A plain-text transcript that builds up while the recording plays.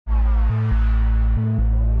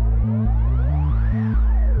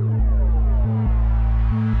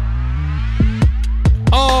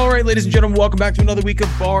ladies and gentlemen, welcome back to another week of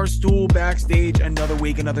Barstool Backstage. Another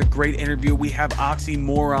week, another great interview. We have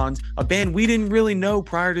OXYMORRONS, a band we didn't really know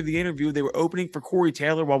prior to the interview. They were opening for Corey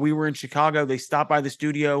Taylor while we were in Chicago. They stopped by the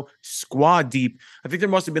studio, squad deep. I think there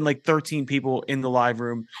must have been like 13 people in the live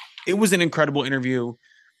room. It was an incredible interview.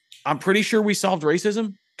 I'm pretty sure we solved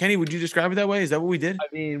racism. Kenny, would you describe it that way? Is that what we did? I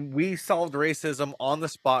mean, we solved racism on the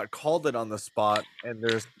spot, called it on the spot, and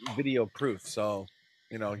there's video proof. So,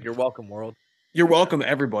 you know, you're welcome, world. You're welcome,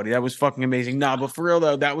 everybody. That was fucking amazing. Nah, but for real,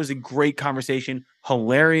 though, that was a great conversation.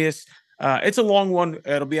 Hilarious. It's a long one.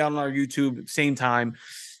 It'll be out on our YouTube, same time.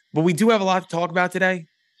 But we do have a lot to talk about today.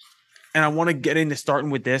 And I want to get into starting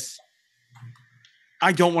with this.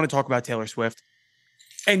 I don't want to talk about Taylor Swift.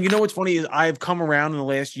 And you know what's funny is I've come around in the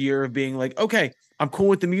last year of being like, okay, I'm cool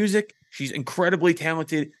with the music. She's incredibly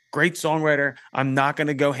talented, great songwriter. I'm not going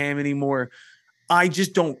to go ham anymore. I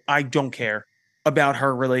don't care about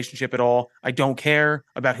her relationship at all. I don't care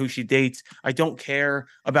about who she dates. I don't care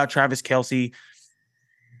about Travis Kelce.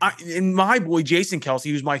 And my boy, Jason Kelce,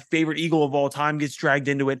 who's my favorite Eagle of all time, gets dragged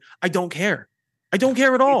into it. I don't care. I don't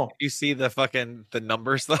care at all. You see the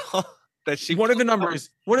numbers though? What are the numbers?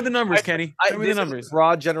 What are the numbers, Kenny? Tell me the numbers.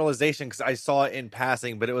 Broad generalization, because I saw it in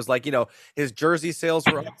passing, but it was like, you know, his jersey sales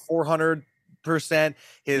were up 400%.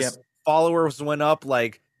 His followers went up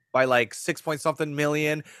by 6 point something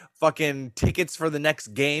million. Fucking tickets for the next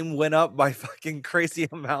game went up by fucking crazy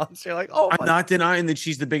amounts. You're like, oh, I'm not denying that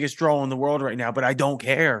she's the biggest draw in the world right now, but I don't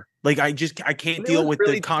care. Like, I can't deal with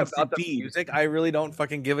the constant feed. Music. I really don't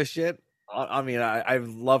fucking give a shit. I mean, I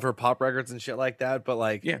love her pop records and shit like that, but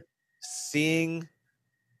like, yeah. Seeing,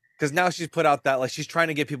 because now she's put out that like she's trying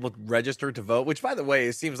to get people registered to vote, which by the way,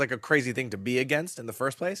 it seems like a crazy thing to be against in the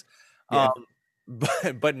first place. Yeah.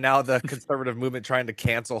 But now the conservative movement trying to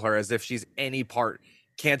cancel her as if she's any part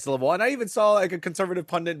cancelable. And I even saw like a conservative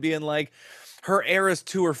pundit being like, her Eras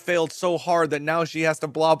tour failed so hard that now she has to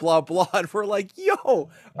blah blah blah. And we're like, yo,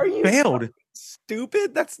 are you failed?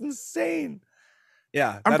 Stupid? That's insane.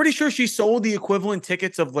 Yeah, I'm pretty sure she sold the equivalent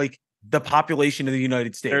tickets of like the population of the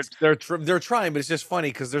United States. They're trying, but it's just funny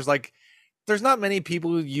because there's not many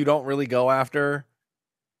people you don't really go after.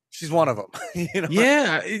 She's one of them. You know?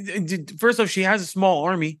 Yeah. First off, she has a small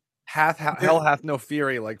army. Hell hath no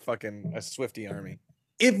fury like fucking a Swiftie army.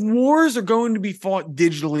 If wars are going to be fought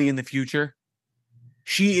digitally in the future,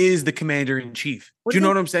 she is the commander in chief. Do you know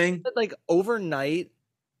what I'm saying? Like overnight,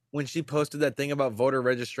 when she posted that thing about voter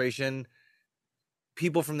registration,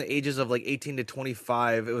 people from the ages of like 18 to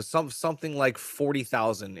 25, it was something like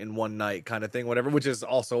 40,000 in one night kind of thing, whatever, which is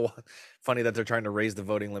also funny that they're trying to raise the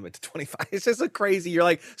voting limit to 25. It's just a crazy, you're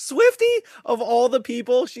like, Swiftie, of all the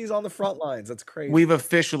people, she's on the front lines. That's crazy. We've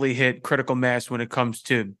officially hit critical mass when it comes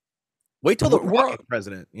to wait till the Rock is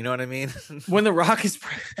president. You know what I mean? when the Rock is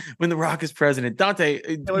president.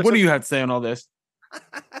 Dante, what do you have to say on all this?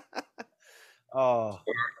 Oh,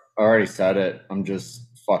 I already said it. I'm just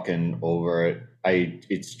fucking over it.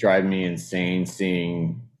 It's driving me insane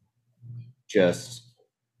seeing just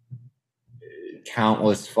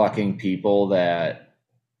countless fucking people that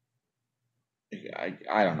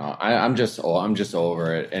I don't know. I'm just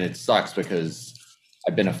over it, and it sucks because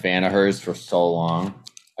I've been a fan of hers for so long.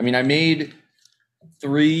 I mean, I made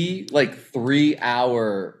 3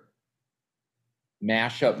 3-hour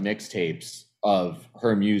mashup mixtapes of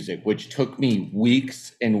her music, which took me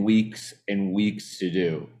weeks and weeks and weeks to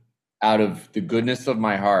do, out of the goodness of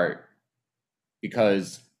my heart,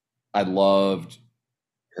 because I loved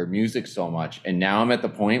her music so much. And now I'm at the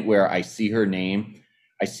point where I see her name.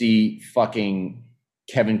 I see fucking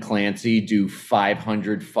Kevin Clancy do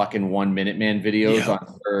 500 fucking 1 Minute Man videos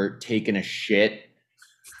on her taking a shit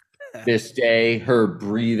this day, her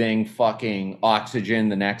breathing fucking oxygen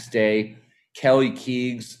the next day, Kelly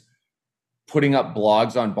Keegs putting up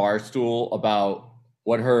blogs on Barstool about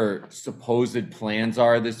what her supposed plans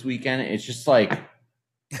are this weekend. It's just like,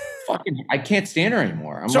 fucking, I can't stand her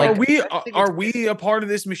anymore. I'm so like, are we a part of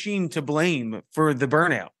this machine to blame for the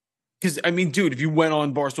burnout? Because I mean, dude, if you went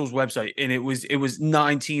on Barstool's website and it was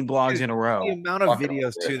 19 blogs in a row. The amount of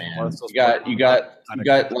videos too. You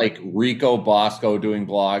got like Rico Bosco doing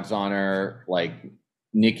blogs on her, like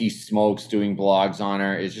Nikki Smokes doing blogs on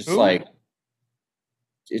her. It's just like,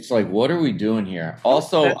 it's like, what are we doing here?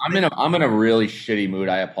 Also, I'm in a really shitty mood.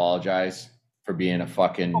 I apologize for being a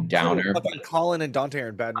fucking downer. Fucking Colin and Dante are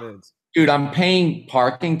in bad moods. Dude, I'm paying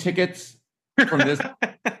parking tickets from this.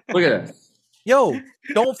 Look at this. Yo,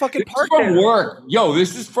 don't fucking park from work. Yo,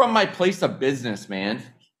 this is from my place of business, man.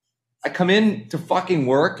 I come in to fucking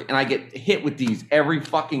work and I get hit with these every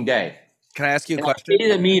fucking day. Can I ask you a question? I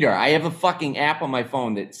pay the meter. I have a fucking app on my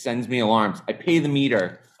phone that sends me alarms. I pay the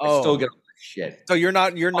meter. I still get shit. So you're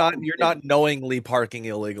not knowingly parking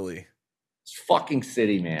illegally. It's fucking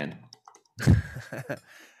city, man.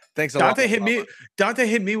 Thanks a Dante lot. Dante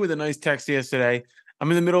hit me with a nice text yesterday. I'm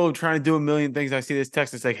in the middle of trying to do a million things. I see this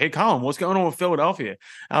text. It's like, hey, Colin, what's going on with Philadelphia?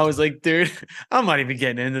 I was like, dude, I'm not even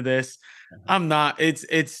getting into this. I'm not.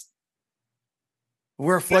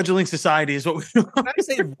 We're a fledgling society is what we Can I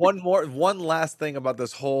say one last thing about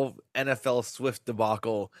this whole NFL Swift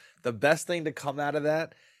debacle? The best thing to come out of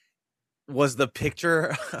that was the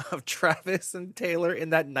picture of Travis and Taylor in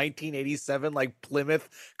that 1987 like Plymouth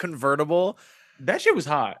convertible. That shit was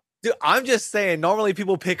hot. Dude, I'm just saying, normally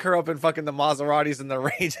people pick her up in fucking the Maseratis and the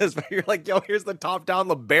Ranges, but you're like, yo, here's the top down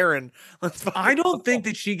LeBaron. I don't think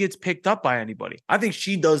that she gets picked up by anybody. I think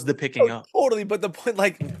she does the picking up. Totally, but the point,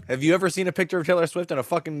 like, have you ever seen a picture of Taylor Swift in a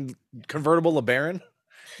fucking convertible LeBaron?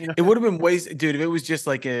 You know? It would have been wasted, dude, if it was just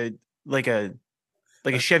like a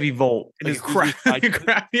Chevy Volt. Like a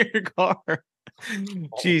crappier car.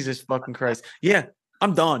 Jesus fucking Christ. Yeah,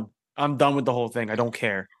 I'm done. I'm done with the whole thing. I don't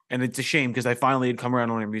care. And it's a shame because I finally had come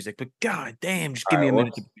around on her music. But god damn, just give me a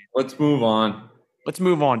minute. Let's move on. Let's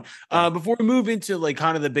move on. Before we move into like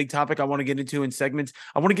kind of the big topic I want to get into in segments,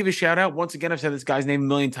 I want to give a shout out. Once again, I've said this guy's name a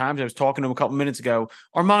million times. I was talking to him a couple minutes ago.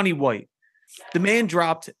 Armani White. The man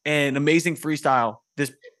dropped an amazing freestyle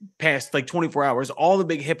this past like 24 hours. All the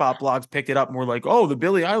big hip hop blogs picked it up and were like, oh, the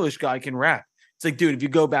Billie Eilish guy can rap. It's like, dude, if you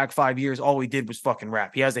go back 5 years, all he did was fucking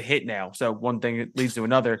rap. He has a hit now. So one thing leads to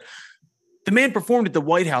another. The man performed at the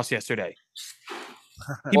White House yesterday.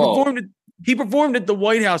 He performed at the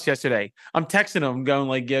White House yesterday. I'm texting him going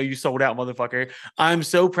like, yo, you sold out, motherfucker. I'm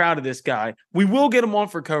so proud of this guy. We will get him on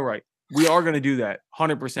for co-write. We are going to do that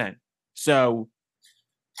 100%. So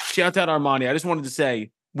shout out Armani. I just wanted to say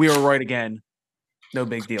we are right again. No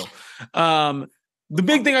big deal. The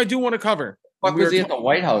big thing I do want to cover. What was he at the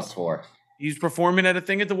White House for? He's performing at a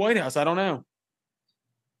thing at the White House. I don't know.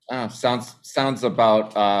 Sounds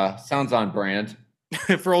on brand.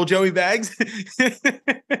 For old Joey Bags.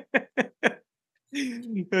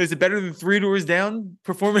 Is it better than 3 Doors Down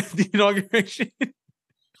performing at the inauguration?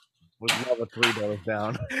 Would love a 3 Doors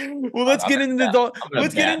Down. Well, let's get into the dog.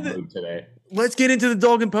 Let's get into the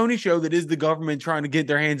dog and pony show that is the government trying to get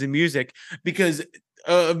their hands in music, because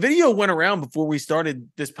a video went around before we started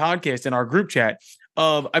this podcast in our group chat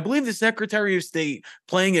of, I believe, the Secretary of State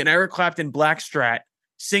playing an Eric Clapton Blackstrat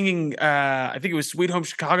singing, I think it was Sweet Home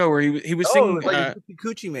Chicago, where he was singing like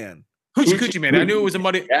Coochie Man. Coochie Man. I knew it was a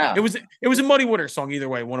Muddy. Yeah. It was a Muddy Waters song either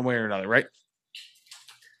way, one way or another, right?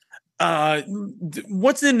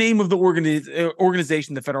 What's the name of the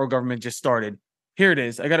organization the federal government just started? Here it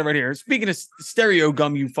is. I got it right here. Speaking of stereo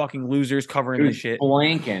gum, you fucking losers covering this shit.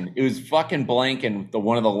 Blanken. It was fucking Blanken,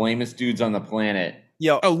 one of the lamest dudes on the planet.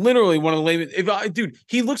 Yo, literally one of the lamest. Dude,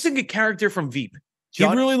 he looks like a character from Veep. He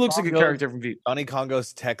really looks like a character from Veep. Johnny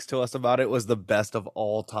Congo's text to us about it was the best of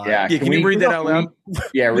all time. Yeah, can you read that out loud?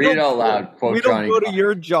 Yeah, read it out loud. Quote we don't go to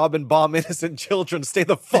your job and bomb innocent children. Stay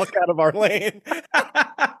the fuck out of our lane.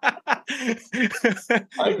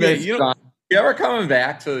 You ever coming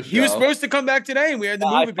back to the show? He was supposed to come back today, and we had to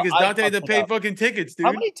move it because Dante had to pay fucking tickets, dude.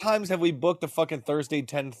 How many times have we booked a fucking Thursday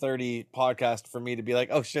 10:30 podcast for me to be like,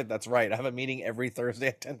 oh shit, that's right. I have a meeting every Thursday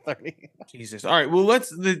at 10:30. Jesus. All right. Well,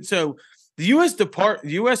 the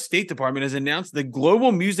U.S. State Department has announced the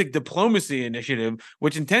Global Music Diplomacy Initiative,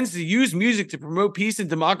 which intends to use music to promote peace and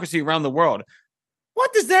democracy around the world.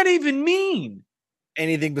 What does that even mean?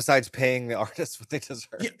 Anything besides paying the artists what they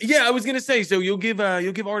deserve. Yeah, I was gonna say. So you'll give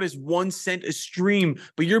artists 1 cent a stream,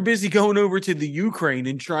 but you're busy going over to the Ukraine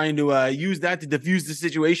and trying to use that to diffuse the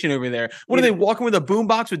situation over there. What are they walking with a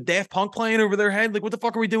boombox with Daft Punk playing over their head? Like, what the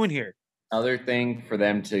fuck are we doing here? Another thing for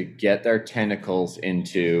them to get their tentacles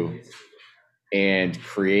into and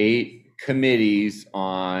create committees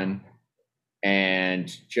on, and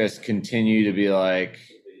just continue to be like,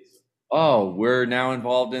 oh, we're now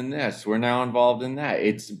involved in this. We're now involved in that.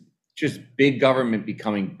 It's just big government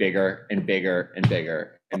becoming bigger and bigger and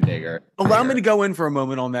bigger and bigger. Allow me to go in for a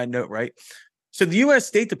moment on that note, right? So the U.S.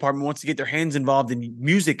 State Department wants to get their hands involved in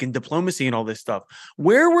music and diplomacy and all this stuff.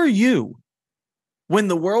 Where were you when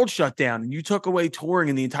the world shut down and you took away touring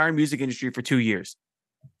in the entire music industry for 2 years?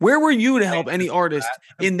 Where were you to help any artist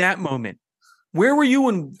in that moment? Where were you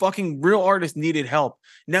when fucking real artists needed help?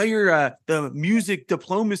 Now you're the music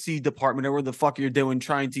diplomacy department, or what the fuck you're doing,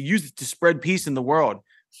 trying to use it to spread peace in the world.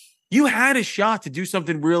 You had a shot to do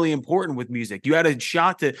something really important with music. You had a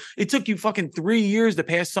shot to, it took you fucking 3 years to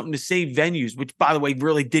pass something to save venues, which, by the way,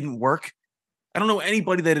 really didn't work. I don't know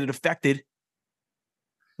anybody that it affected.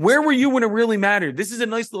 Where were you when it really mattered? This is a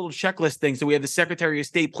nice little checklist thing. So we have the Secretary of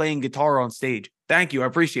State playing guitar on stage. Thank you. I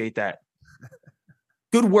appreciate that.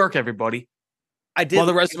 Good work, everybody. I did. While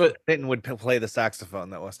the rest of it, Clinton would play the saxophone.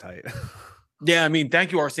 That was tight. Yeah, I mean,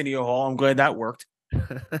 thank you, Arsenio Hall. I'm glad that worked.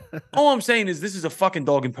 All I'm saying is this is a fucking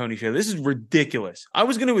dog and pony show. This is ridiculous. I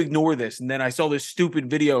was going to ignore this, and then I saw this stupid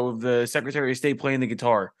video of the Secretary of State playing the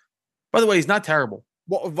guitar. By the way, he's not terrible.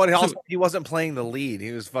 Well, but also, he wasn't playing the lead.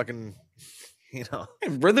 He was fucking,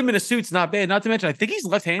 Rhythm in a suit's not bad. Not to mention, I think he's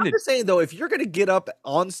left-handed. I'm just saying, though, if you're going to get up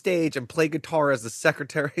on stage and play guitar as the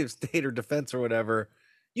Secretary of State or Defense or whatever,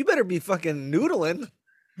 you better be fucking noodling.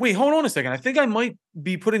 Wait, hold on a second. I think I might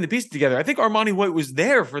be putting the pieces together. I think Armani White was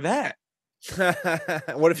there for that.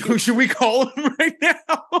 What if should we call him right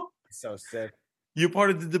now? So sick. You part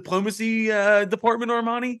of the diplomacy department,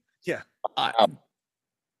 Armani? Yeah.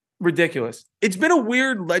 Ridiculous. It's been a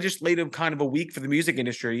weird legislative kind of a week for the music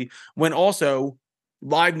industry when also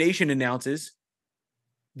Live Nation announces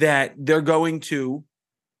that they're going to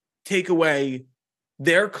take away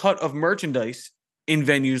their cut of merchandise in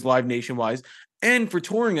venues Live Nation wise. And for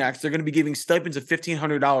touring acts, they're going to be giving stipends of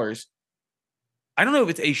 $1,500. I don't know if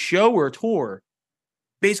it's a show or a tour,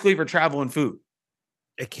 basically for travel and food.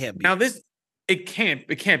 It can't be. Now it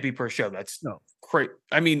can't be per show. That's no great.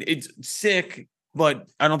 I mean, it's sick, but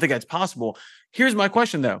I don't think that's possible. Here's my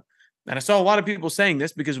question though. And I saw a lot of people saying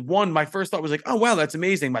this because one, my first thought was like, oh, wow, that's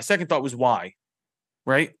amazing. My second thought was why,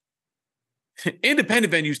 right?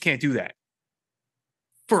 Independent venues can't do that.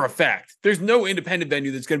 For a fact, there's no independent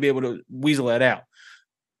venue that's going to be able to weasel that out.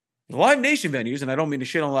 The Live Nation venues, and I don't mean to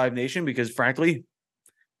shit on Live Nation because, frankly,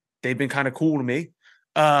 they've been kind of cool to me.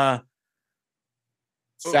 Sell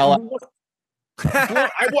it.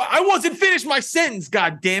 I wasn't finished my sentence.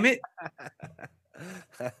 God damn it!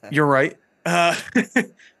 You're right. But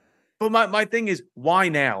my thing is, why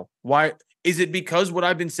now? Why is it because what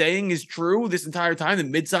I've been saying is true this entire time? That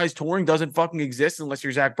mid-sized touring doesn't fucking exist unless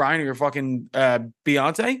you're Zach Bryan or you're fucking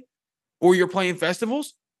Beyonce, or you're playing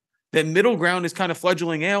festivals. That middle ground is kind of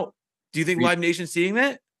fledgling out. Do you think Live Nation's seeing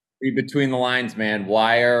that? Read between the lines, man.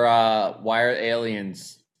 Why are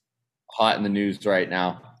aliens hot in the news right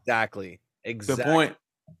now? Exactly. Good point.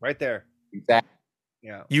 Right there. Exactly.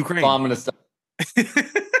 Yeah. Ukraine. So I'm gonna say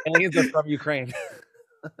aliens are from Ukraine.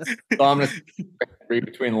 So I'm gonna read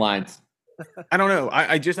between the lines. I don't know.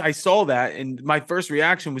 I saw that, and my first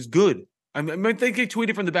reaction was good. I think I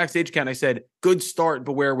tweeted from the backstage account. I said, "Good start,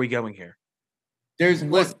 but where are we going here?" There's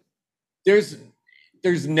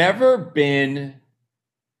never been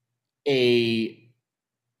a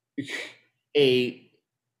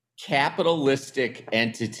capitalistic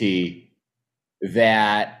entity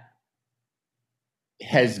that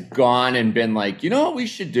has gone and been like, you know what we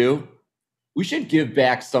should do? We should give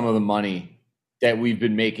back some of the money that we've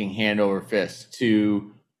been making hand over fist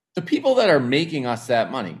to the people that are making us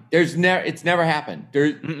that money. It's never happened.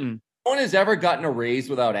 No one has ever gotten a raise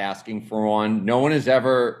without asking for one. No one has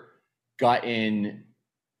ever gotten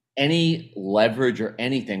any leverage or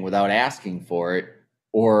anything without asking for it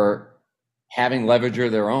or having leverage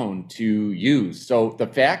of their own to use. So the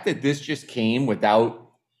fact that this just came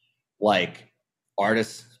without like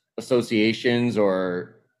artist associations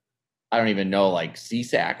or I don't even know, like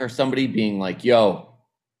CSAC or somebody being like, yo,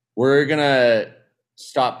 we're going to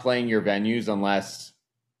stop playing your venues unless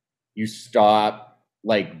you stop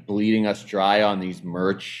like bleeding us dry on these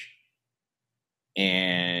merch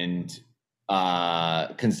and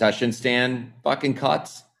concession stand fucking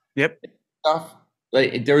cuts. Yep. Stuff.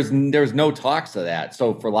 Like there's no talks of that.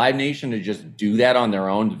 So for Live Nation to just do that on their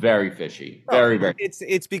own, very fishy. Very.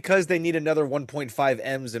 It's because they need another 1.5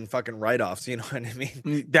 M's in fucking write-offs. You know what I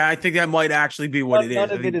mean? I think that might actually be what it is.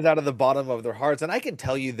 None of it is out of the bottom of their hearts. And I can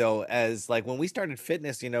tell you though, as like when we started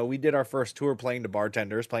fitness, we did our first tour playing to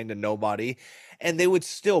bartenders, playing to nobody, and they would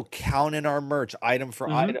still count in our merch item for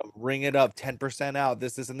item, ring it up, 10% out,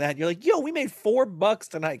 this, and that. And you're like, yo, we made $4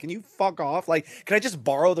 tonight. Can you fuck off? Like, can I just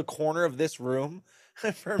borrow the corner of this room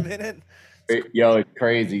for a minute? Yo, it's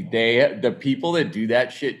crazy. The people that do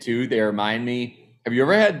that shit too, they remind me. Have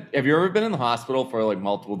you ever been in the hospital for like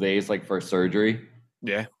multiple days, like for surgery?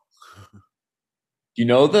 Yeah. You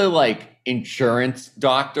know the like insurance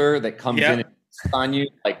doctor that comes in and on you?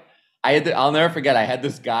 Like I'll never forget. I had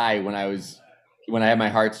this guy when I had my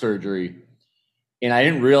heart surgery, and I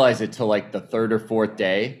didn't realize it till like the third or fourth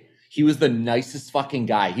day. He was the nicest fucking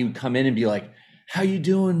guy. He would come in and be like, "How you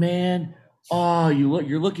doing, man? Oh,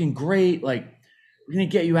 you're looking great. Like, we're gonna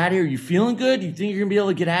get you out of here. You feeling good? You think you're gonna be able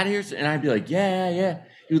to get out of here?" And I'd be like, yeah.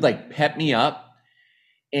 He would like pep me up.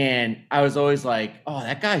 And I was always like, oh,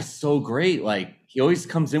 that guy's so great. Like, he always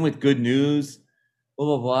comes in with good news, blah,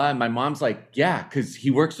 blah, blah. And my mom's like, yeah, because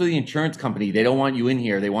he works for the insurance company. They don't want you in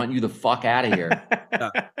here. They want you the fuck out of here.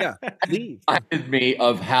 Yeah. Leave. Reminded me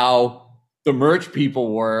of how the merch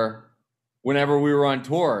people were whenever we were on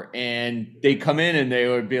tour, and they come in and they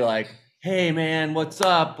would be like, "Hey man, what's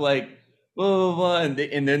up?" Like, blah, blah, blah.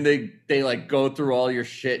 And then they like go through all your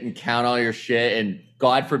shit and count all your shit, and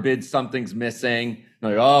God forbid something's missing.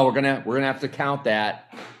 Like, oh, we're gonna have to count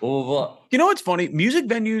that. Blah, blah, blah. You know what's funny? Music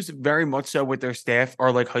venues, very much so with their staff,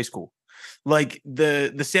 are like high school. Like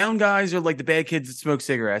the sound guys are like the bad kids that smoke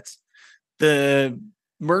cigarettes. The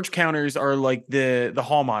merch counters are like the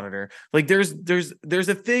hall monitor. Like there's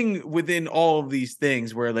a thing within all of these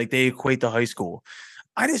things where like they equate to high school.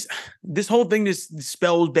 This whole thing just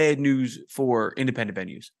spells bad news for independent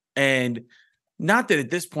venues. And not that at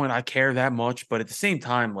this point I care that much, but at the same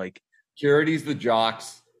time, like security's the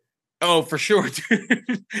jocks. Oh, for sure.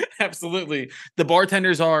 Absolutely. The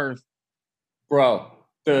bartenders are. Bro,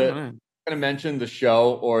 I'm going to mention the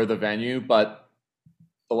show or the venue, but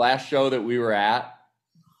the last show that we were at,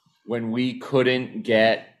 when we couldn't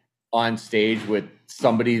get on stage with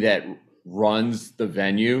somebody that runs the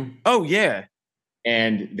venue. Oh, yeah.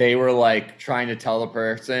 And they were like trying to tell the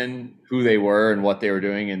person who they were and what they were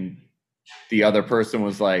doing. And the other person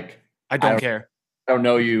was like, I don't care. I don't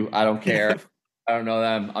know you. I don't care. I don't know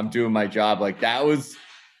them. I'm doing my job. Like that was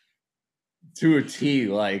to a T.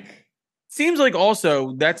 Like, seems like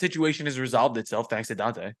also that situation has resolved itself thanks to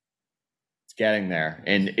Dante. It's getting there,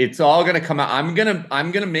 and it's all gonna come out. I'm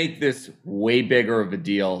gonna make this way bigger of a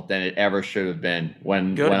deal than it ever should have been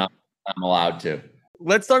when I'm allowed to.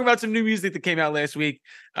 Let's talk about some new music that came out last week.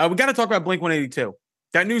 We got to talk about Blink-182.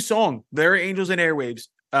 That new song, "There Are Angels and Airwaves."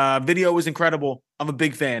 Video was incredible. I'm a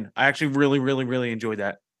big fan. I actually really, really, really enjoyed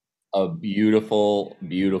that. A beautiful,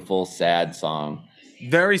 beautiful, sad song.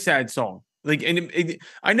 Very sad song. Like, and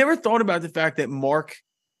I never thought about the fact that Mark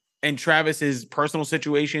and Travis's personal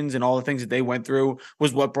situations and all the things that they went through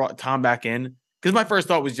was what brought Tom back in. Because my first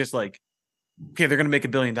thought was just like, okay, they're going to make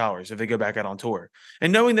 $1 billion if they go back out on tour.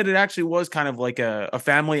 And knowing that it actually was kind of like a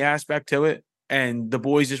family aspect to it, and the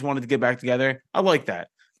boys just wanted to get back together, I like that.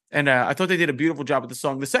 And I thought they did a beautiful job with the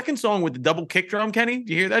song. The second song with the double kick drum, Kenny,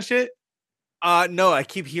 do you hear that shit? No, I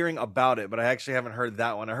keep hearing about it, but I actually haven't heard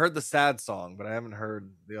that one. I heard the sad song, but I haven't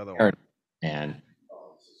heard the other one. And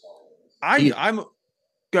I'm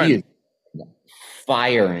good. He is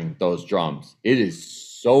firing those drums. It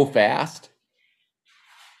is so fast.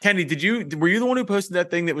 Kenny, were you the one who posted that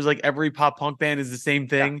thing that was like every pop punk band is the same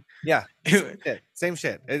thing? Yeah. Same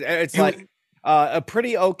shit. It's like a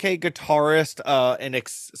pretty okay guitarist,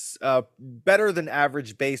 an better than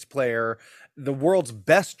average bass player, the world's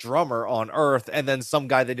best drummer on earth, and then some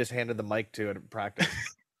guy they just handed the mic to at practice.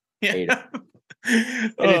 Yeah.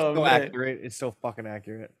 It's so accurate. It's so fucking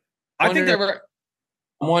accurate. I'm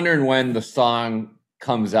wondering when the song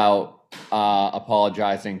comes out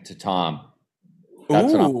apologizing to Tom.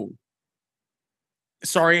 That's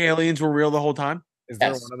sorry, aliens were real the whole time. Is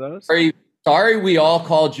there one of those? Sorry, we all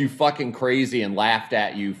called you fucking crazy and laughed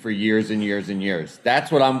at you for years and years and years. That's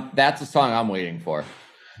the song I'm waiting for.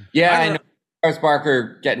 Yeah, I know. Travis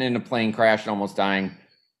Barker getting in a plane crash and almost dying,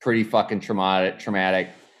 pretty fucking traumatic.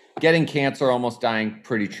 Getting cancer, almost dying,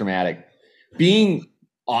 pretty traumatic. Being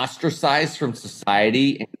ostracized from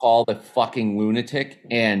society and called a fucking lunatic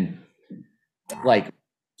and like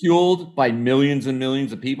fueled by millions and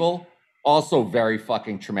millions of people, also very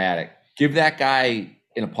fucking traumatic. Give that guy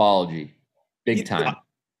an apology. Big time.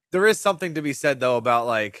 There is something to be said though about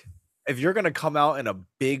like if you're gonna come out in a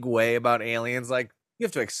big way about aliens, like you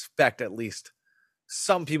have to expect at least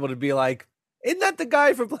some people to be like, isn't that the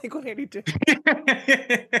guy from Blink-182?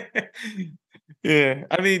 Yeah.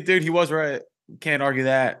 I mean, dude, he was right. Can't argue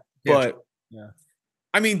that. But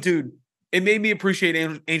I mean, dude, it made me appreciate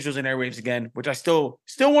Angels and Airwaves again, which I still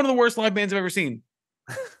one of the worst live bands I've ever seen.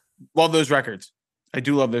 Love those records. I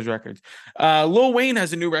do love those records. Lil Wayne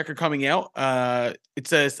has a new record coming out. I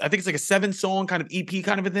think it's like a 7-song kind of EP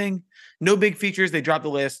kind of a thing. No big features. They dropped the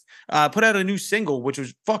list. Put out a new single, which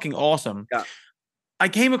was fucking awesome. Yeah. I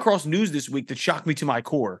came across news this week that shocked me to my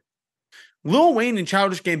core. Lil Wayne and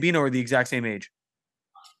Childish Gambino are the exact same age.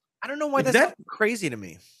 I don't know why that's crazy to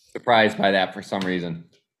me. Surprised by that for some reason.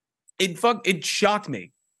 It shocked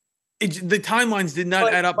me. The timelines did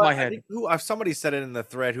not add up in my head. Somebody said it in the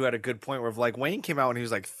thread who had a good point where like Wayne came out when he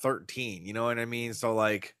was like 13. You know what I mean? So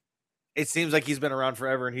like, it seems like he's been around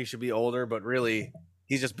forever and he should be older, but really,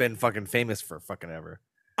 he's just been fucking famous for fucking ever.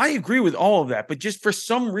 I agree with all of that, but just for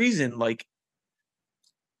some reason, like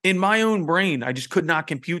in my own brain, I just could not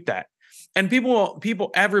compute that. And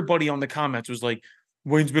everybody on the comments was like,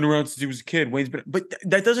 Wayne's been around since he was a kid. But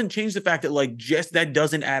that doesn't change the fact that like just that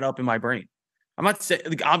doesn't add up in my brain. I'm not saying,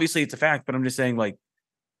 like, obviously it's a fact, but I'm just saying, like,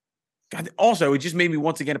 God, also, it just made me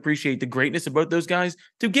once again appreciate the greatness of both those guys.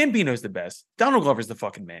 Dude, Gambino's the best. Donald Glover's the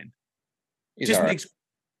fucking man. Just makes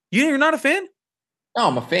you're not a fan? No,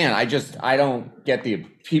 I'm a fan. I don't get the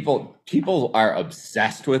people. People are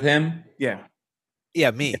obsessed with him. Yeah.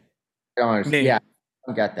 Yeah, me. Yeah, I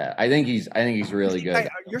don't get that. I think he's really good.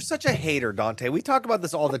 You're such a hater, Dante. We talk about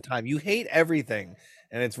this all the time. You hate everything,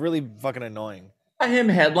 and it's really fucking annoying. I saw him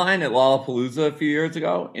headline at Lollapalooza a few years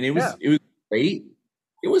ago, and it was great.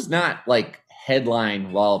 It was not like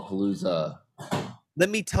headline Lollapalooza. Let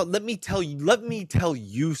me tell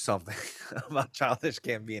you something about Childish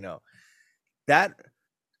Gambino. That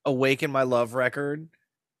Awaken My Love record,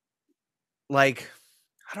 like,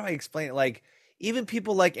 how do I explain it? Like, even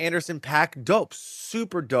people like Anderson .Paak, dope,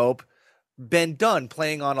 super dope. Ben Dunn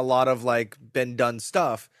playing on a lot of like Ben Dunn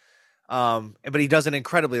stuff. But he does it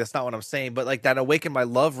incredibly. That's not what I'm saying. But like that Awaken My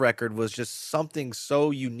Love record was just something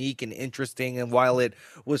so unique and interesting. And while it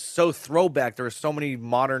was so throwback, there were so many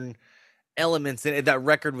modern elements in it. That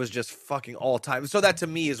record was just fucking all time. So that to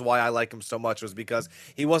me is why I like him so much, was because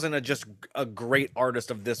he wasn't just a great artist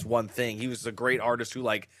of this one thing. He was a great artist who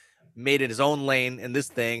like made it his own lane in this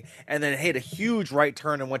thing, and then hit a huge right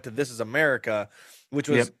turn and went to This Is America, which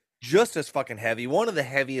was just as fucking heavy. One of the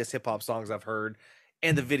heaviest hip hop songs I've heard.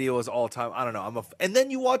 And the video is all time. I don't know. And then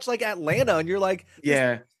you watch like Atlanta, and you're like,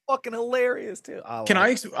 yeah, fucking hilarious too.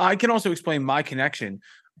 I can also explain my connection.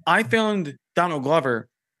 I found Donald Glover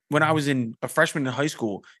when I was a freshman in high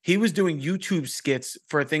school. He was doing YouTube skits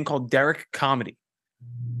for a thing called Derek Comedy,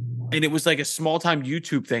 and it was like a small time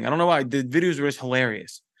YouTube thing. I don't know why. The videos were just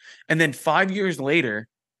hilarious. And then 5 years later,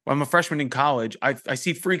 when I'm a freshman in college, I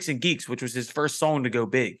see Freaks and Geeks, which was his first song to go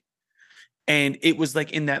big. And it was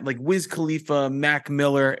like in that like Wiz Khalifa, Mac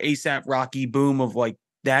Miller, ASAP Rocky boom of like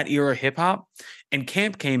that era hip hop. And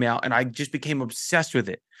Camp came out, and I just became obsessed with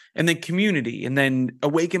it. And then Community, and then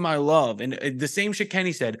Awaken My Love. And the same shit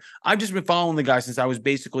Kenny said. I've just been following the guy since I was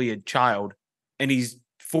basically a child, and he's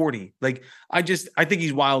 40. Like, I think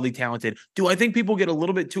he's wildly talented. Do I think people get a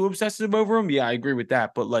little bit too obsessive over him? Yeah, I agree with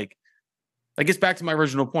that. But like, I guess back to my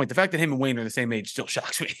original point, the fact that him and Wayne are the same age still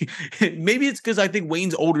shocks me. Maybe it's because I think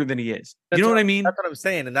Wayne's older than he is. You know what I mean? That's what I'm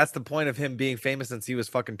saying. And that's the point of him being famous since he was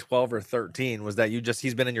fucking 12 or 13, was that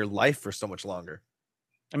he's been in your life for so much longer.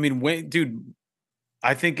 I mean, Wayne, dude,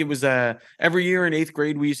 I think it was every year in 8th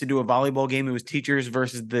grade, we used to do a volleyball game. It was teachers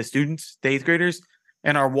versus the students, the 8th graders.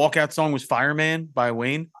 And our walkout song was Fireman by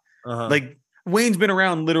Wayne. Uh-huh. Like, Wayne's been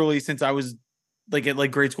around literally since I was like at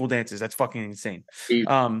like grade school dances. That's fucking insane.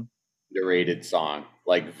 Underrated song,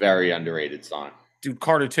 like very underrated song. Dude,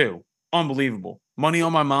 Carter 2, unbelievable. Money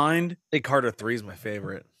on My Mind. I think Carter 3 is my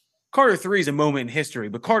favorite. Carter 3 is a moment in history,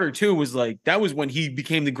 but Carter 2 was like, that was when he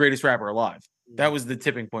became the greatest rapper alive. That was the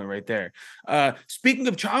tipping point right there. Speaking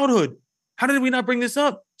of childhood, how did we not bring this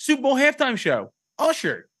up? Super Bowl halftime show.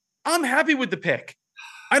 Usher. I'm happy with the pick.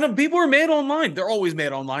 I know people are mad online. They're always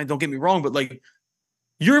mad online. Don't get me wrong, but like,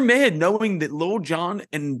 you're mad knowing that Lil Jon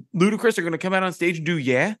and Ludacris are going to come out on stage and do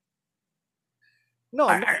yeah? No,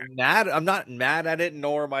 I'm not mad. I'm not mad at it,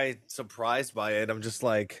 nor am I surprised by it. I'm just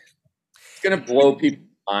like, it's gonna blow people's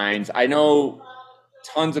minds. I know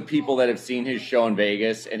tons of people that have seen his show in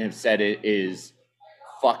Vegas and have said it is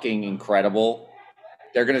fucking incredible.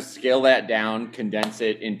 They're gonna scale that down, condense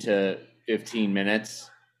it into 15 minutes,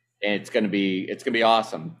 and it's gonna be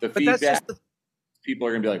awesome. The feedback. People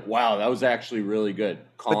are gonna be like, "Wow, that was actually really good."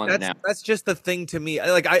 Calling it now. That's just the thing to me.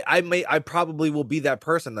 Like, I probably will be that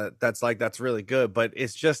person that's like, that's really good. But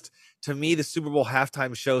it's just, to me, the Super Bowl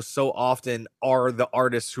halftime shows so often are the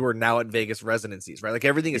artists who are now at Vegas residencies, right? Like,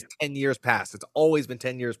 everything is 10 years past. It's always been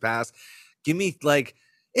 10 years past. Give me like,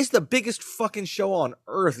 it's the biggest fucking show on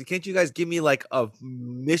earth. Can't you guys give me like a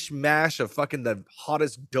mishmash of fucking the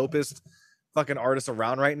hottest, dopest fucking artists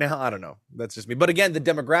around right now? I don't know. That's just me. But again, the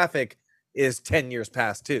demographic is 10 years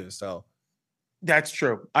past too, so that's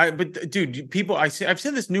true. But dude, people, I've said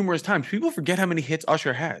this numerous times. People forget how many hits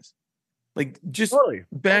Usher has, like just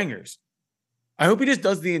bangers. I hope he just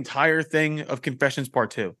does the entire thing of Confessions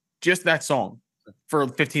Part 2, just that song for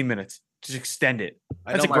 15 minutes. Just extend it.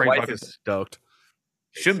 That's a great wife is stoked.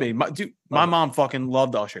 Should be. My mom fucking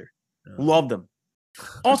loved Usher. Yeah. Loved him.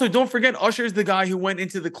 Also, don't forget, Usher's the guy who went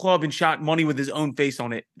into the club and shot money with his own face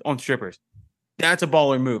on it on strippers. That's a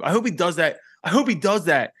baller move. I hope he does that. I hope he does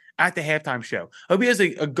that at the halftime show. I hope he has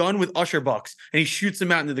a gun with Usher bucks and he shoots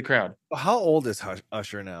them out into the crowd. How old is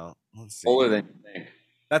Usher now? Let's see. Older than you think.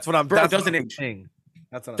 That's what I'm. Bro, that's doesn't age.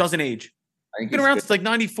 That's what doesn't age. He's been around since like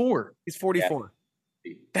 94. He's 44.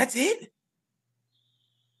 Yeah. That's it.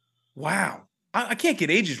 Wow. I can't get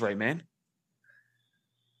ages right, man.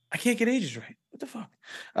 I can't get ages right. What the fuck?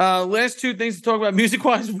 Last two things to talk about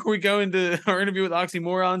music-wise before we go into our interview with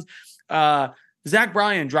Oxymorrons. Zach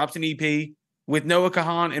Bryan drops an EP with Noah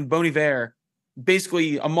Kahan and Bon Iver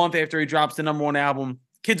basically a month after he drops the #1 album.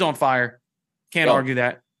 Kid's on fire. Can't argue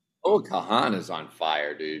that. Oh, Kahan is on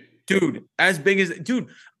fire, dude. Dude, as big as dude,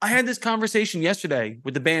 I had this conversation yesterday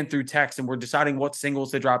with the band through text, and we're deciding what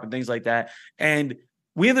singles to drop and things like that. And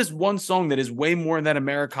we have this one song that is way more in that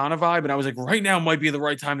Americana vibe. And I was like, right now might be the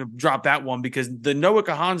right time to drop that one because the Noah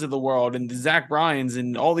Kahans of the world and the Zach Bryans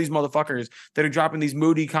and all these motherfuckers that are dropping these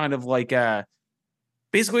moody kind of like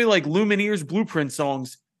basically like Lumineers Blueprint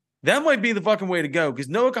songs. That might be the fucking way to go because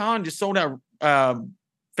Noah Kahan just sold out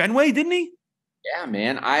Fenway, didn't he? Yeah,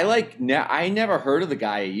 man. I never heard of the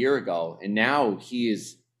guy a year ago, and now he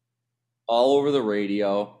is all over the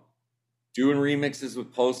radio, doing remixes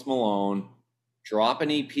with Post Malone, dropping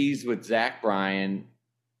EPs with Zach Bryan,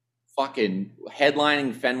 fucking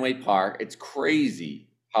headlining Fenway Park. It's crazy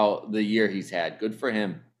how the year he's had. Good for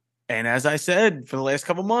him. And as I said, for the last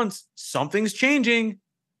couple months, something's changing.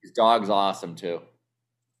 His dog's awesome, too.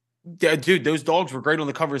 Yeah, dude, those dogs were great on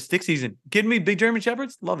the cover of Stick Season. Kidding me? Big German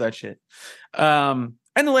Shepherds? Love that shit. And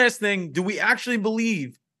the last thing, do we actually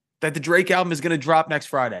believe that the Drake album is going to drop next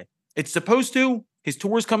Friday? It's supposed to. His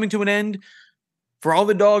tour is coming to an end. For all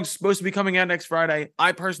the dogs supposed to be coming out next Friday,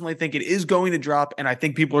 I personally think it is going to drop, and I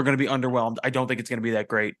think people are going to be underwhelmed. I don't think it's going to be that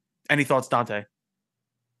great. Any thoughts, Dante?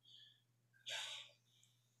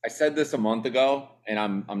 I said this a month ago, and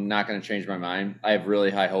I'm not going to change my mind. I have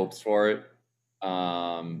really high hopes for it. So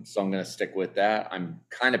I'm going to stick with that. I'm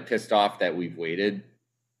kind of pissed off that we've waited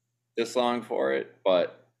this long for it,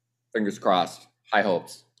 but fingers crossed. High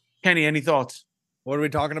hopes. Kenny, any thoughts? What are we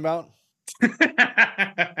talking about?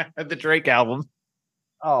 The Drake album.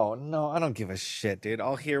 Oh, no, I don't give a shit, dude.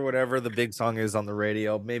 I'll hear whatever the big song is on the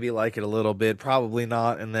radio, maybe like it a little bit, probably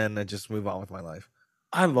not, and then I just move on with my life.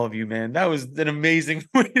 I love you, man. That was an amazing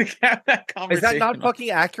way to have that conversation. Is that not fucking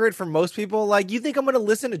accurate for most people? Like, you think I'm going to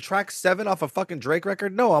listen to track 7 off a fucking Drake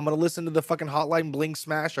record? No, I'm going to listen to the fucking Hotline Bling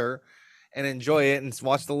Smasher and enjoy it and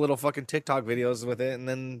watch the little fucking TikTok videos with it, and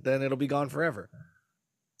then it'll be gone forever.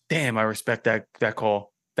 Damn, I respect that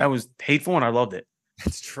call. That was hateful, and I loved it.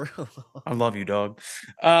 It's true. I love you, dog.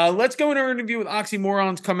 Let's go in our interview with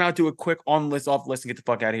OXYMORRONS. Come out, do a quick off list, and get the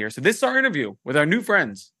fuck out of here. So this is our interview with our new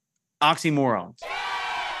friends, OXYMORRONS.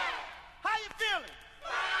 How you feeling?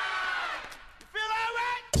 You feel all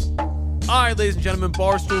right? All right, ladies and gentlemen,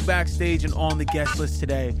 Barstool backstage and on the guest list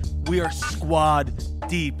today. We are squad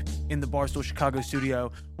deep in the Barstool Chicago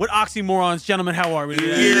studio with OXYMORRONS. Gentlemen, how are we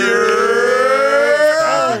today? Yeah.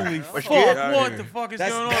 Holy fuck, what the fuck is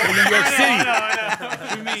going on? New York City. What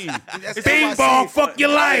do you mean? Bing bong, fuck your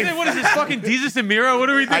life. What is this, fucking Jesus and Miro? What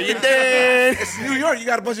are we doing? How you doing? It's New York. You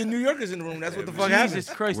got a bunch of New Yorkers in the room. That's what the fuck happens.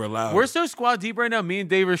 Jesus Christ. We're loud. We're so squad deep right now. Me and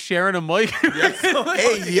Dave are sharing a mic.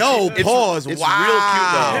 Hey, yo, pause. It's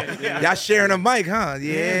wow. real cute, though. Y'all sharing a mic, huh?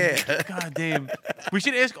 Yeah. God damn. We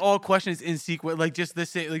should ask all questions in sequence, like just the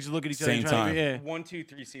same, like just look at each other. Same time. Yeah. 1, 2,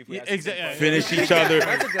 3, see if we Yeah, ask exactly. Finish each other.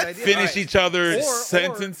 That's a good idea. Finish Right. each other's Or-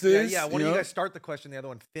 sentences. Yeah, one you of you know? guys start the question, the other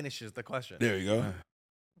one finishes the question. There you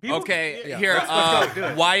go. Okay, Yeah. here. Let's go, do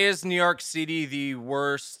it. Why is New York City the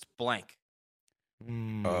worst blank?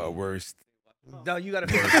 Worst. No, you got to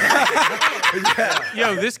finish.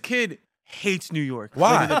 Yo, this kid hates New York.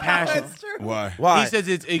 Why? With a passion. That's true. Why? Why? He says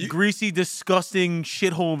it's a greasy, disgusting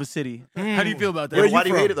shithole of a city. How do you feel about that? Where you Why do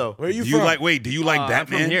you from? hate it, though? Where you Do you from? like? Wait. Do you like I'm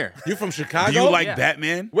Batman? from here. You from Chicago? Do you like Yeah.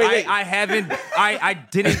 Batman? Wait. I haven't. I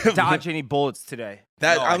didn't dodge any bullets today.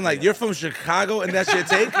 That, No, I I'm like, didn't. you're from Chicago, and that's your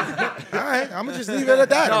take. All right, I'm gonna just leave it at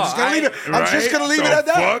that. No, I'm just gonna leave it. I'm just gonna leave it at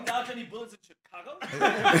that.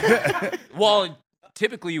 Fuck? Well,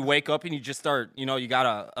 typically you wake up and you just start. You know, you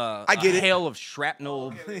got I get a it. hail of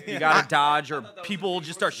shrapnel. You got to dodge, or people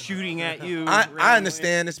just start shooting at you. I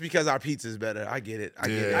understand. It's because our pizza's better. I get it. I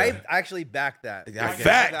get it. I actually back that. I get it.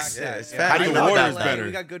 Facts. Yeah, it's Yeah. facts. How do you I know love that's LA. better?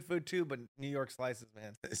 We got good food too, but New York slices,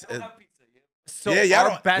 man. So Yeah, y'all our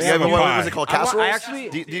don't- best. Yeah, but what pie. was it called? I wa- I Casseroles? actually-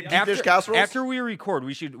 deep after, dish casseroles? After we record,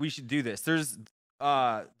 we should do this. There's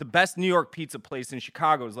the best New York pizza place in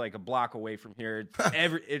Chicago is like a block away from here.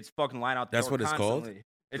 It's fucking line out the That's door what it's called? constantly.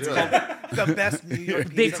 It's Really? called. The best New York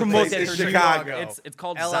They pizza promote place that in for Chicago. It's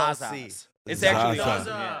called LLC. Zaza's. It's actually Zaza.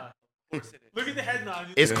 yeah. Look at the head nod.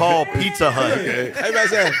 It's called Pizza Hut. Everybody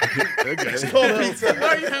say it's called pizza.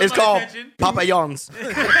 It's called Papa John's.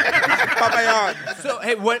 Papayón. So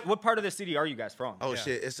hey, what part of the city are you guys from? Oh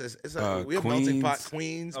shit! It's a we have melting Queens. pot,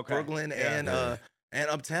 Queens, Okay. Brooklyn, Yeah. and And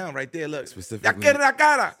Uptown right there. Look. Specifically.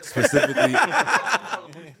 Specifically.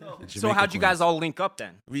 So how'd you guys all link up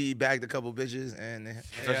then? We bagged a couple bitches and it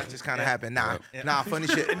just kind of happened. Nah, funny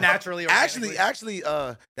shit. Naturally. Actually,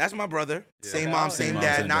 that's my brother. Same mom, same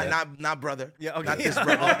dad. Not brother. Yeah, okay. Not this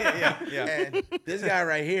brother. yeah. And this guy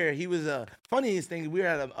right here, he was funniest thing. We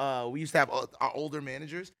used to have our older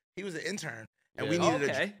managers. He was an intern. And we needed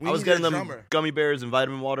I was getting them drummer. gummy bears and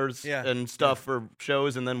vitamin waters Yeah. and stuff for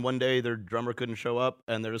shows, and then one day their drummer couldn't show up,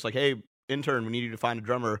 and they're just like, "Hey, intern, we need you to find a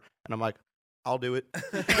drummer." And I'm like, "I'll do it."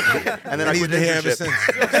 And then I He's quit been the here ever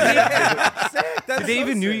internship. since. Did they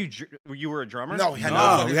even knew you were a drummer? No, we had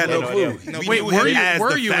no clue. clue. No, Wait,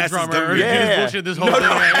 were you a drummer? Or did you Yeah. just bullshit this whole thing? He's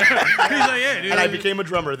like, yeah, dude. And I became a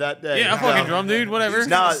drummer that day. Yeah, I fucking drum, dude. Whatever.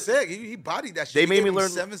 Nah, sick. He bodied that shit. they He made gave me him learn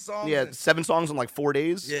 7 songs. Yeah, 7 songs in like 4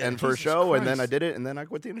 days, Yeah, and for a Jesus show, and then I Christ. did it, and then I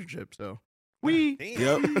quit the internship. So We.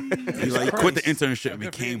 Yep. He like quit the internship and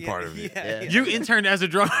became part of it. yeah. You interned as a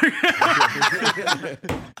drummer.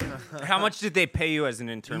 How much did they pay you as an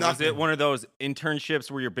intern? Was Nothing. it one of those internships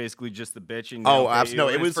where you're basically just the bitch and Oh, they pay absolutely. you No,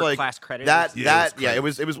 it and it's was for like class credit? that. Yeah, It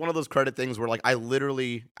was one of those credit things where like I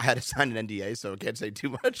had to sign an NDA, so I can't say too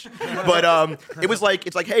much. But it was like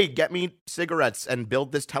it's like, hey, get me cigarettes and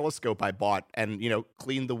build this telescope I bought, and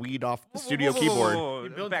clean the weed off the studio keyboard.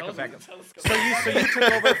 Whoa, back up. So you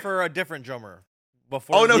took over for a different drummer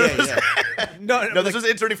before. Oh no, Yeah. no, this was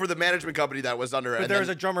interning for the management company that was under. But and there was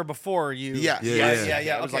then- a drummer before you. Yeah. Yeah.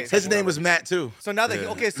 It was Okay. like His name was Matt too. So now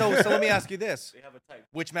that so let me ask you this: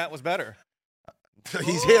 which Matt was better?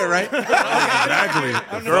 He's here, right?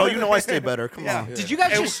 Exactly. girl, I stay better. Come Yeah. on. Did you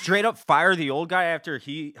guys just straight up fire the old guy after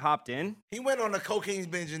he hopped in? He went on a cocaine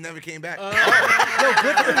binge and never came back. No,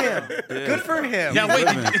 good for him. Good for him. Now wait,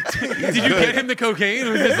 did you get him the cocaine?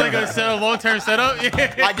 Was this like a long-term setup?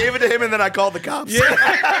 Yeah. I gave it to him, and then I called the cops.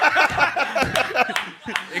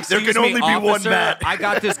 Excuse can only me, be one officer, Matt. I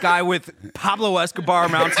got this guy with Pablo Escobar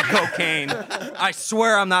amounts of cocaine. I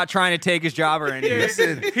swear I'm not trying to take his job or anything.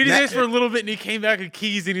 Listen, He just asked for a little bit and he came back with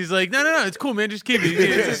keys and he's like, no, it's cool, man. Just keep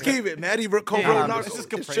it. just keep it. Matty co-wrote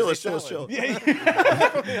Narcos. It's chill, it's chill.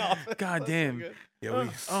 God damn. Yeah,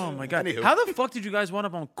 Oh my God. Anywho. How the fuck did you guys wind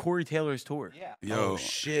up on Corey Taylor's tour? Yo.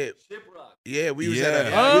 shit. Yeah, we was Yeah.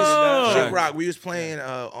 at Oh. Shiprock. We was playing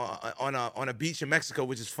on a beach in Mexico,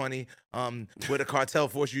 which is funny. Where the cartel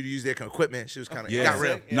forced you to use their equipment. She was kind of got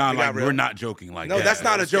real. Nah, It got like real. we're not joking like No, that. that's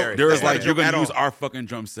not a joke. There was That's not like a you're joke gonna at use all. our fucking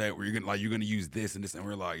drum set where you're gonna use this and this, and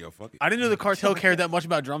we're like, yo, fuck it. I didn't know the cartel cared that much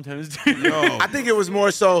about drum tones, dude. Yo, I think it was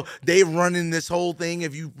more so they running this whole thing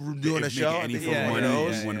if you were doing a if show. making I any think fucking it was money, one of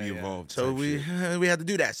those. you want to be involved. So type shit. we had to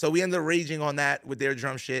do that. So we ended up raging on that with their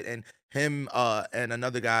drum shit, and him and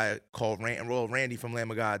another guy called Randy from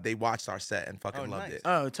Lamb of God. They watched our set and fucking loved nice. it.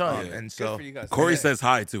 Oh, tight. Yeah. And Good so for you guys. Corey Yeah. says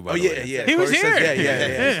hi too. By Oh the yeah, way. yeah. He was Corey says,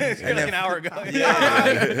 here. Yeah. Like an hour ago.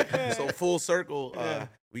 Yeah. So full circle,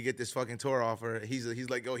 we get this fucking tour offer. He's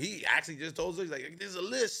like, oh, he actually just told us, he's like, there's a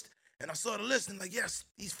list. And I saw the list and like, yes,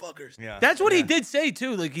 these fuckers. Yeah. That's what he did say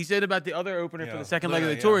too. Like he said about the other opener for the second leg of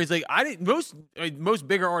the tour. He's like, I didn't. Most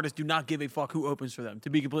bigger artists do not give a fuck who opens for them. To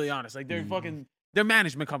be completely honest, like they're fucking. Their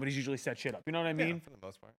management companies usually set shit up. You know what I mean? for the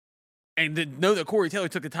most part. And to know that Corey Taylor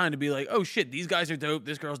took the time to be like, oh shit, these guys are dope.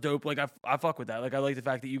 This girl's dope. Like I fuck with that. Like I like the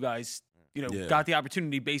fact that you guys, got the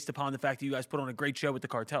opportunity based upon the fact that you guys put on a great show with the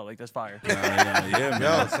cartel. Like that's fire. Yeah, man.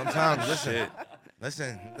 Yo, sometimes listen.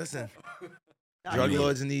 Drug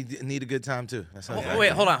lords need a good time too. That's how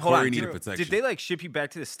Wait, hold on. Corey needed Did protection. they like ship you back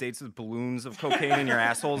to the States with balloons of cocaine in your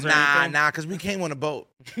assholes or anything? Nah, because we came on a boat.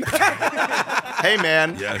 Hey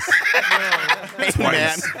man. Yes. Hey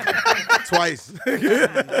man. Twice.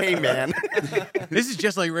 Hey man. This is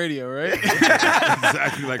just like radio, right?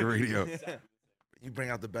 Exactly like radio. You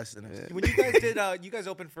bring out the best in us. When you guys did, you guys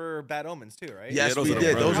opened for Bad Omens too, right? Yes, those we are the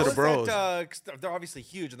did. brothers. Those are the How bros. is that, 'cause they're obviously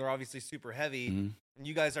huge and they're obviously super heavy. And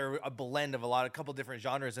you guys are a blend of a couple different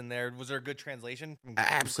genres in there. Was there a good translation?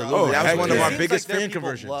 Absolutely. Oh, That was heck one of yeah. our Seems biggest like their fan people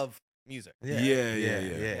conversions. Love music.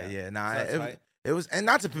 Yeah. Nah, So that's right. it was, and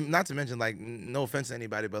not to mention, like, no offense to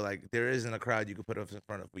anybody, but like, there isn't a crowd you could put up in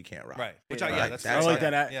front of We Can't Rock. Right. Which Right. that's I like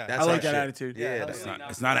that. Yeah. That's I like our that shit. attitude. Yeah,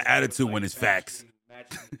 It's not an attitude when it's facts.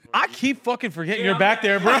 I keep fucking forgetting you're back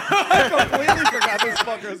there, bro. I completely forgot this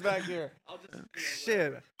fucker was back here.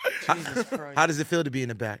 Shit. Jesus Christ. How does it feel to be in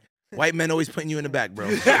the back? White men always putting you in the back, bro.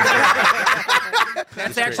 That's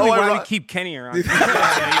actually why we keep Kenny around. You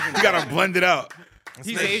gotta blend it out.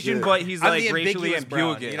 He's Asian, but he's like racially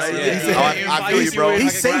ambiguous. You know? I feel you, bro.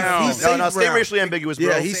 He's safe. He's safe No, stay brown. racially ambiguous, bro.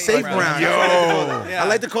 Yeah, he's safe brown. Yo, I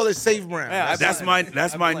like to call it safe brown. Yeah, that's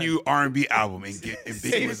my new R&B album.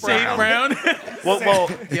 Ambiguous Safe Brown. Well,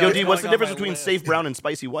 yo, D, what's the difference between safe brown and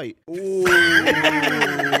spicy white? Ooh.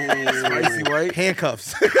 Spicy white.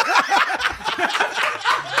 Handcuffs.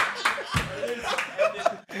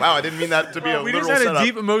 Wow, I didn't mean that to be a We literal just had setup. a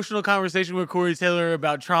deep emotional conversation with Corey Taylor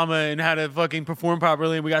about trauma and how to fucking perform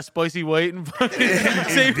properly, and we got spicy white and fucking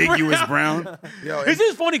safe ambiguous brown. Yo, It's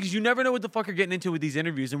just funny because you never know what the fuck you're getting into with these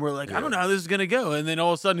interviews, and we're like, I don't know how this is gonna go, and then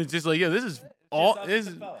all of a sudden it's just like, yo, this is all. It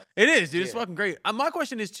is, dude. It's fucking great. My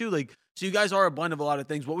question is too, like, so you guys are a blend of a lot of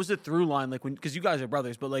things. What was the through line, like, when, because you guys are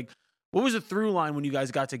brothers, but like, what was the through line when you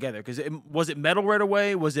guys got together? Because was it metal right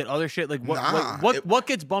away? Was it other shit? Like what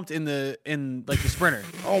gets bumped in the Sprinter?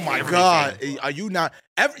 Oh my God, are you not?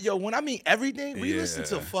 When I mean everything, we listen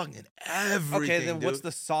to fucking everything. Okay, then dude. what's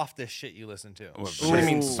the softest shit you listen to? What do you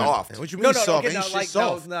mean soft? What you mean soft? Okay, Ain't shit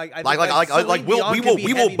soft. Like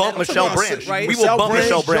we will bump Michelle Branch. Right? We will bump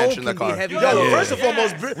Michelle Branch in the can be car. heavy Yo, metal. first and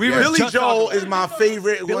foremost, Billy Joel is my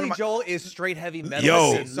favorite. Billy Joel is straight heavy metal.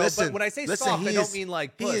 Yo. But when I say soft, I don't mean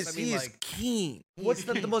like puss. I mean he is like keen. what's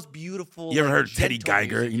the most beautiful? You ever like, heard Teddy gentle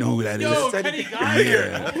Geiger? music You know who that is? Yo, Teddy Teddy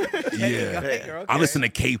Geiger. Yeah. Geiger, okay. I listen to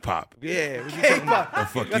K-pop. Yeah, what you talking about? Oh,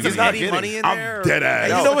 fuck Got you. some Eddie Money in I'm there. dead ass.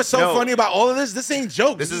 And you know what's so No. funny about all of this? This ain't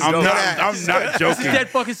joke. This is I'm no not. ass. I'm not joking. Dead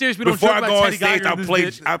fucking serious. We don't Before joke I about go on Teddy stage, Geiger in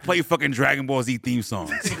this bitch. I play fucking Dragon Ball Z theme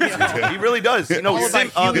songs. He really does. You know, All about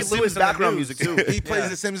Huey the Sims Lewis and the background News. music too. He plays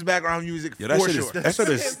the Sims background music Yeah, that for shit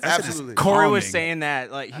sure. is Absolutely. Corey was calming. saying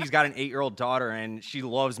that like he's got an 8-year-old daughter and she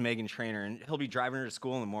loves Meghan Trainor, and he'll be driving her to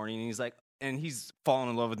school in the morning and he's like, and he's fallen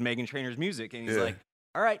in love with Meghan Trainor's music, and he's like,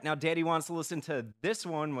 all right, now Daddy wants to listen to this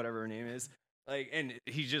one, whatever her name is, like, and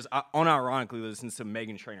he just unironically listens to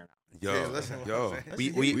Meghan Trainor now. Yo, Yeah, listen. yo.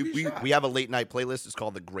 We have a late night playlist. It's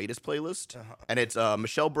called the Greatest Playlist, and it's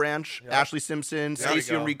Michelle Branch, Ashley Simpson, There we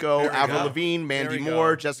Stacey go. Enrico, There we Avril go. Lavigne, Mandy There we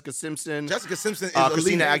Moore, go. Jessica Simpson, Jessica Simpson is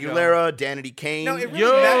Christina elite. Aguilera, Danity Kane, No, it really,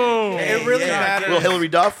 Yo. it really Yeah. matters. Little Hillary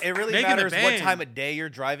Duff. It really Making the matters what band. time of day you're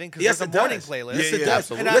driving because Yes, there's it a morning does. playlist. Yes, it Yeah, does.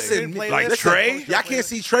 absolutely. Listen, Like Trey? Y'all can't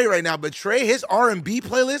see Trey right now, but Trey, his R&B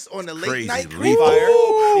playlist on the late Crazy. night Leaf.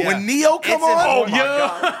 crew. Yeah. When Neo come It's on,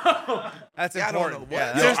 important. That's Yeah, I don't important. know what-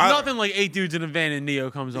 Yeah, Yo, There's I- nothing like 8 dudes in a van and Neo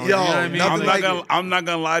comes on. Yo, you know what I mean? nothing Like, like it. I'm not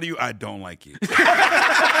gonna lie to you. I don't like it.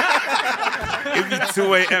 It be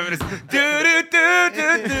 2 a.m. and it's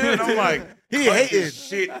and I'm like, he cut hating. this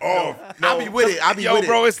shit off. I'll be with it. I'll be Yo, with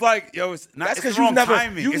bro, it. it's like, yo, it's not. That's because because you never,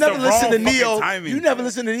 timing. you It's never the listen to wrong fucking Neo. timing. You never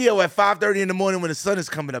listen to Neo at 5:30 in the morning when the sun is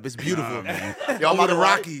coming up. It's beautiful. man. Yo, Over the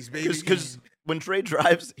Rockies, baby. Because when Trey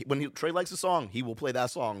drives, Trey likes a song, he will play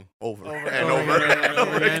that song over and oh, over. yeah,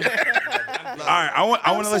 yeah, yeah, yeah. All right, I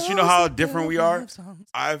want to let you know how different we are.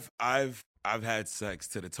 I've had sex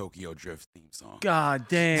to the Tokyo Drift theme song. God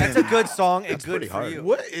damn. That's a good song and good pretty for hard. you.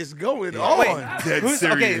 What is going on? Wait, Dead who's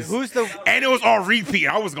serious. who's the And it was on repeat.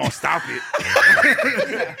 I was gonna stop it.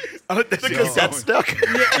 I let that shit Because go. that's stuck.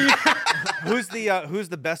 who's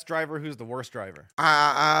the best driver? Who's the worst driver?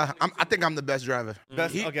 I think I'm the best driver.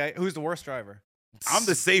 Best, okay, who's the worst driver? I'm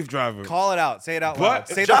the safe driver. Call it out. Say it out What? loud.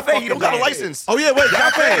 Say Jaffe, you don't got a name. license. Oh yeah, wait,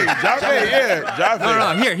 Jaffe. Yeah, Jaffe.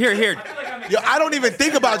 No, here. Yo, I don't even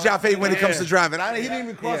think about Jaffe when it comes to driving. He didn't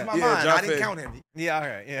even cross my mind. I didn't Jaffe. count him. Yeah, all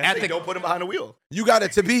right. Yeah. Don't put him behind the wheel. You got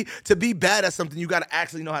to be bad at something. You got to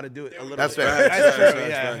actually know how to do it. A little That's bit. fair. That's true.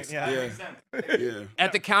 Facts, Yeah. Yeah.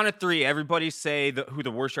 At the count of 3, everybody say who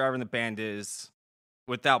the worst driver in the band is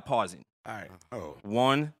without pausing. All right. Oh.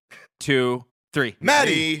 1, 2, 3.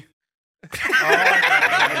 Maddie.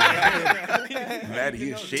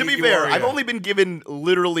 Maddie is To be fair, I've only been given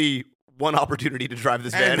literally one opportunity to drive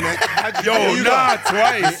this van.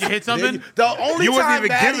 Twice. You hit something? The only You wasn't time even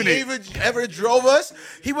Maddie giving it. ever drove us,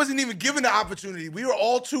 he wasn't even given the opportunity. We were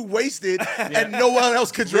all too wasted, and no one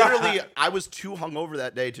else could drive. Literally, I was too hungover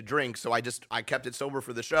that day to drink, so I kept it sober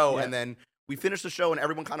for the show, and then we finished the show, and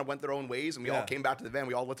everyone kind of went their own ways, and we all came back to the van.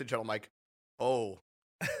 We all looked at each other. I'm like, oh,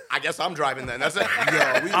 I guess I'm driving then. That's it.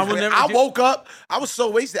 I woke up. I was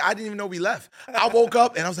so wasted. I didn't even know we left. I woke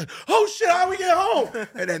up and I was like, "Oh shit, how we get home?"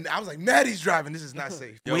 And then I was like, "Maddie's driving. This is not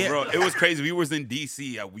safe." Yo, bro, it was crazy. We was in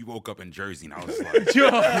D.C. We woke up in Jersey, and I was like,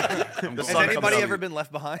 Has anybody ever been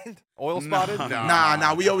left behind? Oil spotted?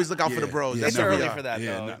 Nah. We always look out for the bros. It's That's who we early are. for that,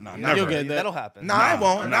 Yeah, though. never. You'll get that. That'll happen. Nah, I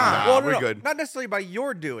won't. Nah. Well, we're good. Not necessarily by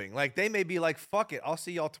your doing. Like, they may be like, fuck it, I'll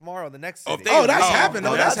see y'all tomorrow in the next city. Oh, that's happened.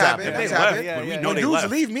 Oh, that's happened. They That's left, happened. but we Yeah, know When they dudes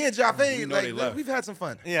left. leave, me and Jaffe, We know they left. we've had some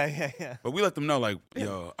fun. Yeah. But we let them know, like,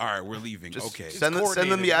 yo, all right, we're leaving. Just okay. send them the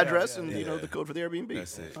coordinated. address Yeah, and the code for the Airbnb.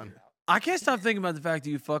 That's it. Fun. I can't stop thinking about the fact that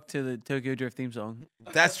you fucked to the Tokyo Drift theme song.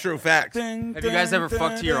 That's true fact. Have you guys ever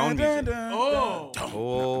fucked to your own music?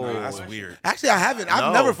 Oh, that's weird. Actually, I haven't.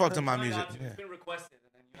 I've never fucked to my music. It's been requested,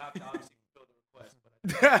 and then you have to obviously fulfill the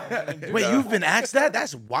request. Wait, you've been asked that?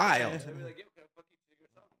 That's wild.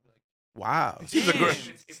 Wow.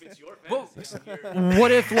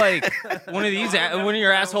 What if like one of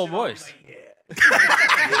your asshole boys?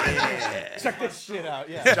 Check this shit out.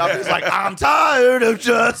 Yeah. Johnny's like, I'm tired of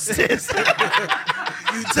justice.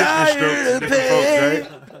 You tired of pain?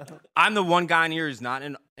 I'm the one guy in here who's not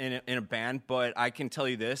in a band, but I can tell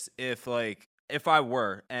you this: if I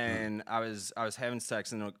were and I was having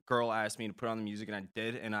sex and a girl asked me to put on the music and I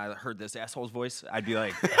did, and I heard this asshole's voice, I'd be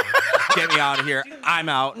like, "Get me out of here! I'm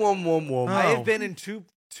out." I have been in two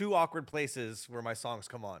awkward places where my songs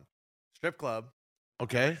come on: strip club,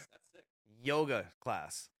 Okay. yoga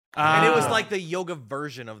class. And it was like the yoga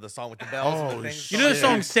version of the song with the bells. Oh, and the things. You know the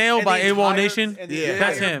song "Sail" And by the AWOL entire- Nation? and the Yeah.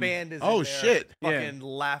 That's entire him. Band is Oh, in there shit. Fucking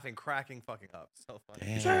laughing, cracking, fucking up. So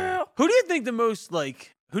funny. Damn. Who do you think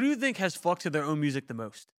Who do you think has fucked to their own music the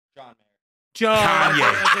most? John Mayer. John. Kanye.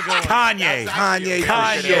 That's a good one. Kanye.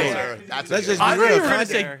 Kanye. That's Let's just I be thought real. you were gonna Kanye.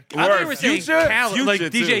 say. Or I thought you were saying Future? Khaled, like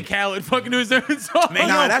Future, DJ too. Khaled, fucking doing their own song. Man,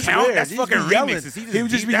 Nah, you that's don't count. weird. That's He just fucking be yelling. remixes. He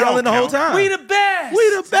would just be that don't yelling the whole count. time. We the best.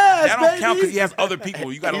 We the best, That don't count because baby. he has other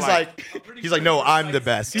people. You gotta he's like, no, I'm the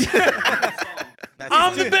best.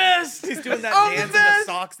 I'm the best. He's doing that I'm the dance in the best.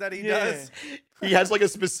 socks that he Yeah. does. He has like a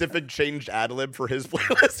specific changed ad lib for his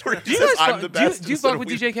playlist where he Do you says, guys I'm fuck, the do you, best. do you instead fuck of with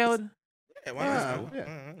we- DJ Khaled? Yeah, why not?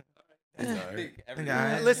 Yeah.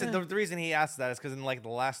 Listen, the reason he asked that is because in like the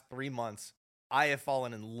last 3 months, I have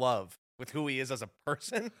fallen in love with who he is as a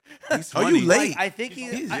person. He's Oh, funny. you late? I think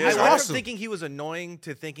He's I went awesome. from thinking he was annoying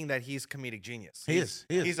to thinking that he's comedic genius. He is.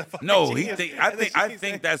 He's a fucking No, genius. I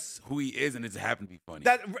think that's who he is, and it's happened to be funny.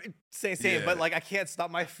 that same, Yeah. but like I can't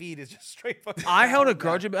stop. My feed is just straight fucking. I held a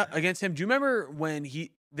down. grudge against him. Do you remember when this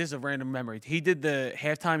is a random memory. He did the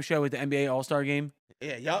halftime show at the NBA All-Star game,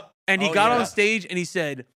 Yeah, yup. and he Oh, got yeah. on stage and he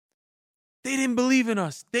said, "They didn't believe in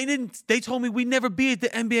us. They told me we'd never be at the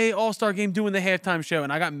NBA All-Star game doing the halftime show."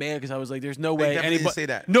 And I got mad because I was like, "There's no way definitely didn't anybody say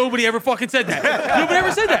that. Nobody ever fucking said that. Nobody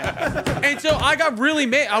ever said that." And so I got really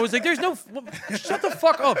mad. I was like, "There's no shut the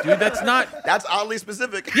fuck up, dude. That's not." That's oddly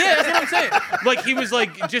specific. Yeah, that's what I'm saying. Like he was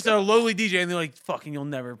like just a lowly DJ, and they're like, "Fucking, you'll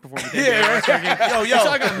never perform at the NBA All-Star game." Yo, And so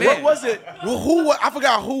I got what mad. was it? Well, I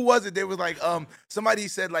forgot who was it. They was like, somebody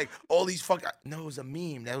said like all these no, it was a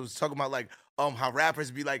meme that was talking about like, how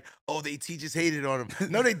rappers be like, oh, they teachers hated on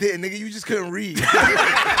them. No, they didn't, nigga. You just couldn't read.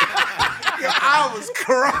 Yo, I was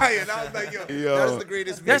crying. I was like, yo. That's the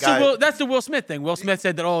greatest meme. That's the Will Smith thing. Will Smith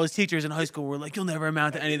said that all his teachers in high school were like, "You'll never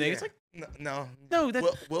amount to anything." It's like, No,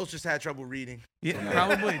 that's Will's just had trouble reading. yeah,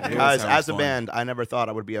 probably. dude. Guys, sounds as a fun. band, I never thought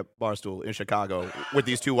I would be at Barstool in Chicago with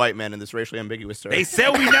these two white men in this racially ambiguous term. They said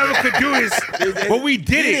we never could do this, but we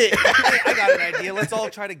did it. Hey, I got an idea. Let's all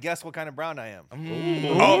try to guess what kind of brown I am.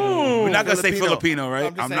 Oh, we're not gonna say Filipino, right?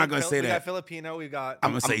 just I'm saying not gonna say We got that. Filipino. We got.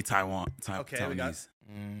 I'm gonna say Taiwan. Okay, we got- Taiwanese.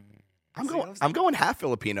 I'm going half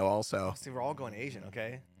Filipino also. See, we're all going Asian.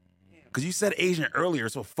 Okay. Because you said Asian earlier,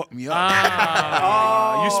 so fuck me up.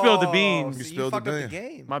 Ah, you spilled the beans. So spilled the fucked up the beans.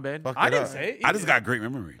 game. My bad. Fucked I it didn't up. say it. I just got great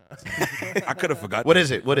memory. I could have forgot. What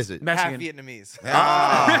is it? What is it? Half Mexican. Vietnamese.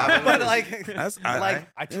 Ah. But like, That's-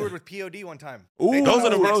 I toured with POD one time. Ooh, Those are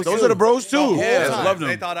the bros. Those are the bros too. The whole Yeah, time, love them.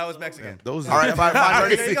 They thought I was Mexican. Those. All right, fine.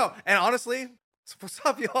 There you go. And honestly, what's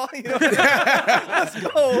up, y'all? You know, let's go.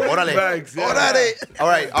 Orale. Thanks, yeah.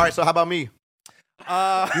 Orale. All right. So how about me?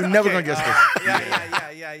 You're never gonna guess this.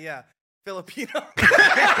 Yeah. Filipino.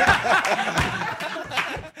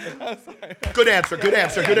 Good answer.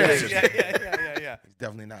 Yeah.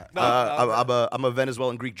 Definitely not. I'm a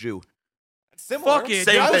Venezuelan Greek Jew. Similar. Fuck it.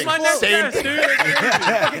 Same That was thing. my next Same guess, thing. dude.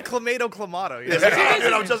 Fucking clamato. You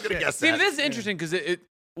know? I'm just gonna guess See, that. this is interesting because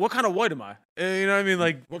what kind of white am I? You know what I mean?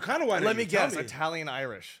 Like, What kind of white? Let are me you? Tell guess. Italian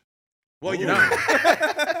Irish. Well, you no. know.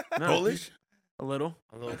 No. Polish. A little.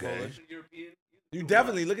 Okay. You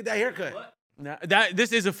definitely look at that haircut. No,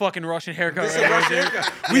 this is a fucking Russian haircut. This is right a Russian there.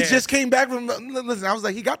 haircut. We Yeah. just came back from. Listen, I was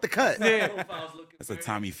like, he got the cut. Yeah. That's a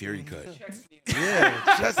Tommy Fury cut. Yeah,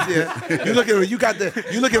 just yeah. You looking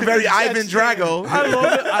very Ivan Drago. I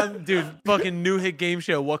love it. Dude, fucking new hit game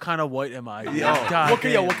show. What kind of white am I? God What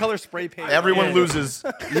damn. color spray paint? Everyone Yeah. loses.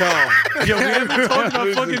 Yo, Yo, we haven't been talking about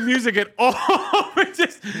fucking music at all. We're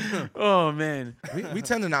just, oh man, we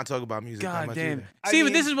tend to not talk about music. that god much damn. either. See, but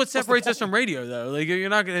mean, this is what what's the separates us point? from radio, though. Like, you're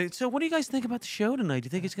not gonna. So, what do you guys think about the show tonight? Do you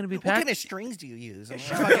think it's gonna be What packed? kind of strings do you use? Do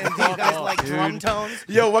you guys like drum tones?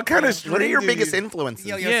 Yo, what kind of What are your string do biggest you- influences?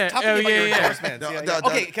 Yo, Yeah, talk to me oh, about your yeah. endorsements. No, Yeah, no, yeah. no.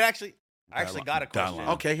 Okay, I actually got a question.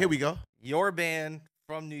 Dialogue. Okay, here we go. Your band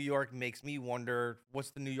from New York makes me wonder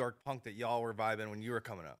what's the New York punk that y'all were vibing when you were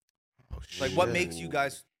coming up. Oh, Like, what makes you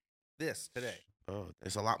guys this today? Oh,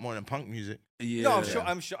 it's a lot more than punk music. Yeah. No,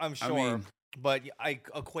 I'm sure. I mean, but I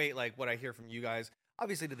equate like what I hear from you guys,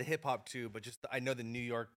 obviously to the hip hop too. But just I know the New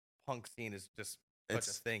York punk scene is just such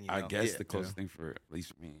a thing. You know? I guess the closest thing for at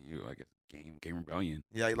least for me and you, I guess, Game Rebellion.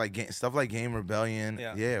 Yeah, like stuff like Game Rebellion.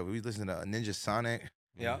 Yeah, we listen to Ninja Sonic.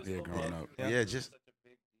 Yeah, growing up. Yeah, just.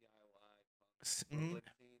 Mm-hmm.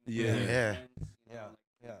 Yeah.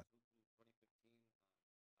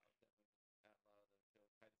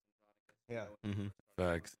 Yeah. Mm-hmm.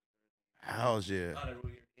 Facts. How's yeah.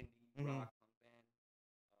 Mm-hmm.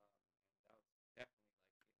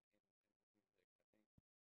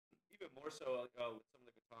 Even more so with some of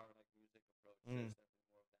the guitar like music approach.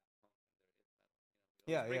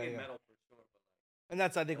 Yeah. Metal for sure, but and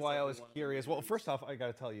that's I think why I was curious. Well, first off, I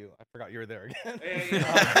gotta tell you, I forgot you were there again.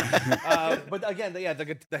 But again,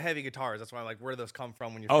 the heavy guitars. That's why I'm like, where do those come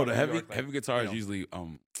from when you're? Oh, from the New heavy York, like, heavy guitar is usually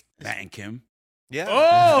Matt and Kim. Yeah. Oh,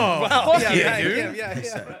 wow. yeah, dude. dude.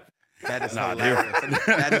 Yeah. That is Nah,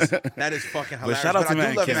 hilarious. That is fucking hilarious. shout out to I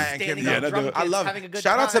Matt do love and Kim. Matt and Kim. Yeah, though. I love it.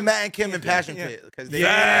 Shout out to Matt and Kim and Passion Pit because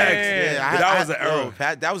that was the era.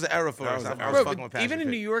 That was the era for us. I was Bro, fucking with Passion even in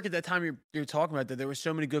Pit. New York at that time you're talking about that there were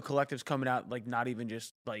so many good collectives coming out, like not even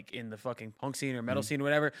just like in the fucking punk scene or metal scene or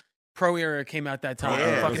whatever. Pro Era came out that time.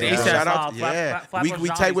 Yeah, Fucking yeah. ASAP Shout out, Mob, we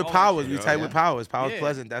tight with Powers. We tight with Powers. Powers Yeah.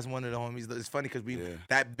 Pleasant. That's one of the homies. It's funny because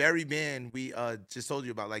that very band we just told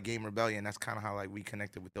you about, like Game Rebellion. That's kind of how like we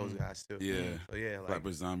connected with those guys too. Yeah. So yeah, like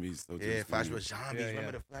Flatbush Zombies. Flatbush Zombies.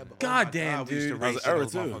 Remember the Flatbush? God Oh damn, God, we used to dude. That was race an era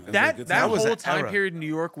those too. motherfuckers. That That was whole an time era. period in New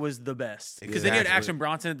York was the best because then you had Exactly. Action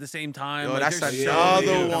Bronson at the same time. Yo, like, that's there's another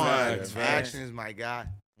so one. many- Facts. Action is my guy.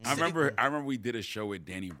 I remember we did a show with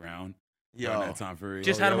Danny Brown during that time period.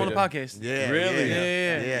 Just had him on the podcast. Yeah, Really?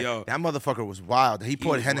 Yeah. Yo. That motherfucker was wild. He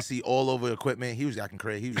poured was Hennessy all over equipment. He was acting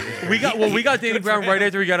crazy. He was We got Danny Brown right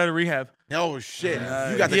after he got out of rehab. oh shit.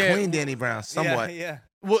 You got the Yeah. clean Danny Brown somewhat. Yeah.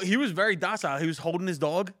 Well, he was very docile. He was holding his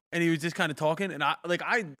dog and he was just kind of talking. And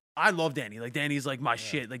I love Danny. Like Danny's like my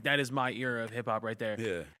shit. Like that is my era of hip hop right there.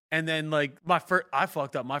 Yeah. And then like I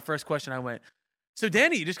fucked up. My first question I went, so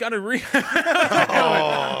Danny, you just got to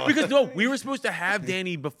rehab. Because no, we were supposed to have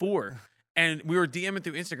Danny before. And we were DMing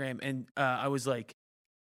through Instagram, and I was like,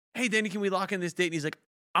 hey, Danny, can we lock in this date? And he's like,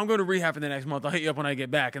 I'm going to rehab for the next month. I'll hit you up when I get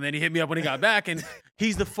back. And then he hit me up when he got back, and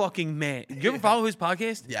he's the fucking man. You ever follow his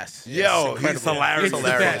podcast? Yes. Yo, he's hilarious. It's the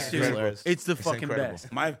best, dude. Hilarious. It's the It's fucking incredible.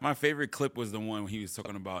 best. My favorite clip was the one when he was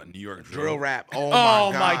talking about New York Drill rap. Oh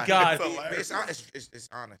Oh, my my god. God. It's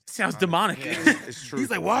honest. Sounds demonic. It's true. He's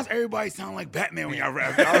like, why does everybody sound like Batman when y'all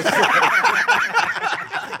rap?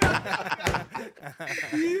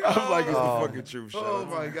 I'm like, it's the fucking truth. Oh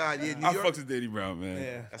my god. Yeah, New I York. fucks with Danny Brown, man.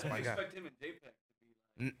 Yeah. That's my guy. expect him and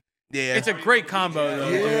JPEG. Yeah. It's a great combo, though.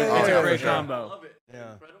 Yeah. dude. Yeah. It's Oh, a great for sure. combo.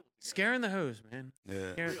 Yeah. Scaring the hose, man.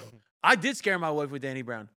 Yeah. I did scare my wife with Danny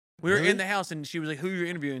Brown. We were in the house and she was like, "Who are you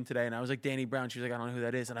interviewing today?" And I was like, "Danny Brown." She was like, "I don't know who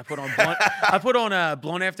that is." And I put on blunt. I put on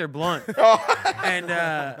Blunt After Blunt.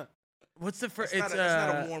 And what's the first? It's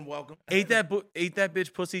not a warm welcome. ate that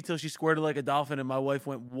bitch pussy till she squirted like a dolphin. And my wife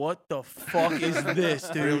went, "What the fuck is this,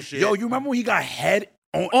 dude?" Real shit. Yo, you remember when he got head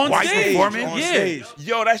on On stage? stage, On yeah. stage.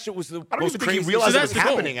 Yo, that shit was the I don't most even think he crazy. realized So it was that's the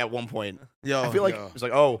goal. happening at one point. Yo, I feel like it was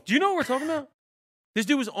like, oh, Do you know what we're talking about? This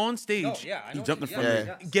dude was on stage I He know jumped what in you- front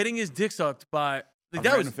yeah. of me. getting his dick sucked by. Like, A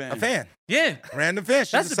that was random fan. a fan. yeah. Random fan.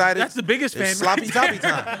 She That's decided the biggest fan. it's sloppy right toppy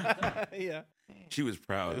there. time. Yeah. She was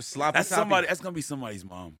proud. It was sloppy That's toppy. somebody. That's gonna be somebody's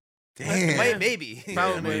mom. Damn. Maybe.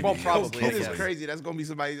 Probably. maybe. Well, This probably. kid is yeah. crazy. That's gonna be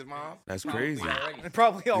somebody's mom. That's crazy.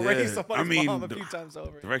 Probably already Yeah. somebody's I mean, mom a the- few times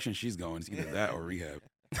over. Direction she's going is either that or rehab.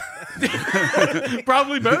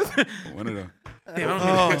 Probably both. One of them. Damn, I don't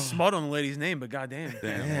mean to put smut on the lady's name, but goddamn.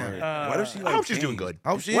 Damn. word. What if she? I Like, hope she's doing changed? good. I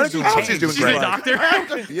hope she What is if doing she I hope she's doing She's great. a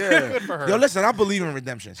doctor. Yeah. For her. Yo, listen, I believe in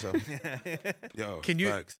redemption. So Yo. Can you-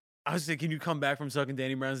 Facts. I was saying, can you come back from sucking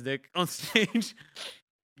Danny Brown's dick on stage?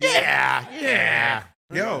 Yeah.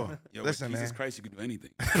 yo, Yo, listen, with Jesus man. Christ, you can do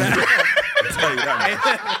anything. I'll tell you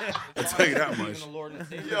that much. I'll tell you that much.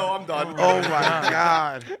 Yo, I'm done. Oh my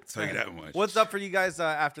god. I'll tell you that much. What's up for you guys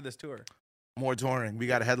after this tour? More touring. We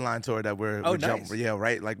got a headline tour that we're Oh, jump. nice. Yeah,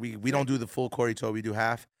 right. Like we don't do the full Corey tour. We do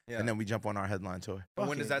half, Yeah. and then we jump on our headline tour. And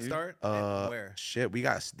when does that start? And where? Shit, we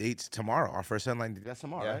got dates tomorrow. Our first headline. That's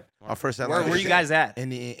tomorrow, Yeah. right? Our first Where headline. were you guys at? In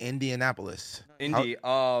the Indianapolis. Indy.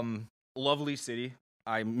 Lovely city.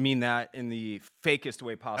 I mean that in the fakest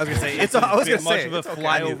way possible. gonna say, it's a- I was gonna much say, of a it's okay.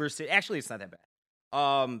 flyover city. Actually, it's not that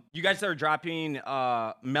bad. You guys are dropping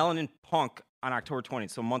Melanin Punk on October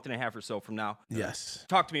 20th, so a month and a half or so from now. Yes.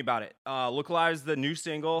 Talk to me about it. Look Alive is the new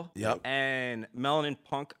single. Yep. And Melanin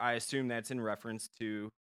Punk, I assume that's in reference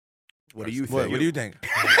to. What do you think? What do you think?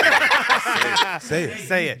 Say it.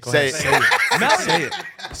 Say it. Go ahead. Say it. Melanin. Say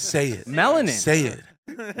it. Say it. Melanin. Say it.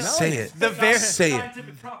 Say it. Say it.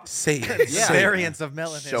 Say it. Yeah. Say it. Variants of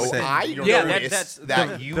melanin. So Say it. I Yeah, noticed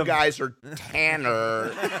that you guys are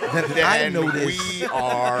tanner I than noticed. we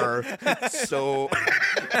are. So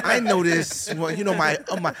I notice. Well, you know my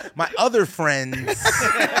other friends.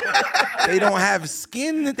 They don't have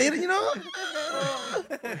skin. They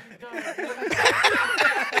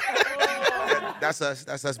That's us.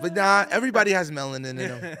 That's us. But nah, everybody has melanin in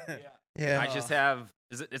them. Yeah. I just have.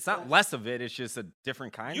 It's not less of it. It's just a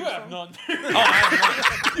different kind. You or have something? none. Oh, I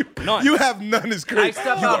have none. None. You have none. Is I crazy.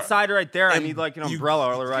 step outside right there. I need like an umbrella,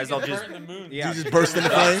 otherwise I'll just. in the moon. Yeah, You just burst into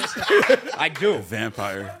flames. I do.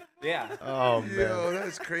 Vampire. Yeah. oh man. Yo,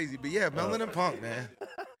 that's crazy. But yeah, melanin punk, man.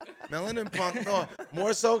 Melanin punk. No,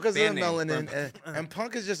 more so because of Band name. melanin. And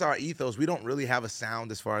punk is just our ethos. We don't really have a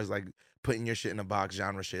sound as far as like putting your shit in a box,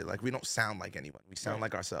 genre shit. Like we don't sound like anyone. We sound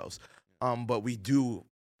like ourselves. But we do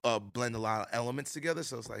blend a lot of elements together.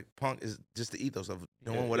 So it's like punk is just the ethos of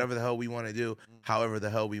doing whatever the hell we want to do, however the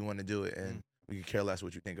hell we want to do it, and we could care less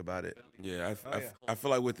what you think about it. Yeah, I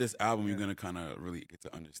feel like with this album, you're gonna kind of really get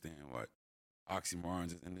to understand what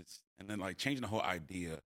oxymorons is, and then like changing the whole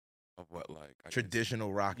idea of what like I guess-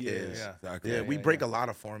 Traditional rock is. Yeah. Exactly. Yeah, we break a lot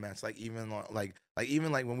of formats. Like even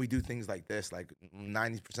when we do things like this, like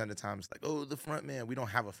 90% of the time, it's like, oh, the front man. We don't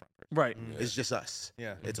have a front person. Right. It's just us.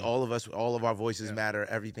 Yeah. It's all of us. All of our voices matter.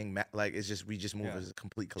 Everything like it's just we just move as a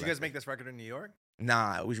complete Did collective. you guys make this record in New York?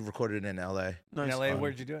 Nah, we recorded it in L.A. In LA,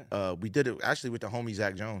 where did you do it? We did it actually with the homie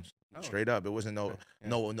Zach Jones. Oh. Straight up, it wasn't no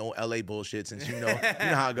LA bullshit. Since you know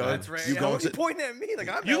how it goes. That's right. You Yeah, going what are you to? pointing at me like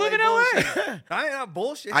I'm You LA live in LA? bullshit. I ain't not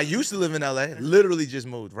bullshit. I used to live in LA. Literally just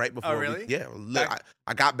moved right before. really?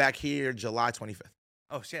 I got back here July 25th.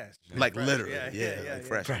 Oh shit. Like Fresh. literally, Yeah, like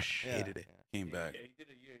fresh. Yeah. Hated it. Came back.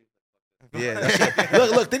 Yeah, that shit.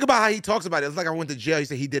 look, think about how he talks about it. It's like I went to jail. He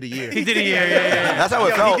said he did a year. He did a year. Yeah. That's how it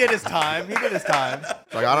Yo, felt. he did his time. He did his time.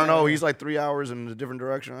 Like I don't know. He's like 3 hours in a different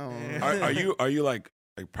direction. I don't know. Are you like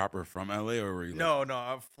proper from LA or were you? Like, No,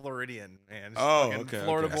 I'm Floridian, man. Just Oh, fucking okay,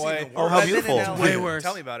 Florida okay. boy. Oh, how I've been in beautiful. LA Way worse.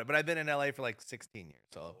 Tell me about it. But I've been in LA for like 16 years.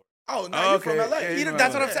 So Oh, no, Oh, you're from okay. LA. Yeah, You know, you're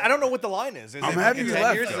that's from what I'm saying. I don't know what the line is. Is I'm it happy fucking you 10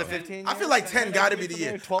 left, years? Is though. it 15 I feel years? like 10 got to be the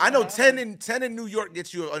year. 12 I know and a half? 10 in New York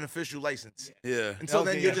gets you an official license. Yeah. Until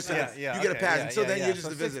then, Okay, you're just you get a pass. Until then, you're just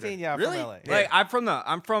so a visitor. 16, yeah, Really? from LA. Like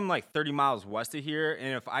I'm from like 30 miles west of here,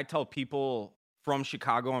 and if I tell people from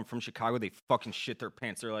Chicago I'm from Chicago, they fucking shit their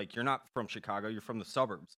pants. They're like, "You're not from Chicago. You're from the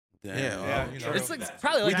suburbs." Damn. Yeah, you know. It's like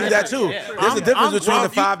probably like We do that too. Yeah. There's a difference between Well, the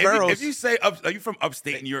five boroughs. If you say are you from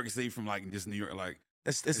upstate New York and say you're from like just New York, like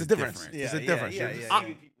It's a it's difference. different. It's a difference.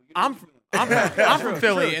 I'm from True,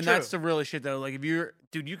 Philly, true, and true. that's the real shit though. Like if you're,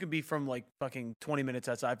 dude, you could be from like fucking 20 minutes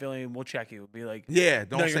outside Philly, and we'll check you. Be like, Yeah,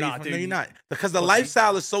 don't No, say you're you're not, from, dude. no, you're not. Because the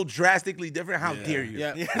lifestyle is so drastically different. How dare you?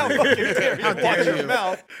 yeah, How fucking dare you? How dare Watch your you.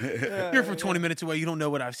 mouth. you're from 20 minutes away. You don't know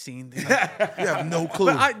what I've seen. dude. You have no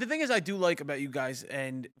clue. But the thing is, I do like about you guys,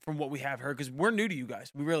 and from what we have heard, because we're new to you guys,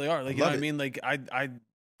 we really are. Like, you know Love what I it. mean? Like, I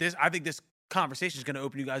think this conversation is going to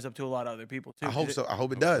open you guys up to a lot of other people too. I hope 'cause so. I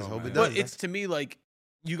hope it Hope does. so, Hope it man. does. But it's to me like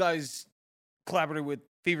you guys collaborated with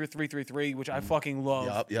Fever 333, which I fucking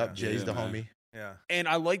love. Yup. Jay's the man. homie. Yeah. And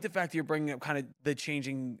I like the fact that you're bringing up kind of the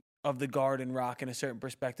changing of the guard and rock in a certain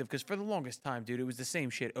perspective, because for the longest time, dude, it was the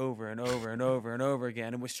same shit over and over and over and over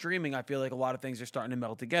again. And with streaming, I feel like a lot of things are starting to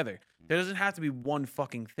meld together. There doesn't have to be one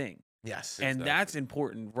fucking thing. Yes. And that's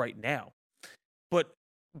important right now. But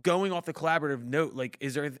going off the collaborative note, like,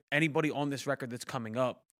 is there anybody on this record that's coming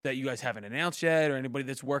up that you guys haven't announced yet, or anybody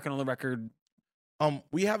that's working on the record?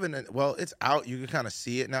 We haven't. Well, it's out. You can kind of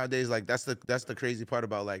see it nowadays. Like that's the crazy part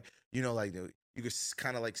about like like you could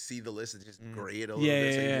kind of like see the list and just grade a little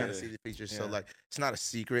bit, so you kind of see the features. So like it's not a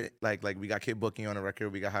secret. Like we got Kid Booking on the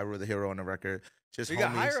record. We got Hyro the Hero on the record. Just We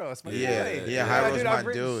got homies. Hyros, my Yeah, boy. yeah, Hyro's dude, my I've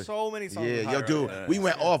written dude. so many songs. Yeah, with yo, Hyro. dude, we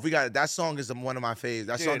went off. We got that song is one of my faves.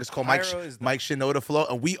 That song Dude, is called Hyro is the- Mike Shinoda Flow,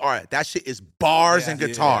 and that shit is bars and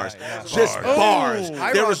guitars, yeah. just Bars. bars.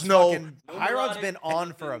 Hyro's There was no. Hyro's been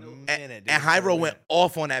on for a minute, And dude. Hyro went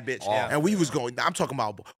off on that bitch, Yeah. and we was going. I'm talking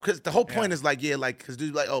about because the whole point is like, because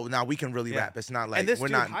dude, like, oh, now we can really rap. It's not like and this we're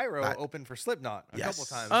dude not. Hyro opened for Slipknot a Yes. couple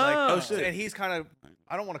times. Oh. Like, Oh, shit. And he's kind of,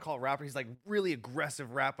 I don't want to call it rapper. He's like really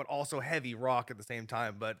aggressive rap, but also heavy rock at the same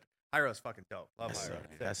time. But Hyro's fucking dope. Love Yes, Hyro. sir.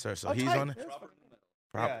 Yes, sir. So Oh, he's tight. on it.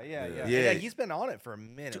 Yeah, he's been on it for a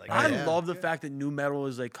minute. Like, I love the fact that new metal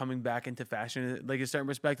is like coming back into fashion, like a certain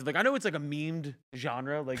perspective. Like I know it's like a memed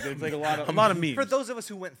genre, like there's like a lot of memes. For those of us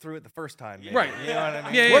who went through it the first time, maybe, right? You know what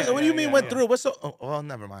I mean? Yeah. What do you mean went through? What's so? Oh, well,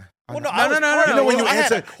 never mind. Well, no. You know when you I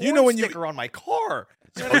had answer. a You know when you. sticker on my car.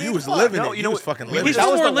 Oh, you was living it. You was fucking living He's it.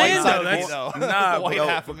 from That was the white Orlando. side of me, That's though. Nah, The white bro,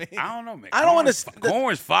 half of me. I don't know, man. I don't understand.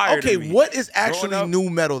 Corn's fire. Okay, to me. what is Growing actually up- new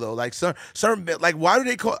metal though? Like certain like why do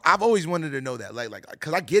they call? I've always wanted to know that. Like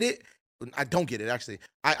because I get it. I don't get it actually.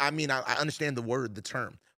 I mean I understand the word, the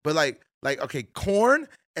term, but like okay, Corn,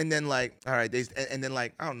 and then like all right, and then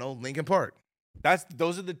like I don't know, Linkin Park.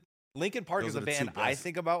 Those are the Linkin Park Those is a are the two band I best.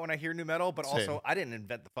 think about when I hear new metal, but Same. also I didn't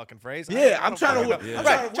invent the fucking phrase. Yeah, I I'm don't trying fucking to. know. I'm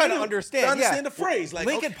Right, trying to to understand. the phrase. Like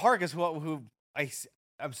Linkin okay. Park is who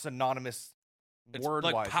I'm synonymous It's word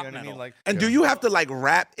like wise. pop You know what I mean? metal. Like, And do you have to like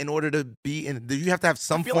rap in order to be in? Do you have to have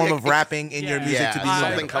some feel form like of rapping in your yeah, music to be new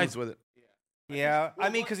something metal? comes with it. yeah, I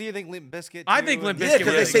mean, because you think Limp Bizkit. I too, think Limp and- Yeah, Bizkit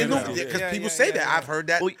because they was say new new. metal. Because Yeah, people yeah, say yeah, that. yeah. I've heard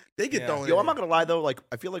that. Well, They get yeah. thrown. Yo, in I'm not there. gonna lie though. Like,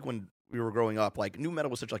 I feel like when we were growing up, like new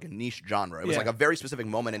metal was such like a niche genre. It was Yeah. like a very specific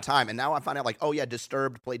moment in time. And now I find out like, oh yeah,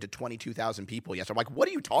 Disturbed played to 22,000 people yesterday. I'm like, what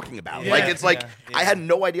are you talking about? Yeah. Like, it's like Yeah. I had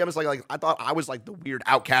no idea. I was like I thought I was like the weird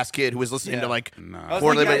outcast kid who was listening Yeah. to like. Nah. I was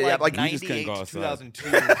Or thinking they- at, like, you just couldn't 98 go to outside. 2002.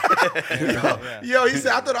 Yeah. Yo, he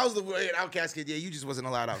said I thought I was the outcast kid. Yeah, you just wasn't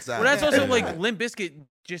allowed outside. Well, that's also like Limp Bizkit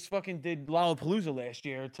just fucking did Lollapalooza last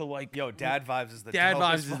year to like Yo, Dad Vibes is the Dad dopest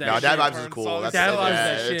Vibes is fucking that No, shit. Dad Vibes is Turn cool. song. That's Dad yeah, Vibes is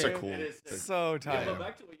that it's a shit. cool. It is sick. So Yeah, tight. but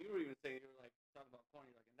back to what you were even saying, you were like talking about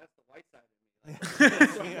corny, like, and that's the white side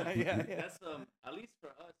of me. Like, Yeah. That's at least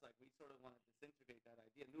for us, like we sort of want to disintegrate that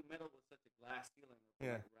idea. New metal was such a glass ceiling of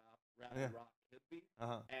Yeah. what rap Yeah. and rock could be,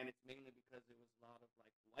 Uh-huh. and it's mainly because it was a lot of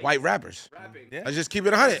like White rappers. rapping. Yeah. I just keep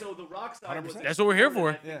it 100. So the rock side was 100%. That's what we're here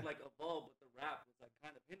for. I think, Yeah. like evolved, but the rap was like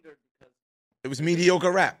kind of hindered because It was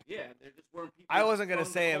mediocre rap. there just weren't people. I wasn't gonna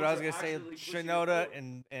from the say it, but I was culture gonna say actually pushing it Shinoda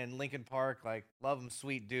forward. and Linkin Park, like love him,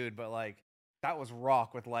 sweet dude, but like that was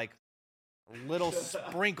rock with like a little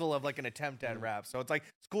sprinkle of like an attempt at rap. So it's like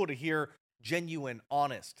it's cool to hear genuine,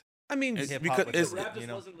 honest I mean, It's hip because hop. But it's- the rap you just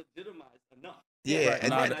know. wasn't legitimized enough. Yeah, and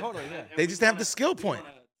Nah, then- totally, yeah. They just have the skill point.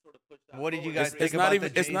 What did you guys It's think not about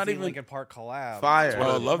even- the it's not Jay-Z even- Linkin Park collab? Fire.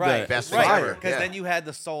 Well, I love right, that. Best right, fire, because yeah. then you had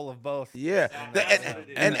the soul of both. Yeah, And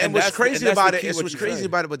and And what's that's- crazy and that's the about it key is what what's you crazy say.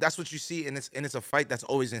 about it, but that's what you see, and it's a fight that's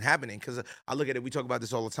always been happening. Because I look at it, we talk about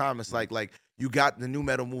this all the time. It's like you got the new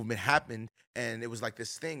metal movement happened, and it was like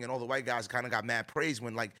this thing, and all the white guys kind of got mad praise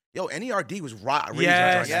when like NERD was raging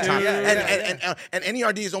Yes, during that time, dude. and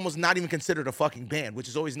NERD is almost not even considered a fucking band, which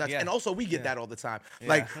is always nuts. Yeah. And also we get Yeah. that all the time. Yeah.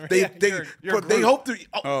 Like Yeah, they you're a but they group. hope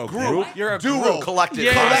to group? You're a duo group. collective.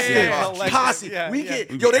 Yeah, collective, yeah, collective. posse. Yeah, We yeah.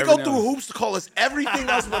 get We yo. be They go everything through else. hoops to call us everything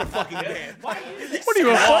else but a fucking band. what do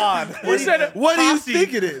you on. You said it. What do you Posse.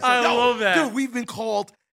 think it is? I Yo, love that. dude. We've been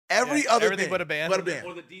called every other everything thing but a band. But a band.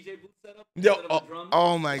 Or the DJ booth setup. Yo, instead of the drums.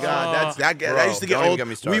 oh my God, that Bro, used to get don't even old. get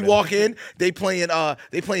me We started. walk in, they playing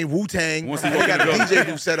Wu Tang. Once They you walk got a in the DJ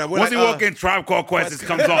booth set up. We're Once like, you walk in, Tribe Called Quest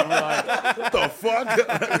comes on. what the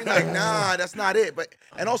fuck? We like, nah, that's not it. But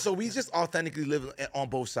and also we just authentically live on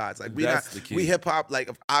both sides. Like we That's the key. we hip hop. Like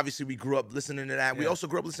obviously we grew up listening to that. We also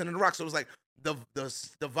grew up listening to rock. So it was like the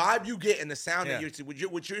vibe you get and the sound that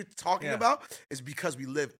what you're talking about is because we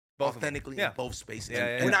live Both of them. authentically Yeah. in both spaces. Yeah,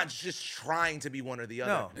 yeah, We're yeah. not just trying to be one or the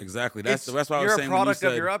other. No. Exactly. That's It's- why I you're was a saying when you product of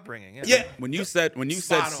said- your upbringing. Yeah. Yeah. when you said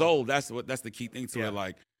Spot on. soul, that's the key thing to Yeah. it.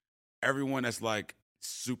 Like everyone that's like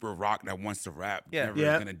super rock that wants to rap, Yeah. never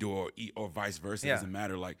Yeah. is gonna do or vice versa. Yeah. It doesn't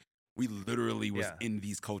matter. Like we literally was Yeah. in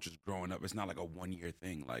these cultures growing up. It's not like a 1 year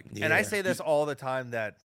thing. Like And I Yeah. say this all the time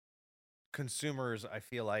that consumers, I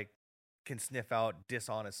feel like, can sniff out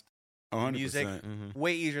dishonest 100%. music Mhm.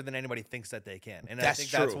 way easier than anybody thinks that they can. And That's I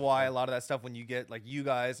think that's true. why a lot of that stuff, when you get like you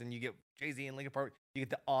guys and you get Jay-Z and Linkin Park, you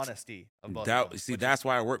get the honesty of both. of them, See, which that's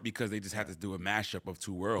why I work, because they just have to do a mashup of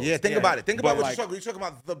two worlds. Yeah, think Yeah. about it. Think But about what like- you're talking about. You're talking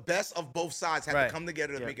about the best of both sides have Right. to come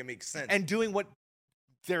together to Yeah. make it make sense. and doing what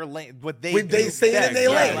their lane, what they When they do say it in best. their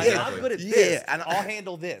lane, like, yeah. I'm good at Yeah, this, and I'll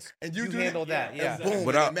handle this, and you do handle that. Yeah, and boom,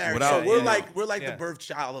 Without- and they're married. without- so we're yeah. like Yeah. the birth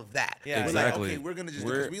child of that. Yeah. We're like, Exactly. okay, we're gonna just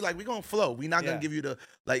We're- because we gonna flow. We're not gonna Yeah. give you the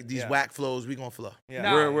like these Yeah. whack flows. We gonna flow. yeah.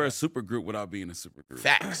 Nah. We're a super group without being a super group.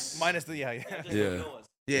 Facts. Minus the yeah. Just Yeah. don't know us.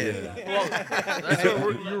 Yeah. That's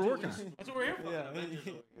what you're working on. That's what we're here for.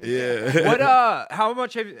 Yeah. Yeah. What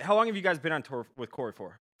how long have you guys been on tour with Corey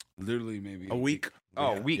for? Literally maybe A week.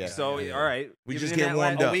 Oh, a week. Yeah. So Yeah. all right. We You've just been in get that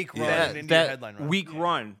warmed last- up. A week run, Yeah. an India headline run. week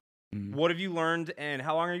run. Mhm. What have you learned, and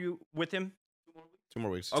how long are you with him? 2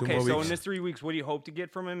 more weeks. Okay, more so weeks. in this 3 weeks, what do you hope to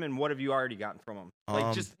get from him, and what have you already gotten from him?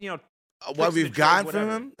 Like just What tips we've and gotten tricks, from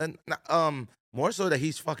whatever. him, and More so that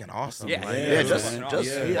he's fucking awesome. Yeah. Like, Yeah, just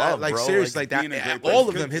love, like bro. seriously, Like, being a like great that. All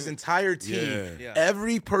place. of them, his entire team, Yeah.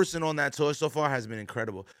 every person on that tour so far has been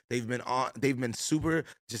incredible. They've been super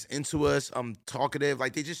just into us, talkative.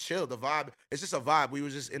 Like they just chill. The vibe, it's just a vibe. We were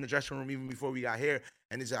just in the dressing room even before we got here,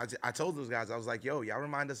 and I told those guys, I was like, yo, y'all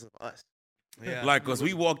remind us of us. Yeah. Like, cause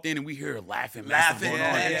we walked in and we hear laughing, Laughing, going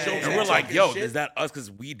on. man, And jokes, we're like, talking yo, shit. is that us?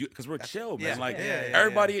 Cause we're chill, man. Yeah. Like Yeah.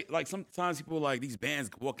 everybody, like sometimes people like these bands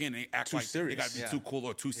walk in and they act Too like serious. they gotta be Yeah. too cool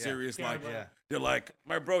or too serious. Like Yeah. they're like,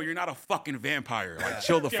 my bro, you're not a fucking vampire. Like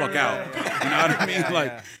chill the fuck out. You know what I mean?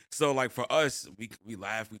 Like so, like for us, we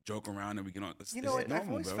laugh, we joke around, and we get on. You know, it's I've normal,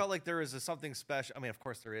 always bro. felt like there is something special. I mean, of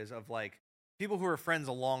course there is, of like people who are friends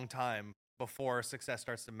a long time before success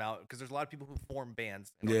starts to mount. Because there's a lot of people who form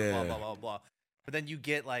bands. And Yeah. Blah blah blah blah. But then you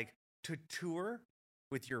get like to tour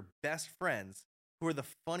with your best friends, who are the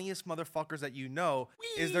funniest motherfuckers that you know.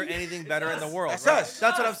 Is there anything better in the world? That's right? us.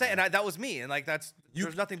 That's what I'm saying. And that was me. And like there's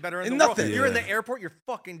nothing better in the nothing. world. You're in Yeah. the airport, you're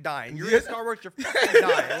fucking dying. You're Yeah. in Starbucks, you're fucking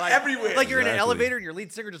dying. Like, Everywhere. Like you're in an Exactly. elevator and your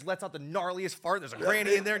lead singer just lets out the gnarliest fart. There's a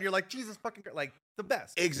granny in there, and you're like, Jesus fucking Christ. Like the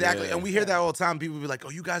best. Exactly, Yeah. and we hear that all the time. People be like, "Oh,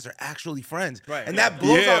 you guys are actually friends," Right. And that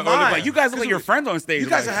blows Yeah, our or they're mind. like, you guys look like your friends on stage. You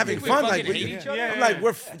guys Like, are having yeah. fun. fucking Like, hate each other? I'm like,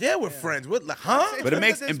 we're friends. What, like, huh? But it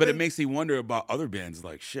makes There's but it been- makes me wonder about other bands.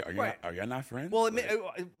 Like, shit, are Right. y'all not friends? Well, Like,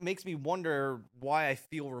 it makes me wonder why I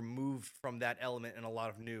feel removed from that element in a lot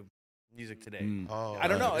of new music today. Oh, I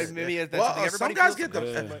don't know. right. Maybe that's Well, something some everybody guys feels get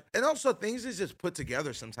the, sometimes. and also things is just put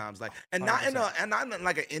together sometimes, like, and not in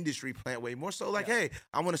like an industry plant way. More so like, hey,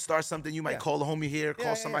 I want to start something. You might Yeah. call a homie here, call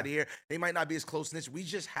Yeah, somebody here. They might not be as close knit. We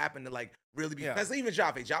just happen to like really be. Yeah. Because even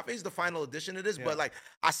Jaffe is the final edition of this, Yeah. but like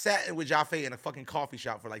I sat in with Jaffe in a fucking coffee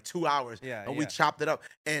shop for like 2 hours, Yeah, and we yeah. chopped it up,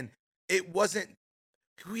 and it wasn't.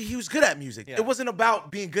 He was good at music. Yeah. It wasn't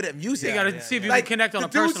about being good at music. You got to Yeah, see if you Like, can connect on the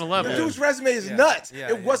a personal dude's- level. The dude's resume is Yeah. nuts. Yeah,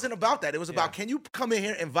 It yeah. wasn't about that. It was about Yeah. can you come in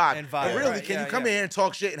here and vibe? And vibe, really, right. can Yeah, you come yeah. in here and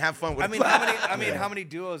talk shit and have fun with I it? mean, how many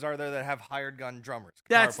duos are there that have hired gun drummers?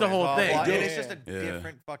 That's guitar the whole players, blah, thing. blah, and Yeah. it's just a Yeah.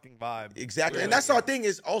 different fucking vibe. Exactly. And that's our thing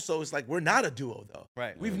is also, it's like, we're not a duo, though.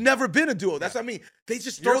 Right. We've never been a duo. That's what I mean. They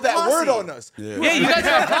just You're throw a that posse. word on us. Yeah. Yeah, you guys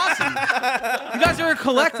are a posse. You guys are a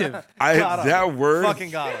collective. Got 'em. That word.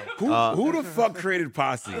 Fucking got him. Who the fuck created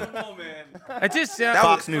posse? I just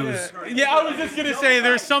Fox News. Yeah, I was just gonna say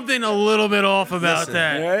there's something a little bit off about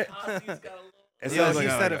that. Right? It He sounds like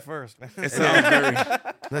said a- it first, man. It sounds very.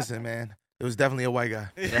 Listen, man. It was definitely a white guy.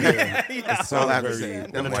 Yeah. That's all I have to very- say.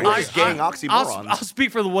 And Definitely the white Twitter's guy. gang oxymorons. I'll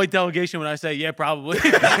speak for the white delegation when I say yeah, probably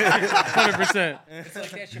 100%. It's like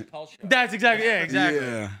that Chappelle show. That's exactly exactly.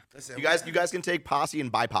 Yeah. Listen, you guys can take posse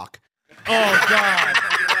and BIPOC. Oh God.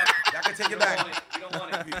 y'all can take it back. You don't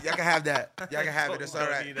want it. Y'all can have that. Y'all can have it. It's all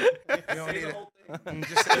right. Need You it. don't Say need the it. whole thing.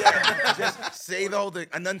 Just say the whole thing.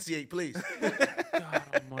 Enunciate, please. God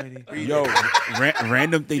Almighty. Yo,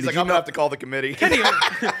 random thing. He's Did like, you I'm gonna have to call the committee.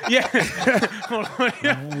 Yeah. Hold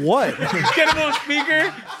on. What? Get him on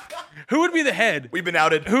speaker. Who would be the head? We've been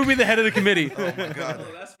outed. Who would be the head of the committee? Oh my God.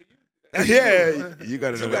 Yeah, you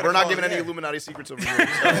gotta know. gotta We're not call giving it, any yeah. Illuminati secrets over here.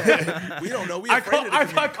 So. We don't know. We I afraid call,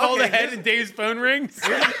 of the I call the Okay, head and Dave's phone rings.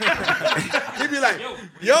 He'd be like,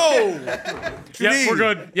 yo. Yep, we're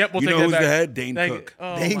good. Yep, we'll You take know that who's back. the head? Dane Thank Cook.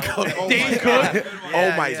 Oh Dane my Cook. God. Oh Dane my Cook. God.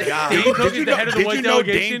 Oh my God. Dane Cook is the head of the Did white you know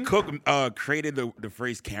delegation. Dane Cook created the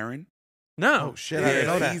phrase Karen? No. Oh shit, I didn't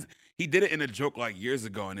know that. He did it in a joke like years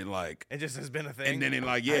ago, and it like, It just has been a thing. and then it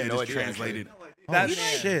like, I yeah, had no it just idea. translated. That Oh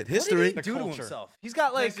man. shit, history. The Do to culture. himself. He's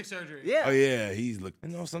got like Plastic surgery. yeah. Oh yeah, he's look. You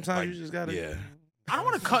know, sometimes you just gotta. Yeah. I don't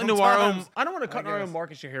want to cut into our own. Sometimes. I don't want to cut in our I own guess.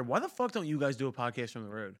 market share here. Why the fuck don't you guys do a podcast from the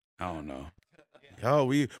road? I don't know. Yo,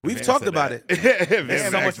 we've Van talked said about it. that.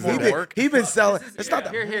 Van so much Max more said He that. work. been selling. It's not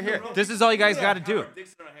that. Here. This is all you guys got to do.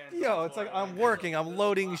 Yo, it's like I'm working, I'm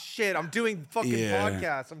loading shit, I'm doing fucking Yeah.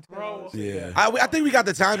 podcasts. I'm Yeah. I think we got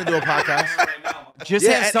the time to do a podcast. Just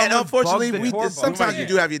Yeah, have and someone unfortunately, bug the tour bus. sometimes you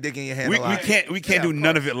do have your dick in your hand. We a lot. can't do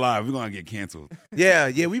none of it live. We're gonna get canceled.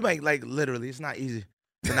 Yeah, we might like literally. It's not easy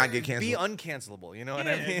to not get be canceled. uncancelable. You know what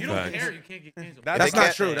I mean? You don't Facts. care. You can't get canceled. That's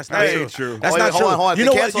not true. That's not That true. ain't true. That's Hold not on, true. hold on. You They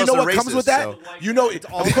know what? cancel You us, know they're what comes racist, with that? so- You know,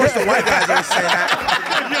 of course the white guys always saying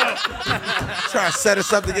that. Trying to set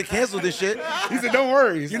us up to get canceled. This shit. He said, "Don't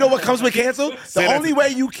worry." You know what comes with canceled? Say The that only to- way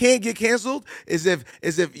you can't get canceled is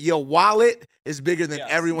if your wallet is bigger than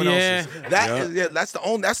everyone Yeah. else's. That's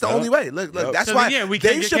the only way. Look, Yep. that's So why then, we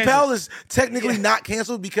can't Dave get Chappelle canceled. is technically not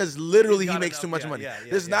canceled because literally he Not makes enough, too much yeah, money. yeah,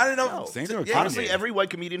 There's yeah. not enough. Same thing with yeah, Honestly, Kanye. every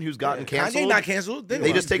white comedian who's gotten Kanye canceled, not canceled.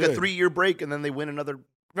 they just take a Good. 3-year break and then they win another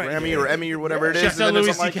Right. Grammy or Emmy or whatever it is. Shout out And then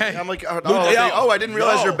Louis it's like, CK. I'm like, oh, Yo. okay. I didn't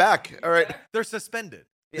realize Yo. you're back. All right. They're suspended.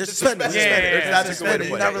 They're suspended. Yeah, Suspended. yeah, that's Suspended. a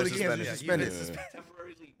You're good not way really to put it. canceled. Yeah, Suspended. Yeah.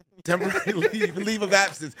 Temporarily. Temporary leave of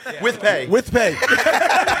absence With pay. with pay.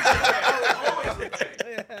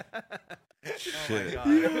 Shit.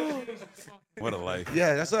 What a life.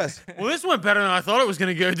 Yeah, that's us. Well, this went better than I thought it was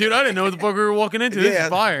gonna go, dude. I didn't know what the fuck we were walking into. This is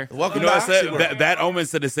fire. Welcome You know to what I said? Oxymoron. Bad Omen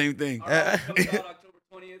said the same thing. October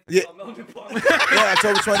 20th. Yeah. Yeah,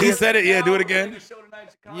 October 20th. He said it. Yeah, do it again.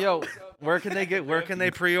 Yo, where can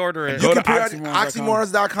they pre-order it? You Go can to pre-order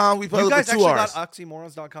oxymorons.com. We play You with guys 2 actually R's. got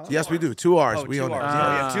oxymorons.com? Yes, we do. 2 R's. Oh, we 2 own it. R's.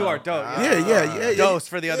 Yeah. Yeah, 2 R dope. Yeah. Dose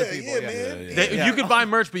for the other people. Yeah, man. You could buy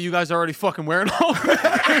merch, but you guys are already fucking wearing all.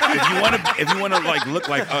 If you wanna like look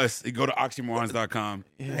like us, you go to oxymorons.com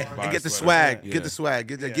And get the swag. Get the swag.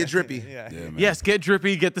 Get drippy. Yeah. Yeah, man. Yes, get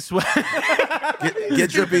drippy, get the swag. Get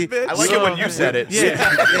drippy. I like it when you said it.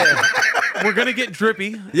 Yeah. We're gonna get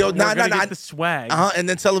drippy. Yo, and nah. we're gonna get the swag. And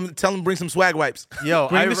then tell him bring some swag wipes. Yo,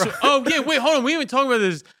 Bring the oh yeah, wait, hold on. We haven't talked about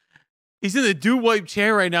this. He's in the dude wipe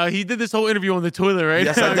chair right now. He did this whole interview on the toilet, right?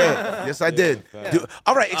 Yes, I did. Yes, I did. Dude,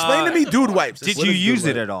 all right, explain to me dude wipes. Did What you is dude use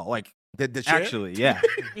it wipe? at all? Like, The chair? actually, yeah.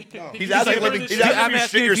 He's asking like, if he's you asking shit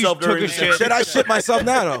if you yourself took during a the shit. Should I shit myself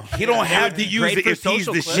now though? He don't have to use great it for if he's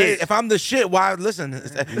social the clips. shit. If I'm the shit, why listen?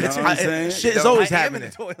 what I'm saying? Shit is always I am in the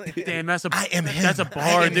happening. toilet. Damn, that's a I am him. That's a I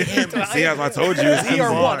bar, am dude. him. See, as I told you, it's We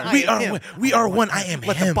are him. one. We are one. We are one. I am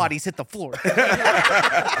Let him. the bodies hit the floor.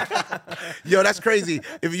 Yo, that's crazy.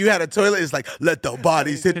 If you had a toilet, it's like let the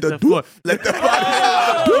bodies hit the floor. let the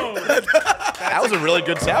bodies. That was a really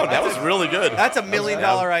good sound. That was really good. That's $1 million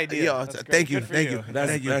idea. Yo, That's great. thank you, Good for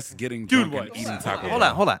thank you. That's getting Dude drunk and wipes. eating taco.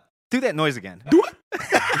 Hold on. Do that noise again.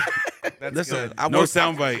 That's Listen, good. I No worked,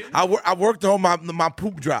 soundbite. I worked on my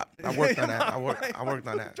pook drop. I worked on that. I worked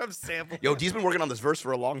on that. I'm sampling. Yo, D's been working on this verse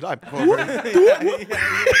for a long time. Yeah.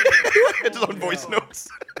 It's his own voice notes.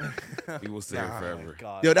 We will say it forever.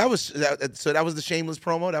 God. Yo, that was the shameless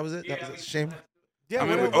promo. That was it. That was it. Shame. Yeah, I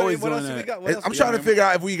mean, what we're always else doing do we that. got? What else I'm we trying got? to figure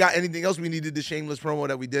out if we got anything else we needed the shameless promo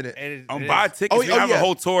that we didn't. Buy tickets. Oh, we have yeah. a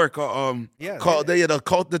whole tour called Called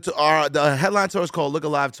the headline tour is called Look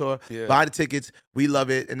Alive Tour. Yeah. Buy the tickets. We love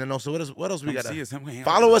it. And then also what else we got? see us. I'm gonna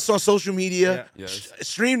Follow us on social media. Yeah. Yes.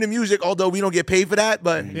 Stream the music, although we don't get paid for that.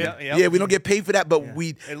 But Yeah. we don't get paid for that. But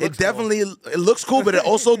It it looks definitely it looks cool. But it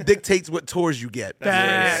also dictates what tours you get.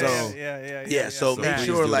 Facts. So yeah. so make please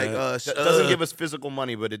sure do like that. It doesn't give us physical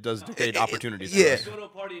money, but it does dictate opportunities. yeah. For us. Go to a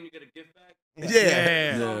party and you get a gift bag.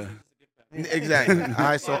 Yeah. Exactly. All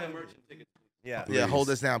right. So Yeah. hold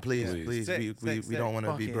us down, please. Please. Please. Sick, We sick, don't want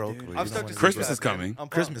to Fuck be yeah, broke. dude. We I'm don't stoked wanna to be see Christmas that, is man. coming. I'm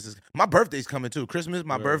pumped. Christmas is my birthday's coming too. Christmas,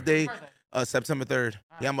 my Word. birthday, September 3rd.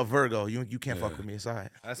 Yeah, I'm a Virgo. You can't fuck with me. It's all right.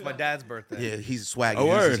 That's my dad's birthday. Yeah, he's swaggy. Oh,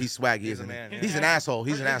 word. He's swaggy. He's a isn't he? man, yeah. He's an asshole.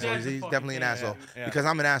 He's an asshole. He's definitely an asshole. yeah. Because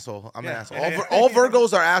I'm an asshole. I'm an Yeah. asshole. All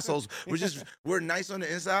Virgos are assholes. We're nice on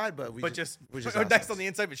the inside, but we're Just nice nice on the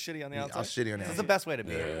inside, but shitty on the outside. I'm shitty on the That's outside. the best way to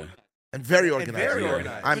be. Yeah. And very organized. very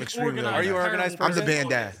organized. I'm extremely Are you organized. organized I'm the person? band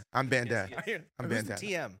dad. I'm band dad. I'm band the dad.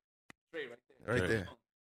 TM. Right there.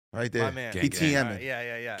 Right My there. man. He Gang, gang. TMing.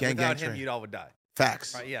 Yeah. Gang, Without gang him, train. you'd all would die.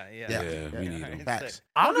 Facts. Right? Yeah. Yeah. Yeah, we need him. Facts.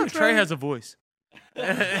 I don't know if Trey has a voice. he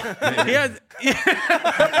hasn't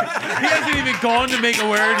even gone to make a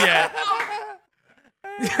word yet.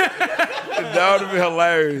 That would be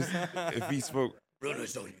hilarious if he spoke.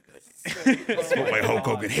 Spoke like Hulk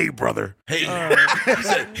Hogan. Hey, brother. Hey. He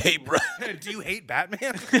said, hey, bro. Do you hate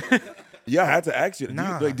Batman? Yeah, I had to ask you.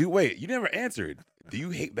 Nah. Wait. You never answered. Do you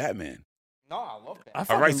hate Batman? No, I love Batman.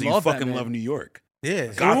 I All right, so you love fucking Batman. love New York. Yeah.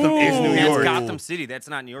 Gotham is New That's York. Gotham City. That's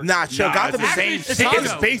not New York. Nah, chill. Nah, Gotham it's is the same It's shit. Chicago.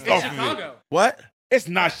 It's based It's off of it. Chicago. what? It's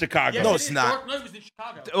not Chicago. No, it's not. No, it was in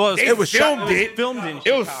Chicago. Well, They It was filmed it was it. filmed in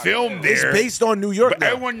It was Chicago. filmed It's there. based on New York. But though.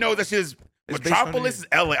 everyone knows that shit is It's based on Metropolis is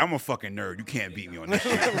LA. I'm a fucking nerd. You can't beat me on this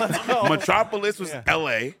shit. Metropolis was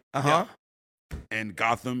LA, Uh-huh. and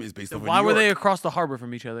Gotham is based So off of why New were York. they across the harbor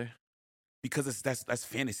from each other? Because that's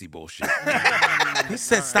fantasy bullshit. He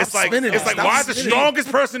said stop It's like spinning. it's like Stop why is the spinning.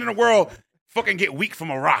 strongest person in the world fucking get weak from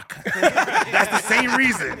a rock? That's the same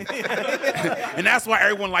reason. And that's why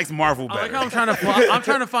everyone likes Marvel I like better. how I'm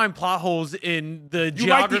trying to find plot holes in the You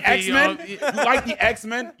like geography the X-Men? of. You like the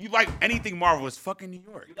X-Men? You like anything Marvel? It's fucking New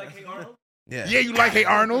York. Like Hey Arnold? Yeah. Yeah, you like Hey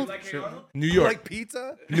Arnold? Like Hey Arnold? New You York. like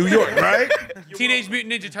pizza? New York, right? Teenage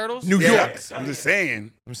Mutant Ninja Turtles. New Yeah, York. I'm just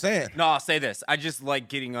saying. I'm saying. No, I'll say this. I just like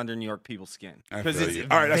getting under New York people's skin I because feel it's you.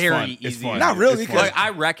 All right, that's very fun. easy. It's fun. Not really, It's fun. because- Like I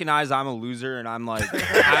recognize I'm a loser, and I'm like,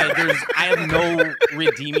 I have no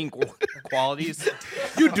redeeming qualities.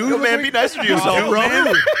 You do, Yo, man, be nicer to yourself, bro.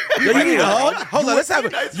 Yo, you need a hug? Hold on, let's have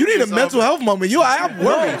it. You need a mental health moment. I'm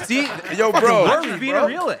worried. See, Yo, bro. I'm just being a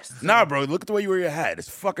realist. Nah, bro, look at the way you wear your hat. It's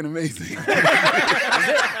fucking amazing.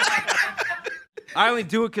 I only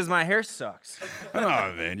do it because my hair sucks.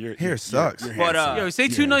 Oh man, your Hair sucks. You're But, handsome. Yo, say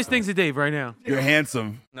You're two nice handsome. things to Dave right now. You're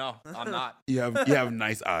handsome. No, I'm not. You have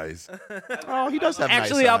nice eyes. Oh, he does have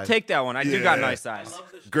Actually, nice I'll eyes. take that one. I do got Yeah. nice eyes.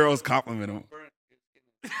 Girls compliment him.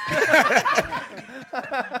 It's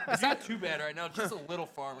not too bad right now. Just a little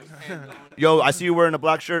farmer's tan going. Yo, I see you wearing a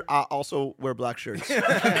black shirt. I also wear black shirts.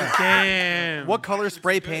 Damn. What color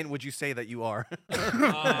spray paint would you say that you are?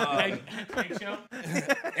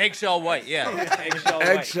 Eggshell white, yeah. Eggshell white.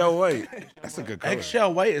 Eggshell white. That's a good color.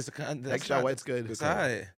 Eggshell white is the Eggshell white's good. It's all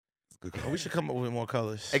right. We should come up with more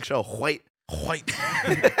colors. Eggshell white. White.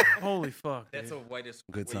 Holy fuck. That's dude. the whitest.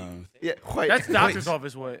 Good times. Yeah, white. That's doctor's White.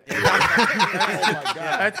 office white. Oh my god.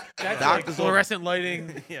 That's like Doctor's fluorescent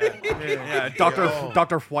lighting. Yeah,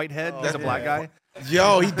 Dr. Whitehead. He's a black guy.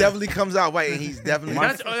 Yo, he definitely comes out white, and he's definitely.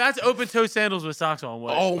 That's open toe sandals with socks on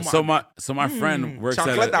white. Oh my. So my friend works at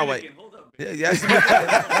Chocolate a, white. Yeah, yes.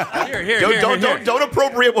 Don't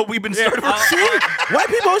appropriate what we've been starting. White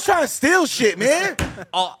people always trying to steal shit, man.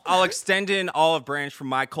 I'll extend an olive branch from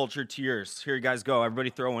my culture to yours. Here you guys go. Everybody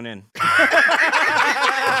throw one in.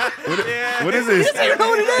 What is this?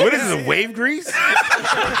 What is this? Wave grease?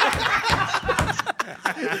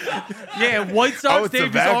 Yeah, White Sox it's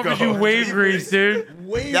Dave just tobacco. offers you wave grease, dude.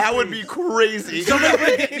 That would be crazy.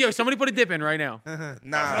 Somebody put a dip in right now. Nah,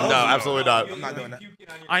 No, absolutely not. I'm not doing that.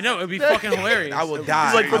 I know, it'd be fucking hilarious. I will die.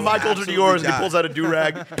 He's like, I from will my culture to yours, and he absolutely pulls out a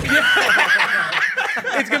do-rag.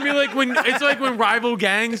 It's gonna be like when rival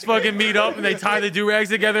gangs fucking meet up and they tie the do-rags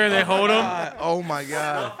together and they hold them. die. Oh my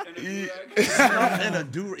god. And a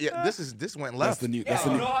do. Yeah, this went That's left. the new. That's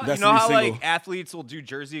the new. That's You the know new how single. like athletes will do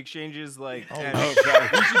jersey exchanges, like. and Oh, sorry.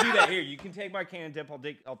 we should do that here. You can take my can of dip.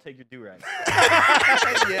 I'll take your do-rag.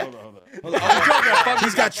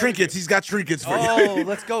 He's got trinkets. He's got trinkets for you. Oh,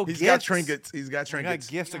 let's go. He's gifts. got trinkets. He's got We got trinkets.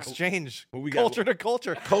 gifts exchange. What we got? Culture to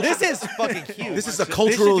culture. This is fucking huge. This is a This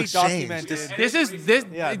cultural should be exchange. documented. This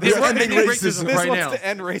Yeah, this we're is ending ending racism racism This right wants now. to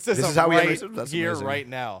end racism This is how we end right racism? That's here, amazing. right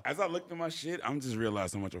now. As I look through my shit, I'm just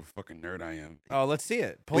realizing how much of a fucking nerd I am. Oh, let's see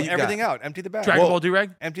it. Pull What you everything got? out. Empty the bag. Dragon Ball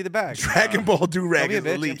do-rag? Empty the bag. Dragon Ball do Don't rag be a is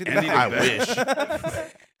bitch. elite. Empty the Empty bag. the I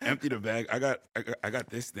wish. Empty the bag. I got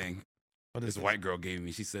this thing. This white girl gave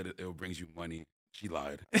me. She said it will brings you money. She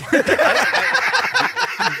lied.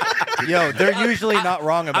 Yo, they're usually not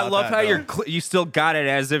wrong about I love that. how you still got it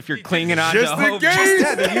as if you're clinging on Just to in hope. case.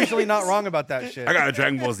 Yeah, they're usually not wrong about that shit. I got a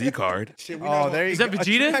Dragon Ball Z card. Oh, there you Is go. that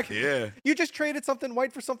Vegeta? Yeah. You just traded something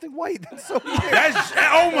white for something white. That's so weird. That's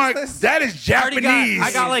oh my. That is Japanese.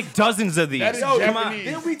 I got like dozens of these. That is Come on. Japanese.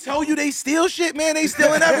 Didn't we tell you they steal shit, man? They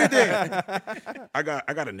stealing everything. I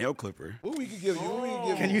got a nail clipper. What we could give you? What we could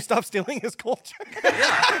give Can you stop stealing his culture?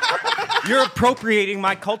 You're appropriating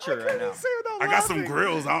my culture right now. I got some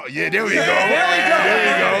grills. Yeah, there we go. There you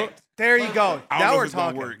go. There you go. I don't Now know we're if it's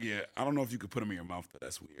gonna talking. work. Yeah, I don't know if you could put them in your mouth, but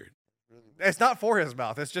that's weird. It's not for his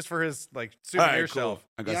mouth. It's just for his like souvenir All right, cool. shelf.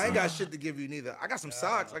 I got Yeah, I ain't some. got shit to give you neither. I got some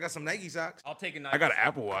socks. I got some Nike socks. I'll take a knife. I got an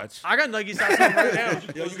Apple Watch. I got Nike socks on right now.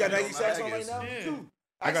 Yo, you got Nike socks on right now? Dude.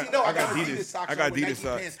 Actually, no, I got Adidas socks. I got on with Adidas Nike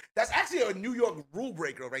socks. pants. That's actually a New York rule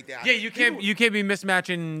breaker right there. Yeah, you can't be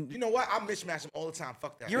mismatching. You know what? I mismatch them all the time.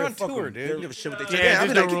 Fuck that. You're on tour, dude. They don't give a shit what they Yeah, I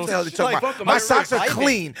mean, there's like, no you tell the rules. talk Like, about. fuck 'em, My I'm socks are surviving.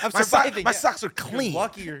 clean. I'm My surviving, yeah. socks are You're clean.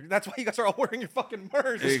 lucky. That's why you guys are all wearing your fucking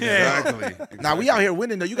merch. Exactly. Now we out here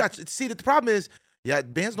winning though. You got see the problem is, yeah,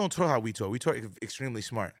 bands don't tour how we tour. We tour extremely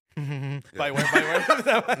smart. By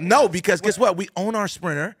where? No, because guess what? We own our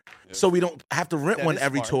Sprinter, so we don't have to rent That one is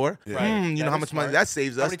every smart. tour. Right. You That know how is much money smart. that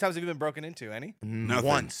saves How us? many times have you been broken into? Any? Nothing.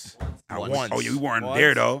 Once. Once. Oh, you weren't Once.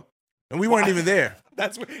 there though. And we weren't even there.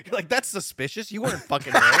 That's you're like that's suspicious. You weren't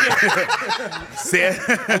fucking there.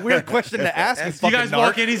 A weird question to ask. You You guys fucking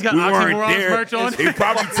walk narc. in, he's got We weren't OXYMORRONS there. merch on. They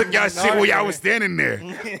probably took y'all shit while y'all was standing there.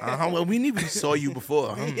 Well, we saw you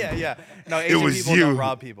before. Yeah. No, Asian was people you. don't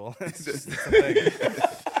rob people. It's just it's a thing.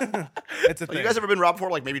 It's a thing. You guys ever been robbed before?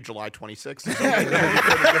 Like maybe July 26th?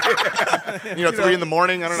 3 in the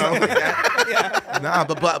morning. I don't know. Nah,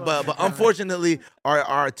 but unfortunately,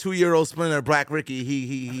 our 2-year-old Splinter, Black Ricky,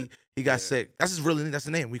 he got sick. That's his really that's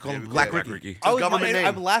the name. We call him Black Ricky. I was, government name.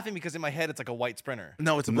 I'm laughing because in my head it's like a white Sprinter.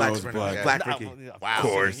 No, it's a No, Black it's Sprinter. black. Black No, Ricky. wow. Of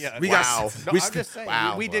course. Yeah. We Wow. got. No, we I'm just saying.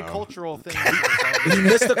 Wow. We did cultural things. we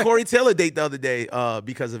missed the Corey Taylor date the other day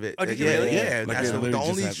because of it. Oh, did you yeah, really? Yeah, Like, that's it the literally just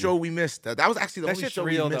only happened. show we missed. That was actually the That only shit's show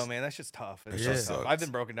real we though, missed. man. That shit's tough. It's Yeah. just tough. I've been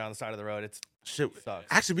broken down the side of the road. It's Shit. sucks.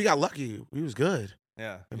 Actually, we got lucky. We was good.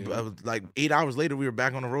 Yeah. Like 8 hours later, we were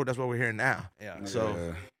back on the road. That's why we're here now. Yeah. So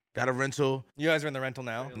Yeah. got a rental. You guys are in the rental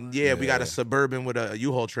now. Yeah, we got Yeah. a Suburban with a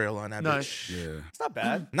U-Haul trailer on that Nice. bitch. Yeah. It's not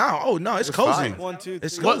bad. No, it's cozy. fine. 1, 2, 3,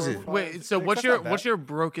 It's 4, cozy. 5, Wait, so 6. what's That's not your bad.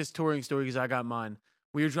 brokest touring story? Because I got mine.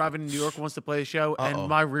 We were driving to New York once to play a show, Uh-oh. and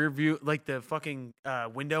my rear view, like the fucking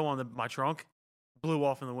window on my trunk, blew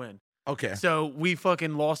off in the wind. Okay. So we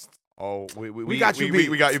fucking lost. Oh, We got you beat.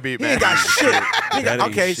 We got you beat, He man. ain't got shit. That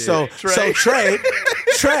ain't Okay, shit. so Trey,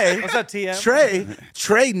 What's up, TM?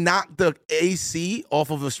 Trey knocked the AC off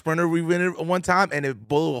of a Sprinter we rented one time, and it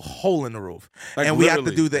blew a hole in the roof. Like and we had to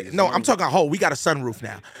literally. do that. No, I'm talking a hole. We got a sunroof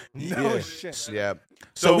now. No shit. Yeah.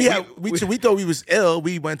 So we thought we was ill.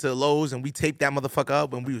 We went to Lowe's and we taped that motherfucker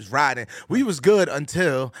up when we was riding. We was good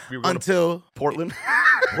until Portland.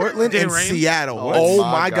 Portland Did it and rain? Seattle. Oh, Oh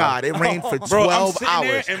my my God. God. It rained for Bro, I'm 12 sitting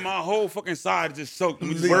hours. there and my whole fucking side is just soaked. We're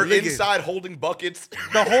Look at- inside holding buckets.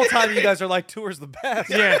 The whole time you guys are like, tour's the best.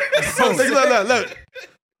 Yeah. Look.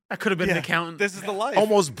 I could have been an accountant. This is the life.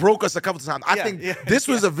 Almost broke us a couple of times. I think this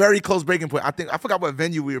was a very close breaking point. I forgot what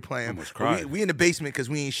venue we were playing. Almost cried. We in the basement because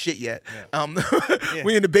we ain't shit yet.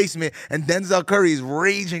 We in the basement and Denzel Curry is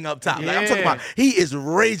raging up top. Like, I'm talking about he is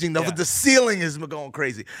raging. The ceiling is going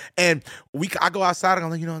crazy. And I go outside and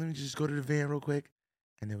I'm like, let me just go to the van real quick.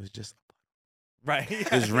 And it was just right.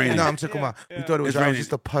 It's raining. no, I'm talking about. We thought it was It's raining.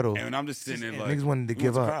 just a puddle. And I'm just sitting there like, Niggas wanted to we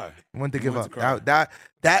give want up. cry. Wanted to We give want up. to cry.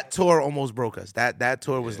 That tour almost broke us. That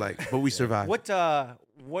tour was like, but we survived.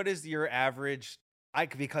 What is your average?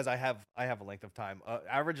 Because I have a length of time.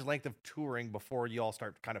 Average length of touring before you all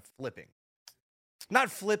start kind of flipping. Not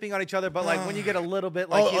flipping on each other, but like when you get a little bit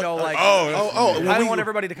like I don't want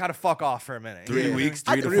everybody to kind of fuck off for a minute. 3 weeks,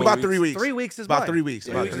 3 to 4 about weeks. 3 weeks. 3 weeks is About mine. 3 weeks.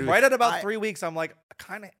 About 3 weeks. Right at about 3 weeks, I'm like, I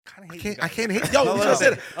kind of hate. I can't hate. A Yo, little I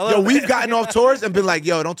said, bit. A little we've bit. gotten off tours and been like,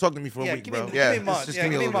 yo, don't talk to me for a Yeah, week, give bro. me a month. Just Yeah,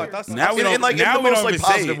 give me a give me a little month. bit. Now we don't. in the now we most don't like even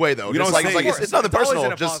say positive it. way though. We Just don't like say it's it. it's nothing Always personal.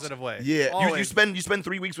 in a Just positive way. Yeah. you spend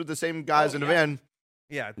 3 weeks with the same guys in a van.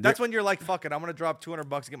 Yeah, that's when you're like, fuck it, I'm gonna drop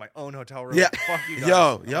 $200 to get my own hotel room. Yeah. Fuck you guys.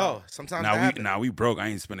 Yo. Sometimes that happens. Now we broke. I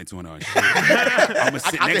ain't spending $200 on shit. I'm gonna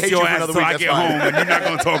sit I can next hate to you your for ass another till I week, get that's fine. home, and you're not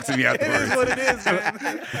gonna talk to me It is afterwards. what it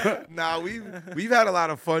is, man. Nah, we've had a lot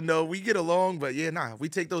of fun though. We get along, but we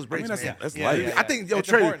take those breaks. that's- man. that's Yeah, life. yeah, I think It's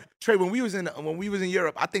Trey, important. when we was in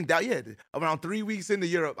Europe, I think that around 3 weeks into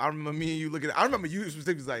Europe, I remember me and you looking. I remember you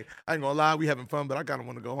specifically was like, I ain't gonna lie, we having fun, but I kind of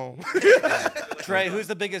want to go home. Trey, who's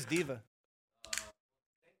the biggest diva?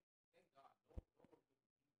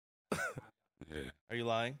 Yeah. Are you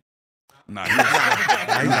lying? Nah,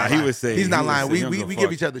 he would say He's not he would lying. say he don't We give a give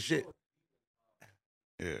fuck. each other shit.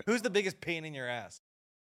 Yeah. Who's the biggest pain in your ass?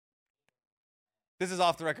 This is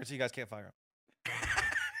off the record, so you guys can't fire him.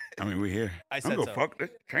 I mean, we here. I I'm said gonna so. fuck this.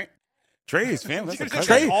 Trey is family. That's a Trey-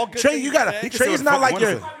 cousin. all good Trey, things you to gotta. say. Trey's not like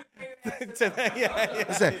your. yeah.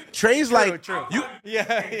 Listen, Trey's like True. you.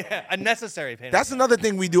 Yeah. A necessary pain. That's another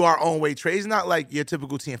thing we do our own way. Trey's not like your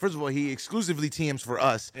typical TM. First of all, he exclusively TMs for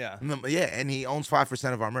us. Yeah. And he owns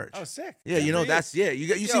 5% of our merch. Oh, sick. Yeah, you know that's You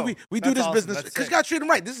see, Yo, we do that's this awesome. business That's because sick. you gotta treat them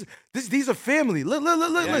right. These are family. Look.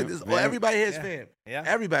 Yeah, This, yeah. everybody here is Yeah. fam. Yeah.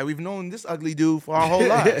 Everybody. We've known this ugly dude for our whole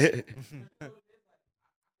lives.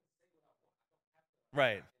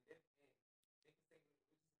 Right.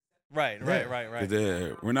 Right.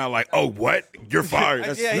 We're not like, oh, what? You're fired.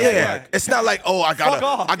 That's, Yeah, that's yeah. like- It's not like, oh, I Fuck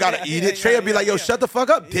off. gotta Yeah, eat yeah, it. Trey would be like, yo, yeah. shut the fuck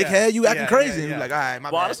up, dickhead. You acting Yeah, crazy. yeah, And yeah. be like, all right, my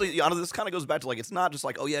Well, bad. honestly, this kind of goes back to like it's not just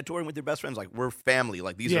like touring with your best friends. Like we're family.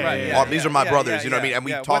 Like these Yeah, are yeah, these are my yeah, brothers. yeah, You know what I mean? yeah, And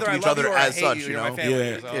we yeah. talk Whether to I each love other you or I as hate such. you, You you're know? my family,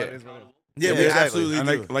 Yeah. so it is what it is. Yeah, we exactly. absolutely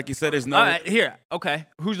And do. like you said, there's no. Here, okay.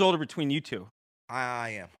 Who's older between you two?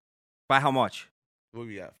 I am. By how much? What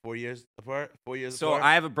we got? 4 years apart? 4 years So apart?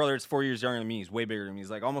 I have a brother that's 4 years younger than me. He's way bigger than me. He's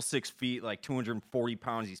like almost 6 feet, like 240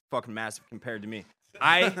 pounds. He's fucking massive compared to me.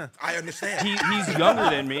 I understand. He's younger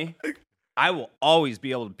than me. I will always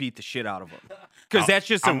be able to beat the shit out of him because that's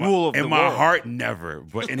just a rule of in the my world. heart, never.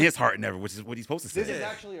 But in his heart, never. Which is what he's supposed to say. This is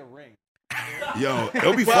actually a ring. Yo,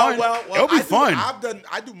 it'll be fun. It'll be fun.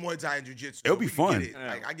 I do Muay Thai and Jiu Jitsu. It'll be fun.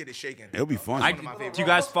 I get it shaken. It'll be fun. I, one of my favorite. do you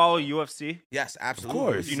guys follow UFC? Yes, absolutely.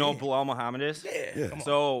 course. Do you know who Bilal Muhammad is? Yeah. Yeah.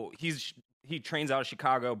 So he trains out of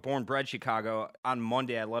Chicago, born bred Chicago. On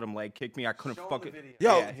Monday, I let him leg kick me. I couldn't fucking.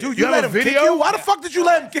 Yo, Yeah, dude, You you have let a him kick video? you? Why the fuck did you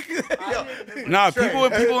let him kick you? Yo, Nah, people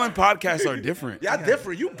in podcasts are different. y'all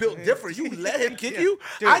different. You built different. You let him kick you?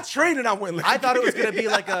 I trained and I went. I thought it was gonna be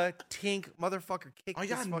like a tink motherfucker kick. Are this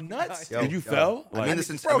y'all fucking nuts? guy. Did you fell? I mean this.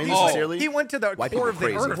 Bro, I mean this oh, sincerely. He went to the White core people of the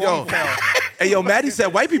crazy. earth. Yo. He fell. Hey, yo, Maddie said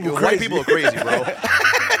white people crazy. White people are crazy, bro.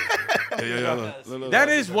 Yeah. That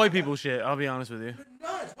is white people shit. I'll be honest with you.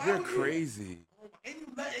 You're crazy. And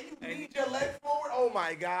you lead your leg forward. Oh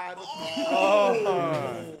my God.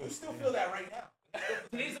 You still feel that right now.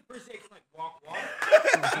 Today's the first day I can like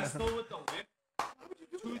walk. I'm still with the whip.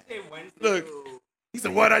 Tuesday, Wednesday. Look, he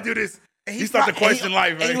said, "Why'd I do this?" And He started to pro- question and he-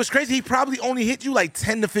 life, And right? it was crazy. He probably only hit you like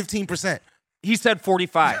 10 to 15%. He said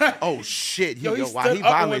 45. Oh shit. Yo, he wow, stood up and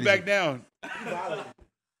went violated back you. down.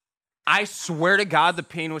 I swear to God, the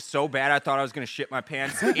pain was so bad I thought I was gonna shit my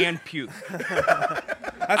pants and puke.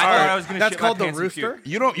 That's called the rooster.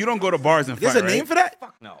 You don't go to bars and fight. There's a right? name for that?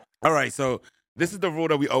 Fuck no. All right, so this is the rule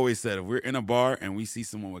that we always said: if we're in a bar and we see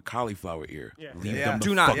someone with cauliflower ear, leave them the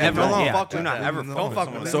Do not fuck ever. alone. Yeah, fuck do with not them. ever. Don't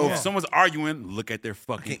fuck with them. So if someone's arguing, look at their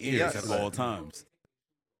fucking ears Yes. at all times.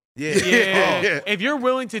 Yeah. Yeah. If you're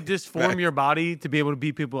willing to disform your body to be able to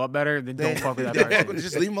beat people up better, then don't fuck with that person.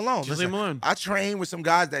 Just leave them alone. Just leave them alone. I train with some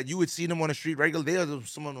guys that you would see them on the street regularly. They are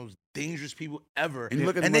some of those dangerous people ever. And you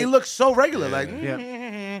look at them they like- look so regular, Yeah. like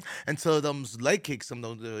Yeah. until them leg kicks,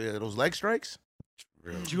 those leg strikes.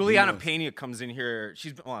 Juliana Pena comes in here.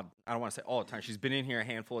 I don't want to say all the time. She's been in here a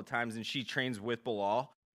handful of times, and she trains with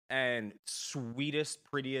Bilal. And sweetest,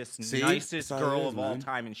 prettiest, nicest That's how it girl is, of all man.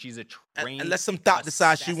 time, and she's a trained. Unless some thought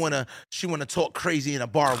decides she assassin. wanna talk crazy in a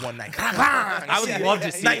bar one night. I would love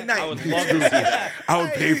to see it. Night. I would love to see it. I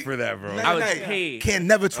would pay for that, bro. I would Night. pay. Can't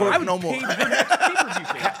never I twerk would no more. pay the next pay-per-view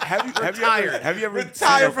for that. Have you ever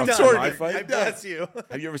Retired seen from a twerking. live fight? I bless you.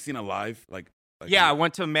 Have you ever seen a live like Yeah, I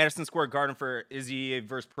went to Madison Square Garden for Izzy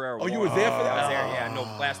versus Pereira. Oh, you were there for that? I was there,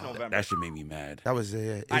 yeah, last November. that should make me mad. That was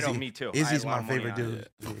Izzy. I know, me too. I Izzy's had a my lot of money favorite on dude.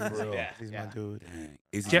 Izzy's my dude. Dang,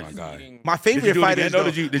 Izzy's Yeah. my guy. My Did you favorite do it fighter again? is No,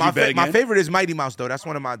 did you bet my again? favorite is Mighty Mouse though. That's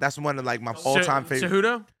one of like my all time favorite.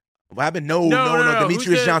 Cejudo? What happened? No. Who's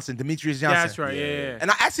Demetrius the- Johnson. Demetrius Johnson. That's right. Yeah. And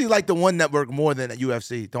I actually like the One Network more than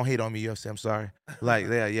UFC. Don't hate on me, UFC. I'm sorry. Like,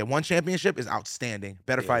 yeah. One Championship is outstanding.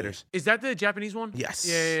 Better fighters. Is that the Japanese one? Yes.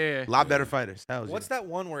 Yeah. A lot better fighters. Hell What's yeah. that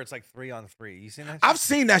one where it's like 3-on-3? You seen that? I've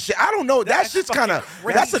seen that shit. I don't know. That shit's kind of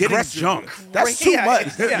that's Getting aggressive. junk. That's too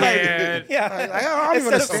much. Yeah. I don't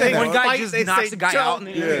even understand One that. guy Fight, just they knocks say the guy jump. out and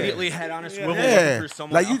then immediately head on a swivel looking Yeah. for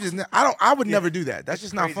someone Like you else. just I would never do that. That's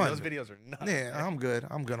just not Crazy. fun. Those videos are nuts. Yeah, I'm good.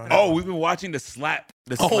 I'm good on that. Oh, we've been watching the slap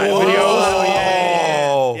videos.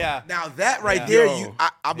 Yeah. Now that right Yeah. there, Yo.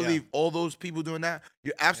 I believe all those people doing that,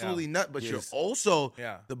 you're absolutely nut, but you're Yes. also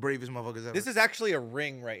Yeah. the bravest motherfuckers ever. This is actually a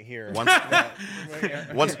ring right here. Once,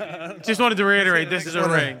 once, Just wanted to reiterate, this is a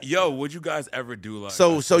ring. Yo, would you guys ever do like?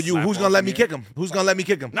 so a you slap who's off gonna let in me here? kick him? Who's gonna let me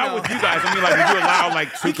kick him? Not with you guys. I mean, like, would you allow like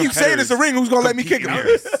two He keeps saying it's a ring. Who's gonna let me kick him?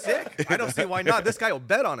 competitors Sick. I don't see why not. This guy will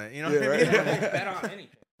bet on it. You know what I mean? Bet on anything.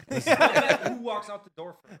 Who walks out the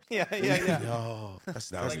door first? Yeah. Yo,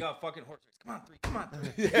 that's Like a fucking horse race. Come on, three. Come on.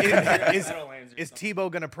 Is Meadowlands or is something.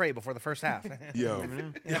 Tebow gonna pray before the first half? Yo,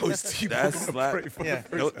 That that slap. Yeah.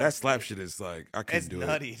 That slap shit is like I couldn't It's do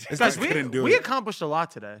nutty. it. Guys, I couldn't do we it. accomplished a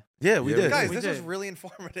lot today. Yeah, we Yeah, did. Guys, We this was did. really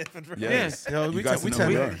informative. And Yes. Yo, You we guys we know tell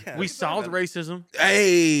we you. are. We solved racism.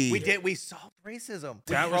 Hey, We solved racism.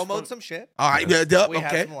 We That was fun. promoted some shit. All right, yeah, We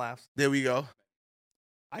had okay. some laughs. There we go.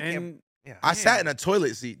 I can't. And Yeah. I sat in a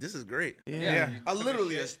toilet seat. This is great. yeah. I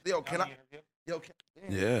literally, yo, can I? Yo,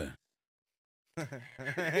 Yeah.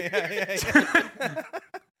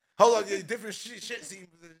 hold on, yeah, different shit scene.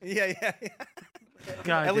 Yeah.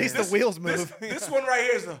 God At least damn. the wheels move. This one right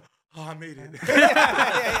here is the. Oh, I made it.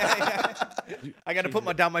 I got to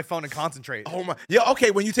put down my phone and concentrate. Oh my. Yeah.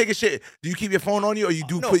 Okay. When you take a shit, do you keep your phone on you, or you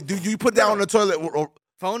do No. do you put down on the toilet? Or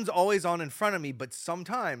Phone's always on in front of me, but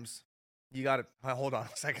sometimes you got to hold on a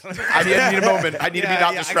second. I need a moment. I need to be Yeah,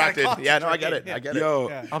 not I gotta distracted. Yeah, no, I get it. concentrate. I get it. Yo,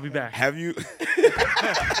 Yeah. I'll be back. have you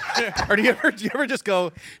Or do you ever just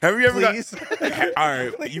go? ever Please. all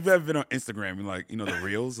right, you've ever been on Instagram and like, you know, the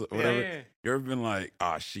reels or whatever? Yeah. You ever been like,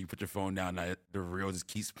 ah, shit, put your phone down, now the reel just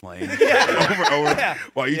keeps playing over Yeah. and over Yeah.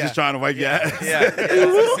 while you're Yeah. just trying to wipe your ass? Yeah, it's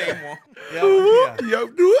the same one. Yeah. yo,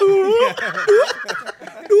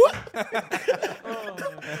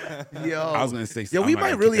 yo. I was gonna say, Yo, I we gotta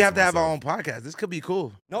might keep really that have to have our myself. own podcast. This could be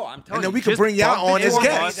cool. No, I'm telling And then you. we could just bring y'all bump on it as in.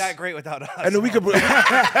 guests. Not that great without us. And then we could bring.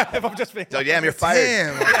 if I'm just being So damn, you're fired.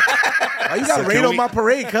 Damn. Why you got So to rain can on we- my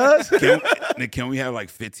parade, cuz? Can we have like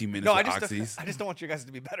 15 minutes No, of I oxys? just don't want you guys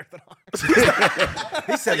to be better than ours.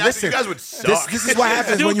 He said, You listen, guys would this, suck. this is what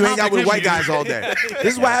happens Still when you hang out with white competition. guys all day.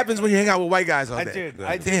 This is what happens when you hang out with white guys all day.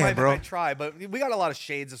 I Damn, bro. I try, but we got a lot of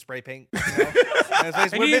shades of spray paint. You know? And you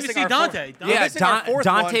didn't even see Dante. We're Yeah, missing our fourth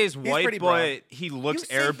Dante is one. He's white, pretty brown. but he looks You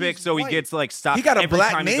say Arabic, he's so he white. gets like stopped. He got a every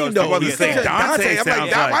black time he name goes though. to about to You get say, think there. Dante I'm like,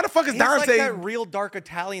 sounds why like- the fuck is He's Dante? like that real dark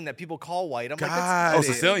Italian that people call white. I'm like, God. Oh,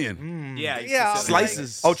 Sicilian. Yeah, he's Yeah, Sicilian.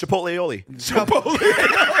 Slices. Oh, Chipotle aioli.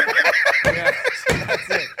 yeah, that's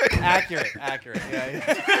it. Accurate.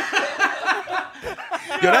 Yeah.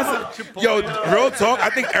 Yo, real talk. I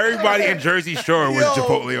think everybody in Jersey Shore was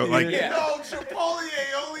Chipotle. Like, Yo, Chipotle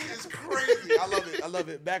aioli is crazy. I love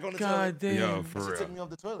it. Back on the God toilet. damn. yo, for Took real. me off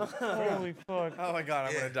the toilet. Holy fuck. Oh my god,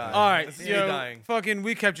 I'm gonna die. All right, This is me yo, dying. fucking,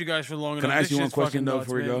 we kept you guys for long enough. Can I ask This you one shit's question, fucking though, nuts,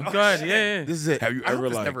 before we man. go? Go ahead, yeah. This is it. Have you I hope ever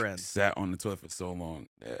this like never ends. sat on the toilet for so long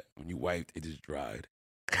that when you wiped, it just dried?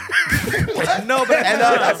 No, but And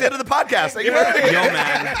that's the end of the podcast. Thank you very much. Yo,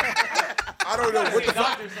 man. I don't know what the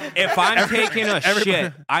fuck. If I'm taking a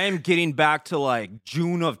shit, I am getting back to like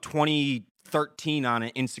June of 2013 on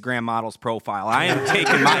an Instagram model's profile. I am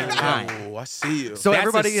taking my time. Oh, I see you. So That's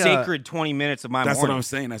everybody, a sacred 20 minutes of my That's morning. what I'm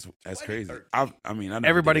saying. That's crazy. I never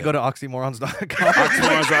everybody did go that. to oxymorons.com.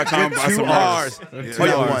 Oxymorons.com. Buy some R's. merch. Oh,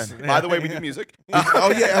 yeah, R's. By the way, we do music.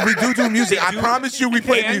 Oh yeah, and we do music. I promise you, we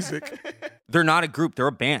play And- music. They're not a group, they're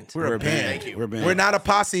a band. We're a band. Thank you. We're a band. We're not a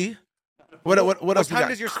posse. What else What we time got?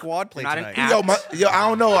 does your squad play Not an tonight? act. Yo, I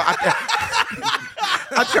don't know.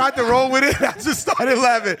 I tried to roll with it. I just started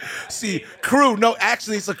laughing. See, crew. No,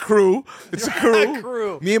 actually, it's a crew. It's a crew.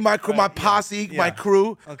 Crew. Me and my crew, my posse, my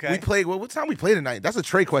crew. Okay. We play. What time we play tonight? That's a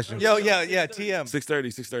Trey question. Yo, yeah, TM.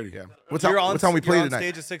 6:30. Yeah. What time? You're on, What time we play you're on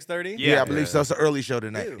tonight? stage at 6:30? Yeah, I believe so. It's an early show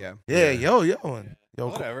tonight. Ew. Yeah. Yo.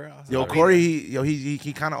 Whatever. Yo, Corey.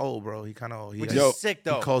 He kind of old, bro. He kind of old. Which Yo, is sick,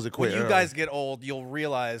 though. he calls it quit When you early. guys get old, you'll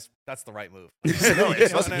realize that's the right move. Nah,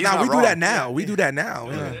 we do that now. We do that now.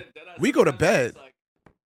 Yeah. We go to bed.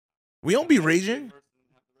 We don't be raging.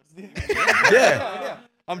 Yeah.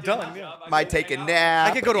 I'm done. Yeah. Might take a nap.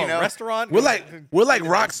 I could go to you a know? restaurant. We're like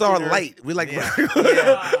Rockstar Light. We like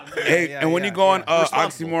Hey, Yeah, and when yeah, you go on yeah.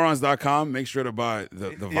 Responsible. oxymorons.com, make sure to buy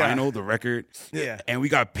the Yeah. vinyl, the record. Yeah. And we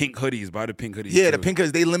got pink hoodies. Buy the pink hoodies. Yeah, too. the pink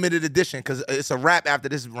is they limited edition because it's a wrap after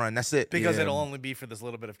this run. That's it. Because Yeah. it'll only be for this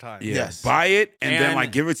little bit of time. Yeah. Yes. Buy it and then And-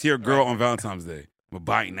 like give it to your girl on Valentine's Day. But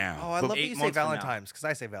buy it now. Oh, I But love that 8 you say months from now. Valentine's because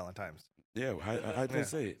I say Valentine's. Yeah, how do you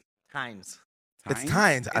say it? Times. It's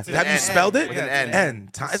Times. It's an Have you N. spelled it? With an N. N.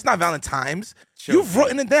 It's not Valentine's. Sure. You've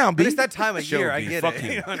written it down, B. But it's that time of Sure, year. I B. get Fuck it.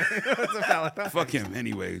 him. You know what I mean? It's a Valentine. Fuck him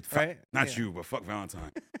anyway. Fuck, Right? Not Yeah. you, but fuck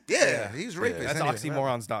Valentine. Yeah, he's rapist. That's anyway.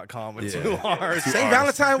 oxymorons.com with Yeah. 2 R's. Saint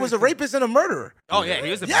Valentine was a rapist and a murderer. Oh, yeah, he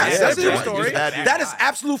was a Yes, bad that's a boy. true He was story. a bad dude. That is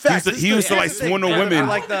absolute fact. He used to like swindle women.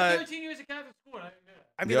 Like the, 13 years of Catholic school.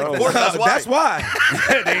 I mean, Yo. like Or the, that's why. That's why.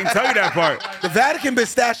 They didn't tell you that part. The Vatican been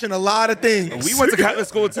stashing a lot of things. We went to Catholic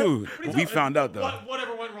school too. But we found out though.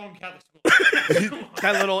 Whatever went wrong in Catholic school.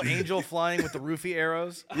 that little angel flying with the roofie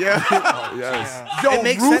arrows. Yeah. Yes. Yo, It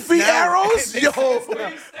makes sense roofie now. arrows? Yo, makes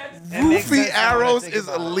roofie sense now when I arrows think is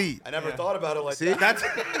about it. elite. I never thought about it like See? that. That's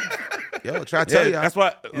Yo, try to tell you. That's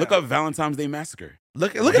why. Look up Valentine's Day Massacre.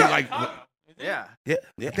 Look at Like, Yeah. Yeah,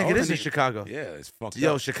 Yeah, I think it is in Chicago. yeah, it's fucked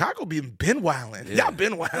Yo, up. Chicago been wildin'. Yeah. Y'all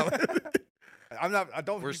been wildin'. I'm not. I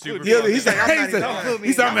don't. We're include super me Yeah, on he's this. like, I'm not He's even- Don't include me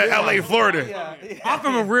He's in talking about that. LA, Florida. Yeah. I'm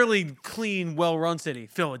from a really clean, well-run city,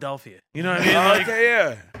 Philadelphia. You know what I mean? Like, Okay,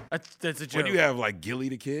 yeah. that's a joke. What do you have, like Gilly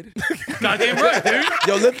the Kid? Goddamn right, dude.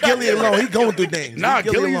 Yo, leave Gilly alone. He going through things. Nah, Leave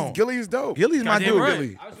Gilly alone. Gilly's dope. Gilly's my Goddamn dude. right.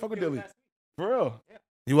 Gilly. I fuck with Gilly. For real.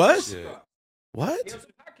 You was? Yeah. What?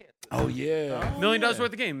 Oh yeah. $1 million worth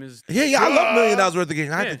of game is. Yeah, I love $1 million worth of game.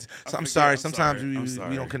 Yeah. I'm sorry. I'm Sometimes sorry. I'm we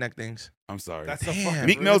sorry. don't connect things. I'm sorry. That's the Damn. fucking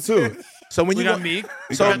Meek Mill too. So when We you got go, Meek.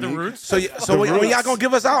 We so- got the Roots. so when y'all gonna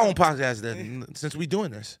give us our own podcast then? Since we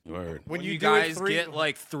doing this, Word. When You you do it guys 3 get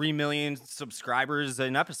like 3 million subscribers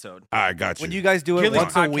an episode. I got you. when you guys do it Gilly's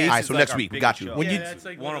once a podcast week. All right, is so like next our week, we biggest got you. show. When you- that's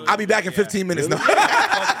like one of I'll be back in 15 minutes. No.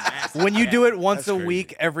 When you do it once a crazy.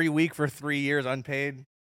 week, every week for 3 years unpaid,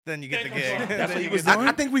 then you get the gig. That's what he was I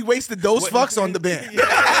doing. think we wasted those fucks on the band.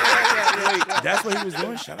 That's what he was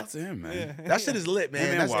doing. Shout out to him, man. That shit is lit, Him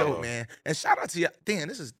man. and That's Wallow. dope, man. And shout out to you. Damn,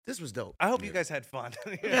 this was dope. I hope you guys had fun.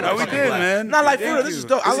 Yeah, no, we did, man. Not like for Thank real. This you. is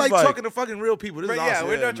dope. I This like is talking to fucking real people. This But is yeah, awesome.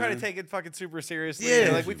 we're not Yeah, trying man. to take it fucking super seriously. Yeah.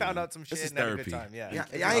 Like we found out some shit This is and had a good therapy. time.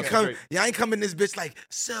 Yeah. Y'all ain't coming this bitch like,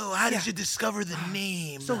 so how did you discover the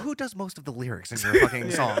name? So who does most of the lyrics in your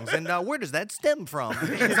fucking songs, and where does that stem from?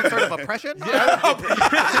 Some sort of oppression?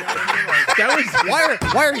 Why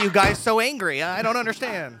are you guys so angry? I don't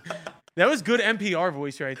understand. That was good NPR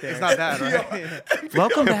voice right there. It's not bad, right?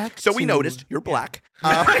 Welcome back. So we to- noticed you're black.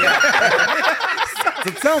 So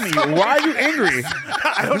tell me, why are you angry?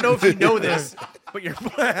 I don't know if you know this, but you're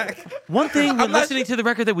black. One thing when listening to the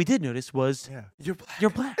record that we did notice was You're black. you're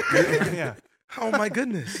black. Yeah. Oh my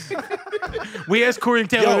goodness. We asked Corey and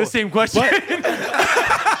Taylor Yo, the same question.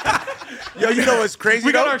 Yo, you know what's crazy?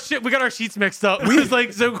 we got though? our we got our sheets mixed up. We was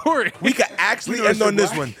like, so Corey. We could actually end on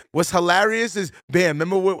this one. What's hilarious is, bam,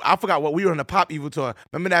 remember what, I forgot what we were on the Pop Evil tour.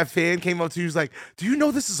 Remember that fan came up to you, was like, do you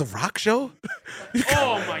know this is a rock show?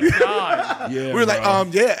 Oh my god. Yeah, We were like, bro.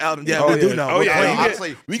 yeah, we do know. Oh yeah, Well, we honestly,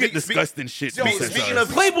 get, we get disgusting shit. Speaking of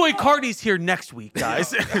Playboy Cardi's here next week, guys.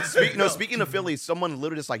 speaking of Philly, someone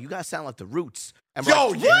literally just like, you guys sound like the Roots. And we're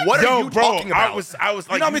like, what are you talking about? I was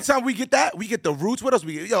like, you know how many times we get that? We get the Roots. What else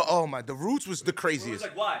we get? Yo, oh my, the Roots was the craziest.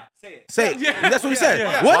 Like, why? Say it. Say it. That's what we said.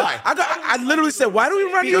 What? Why? I literally said, why do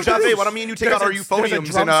we run into the Roots? Why don't me and you take out our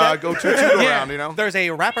euphoniums drum and set. go toot around, you know? There's a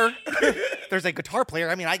rapper. There's a guitar player.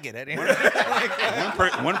 I mean, I get it.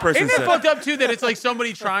 one person Isn't it said, fucked up too that it's like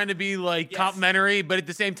somebody trying to be like complimentary, but at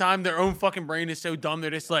the same time their own fucking brain is so dumb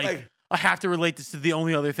they're just like I have to relate this to the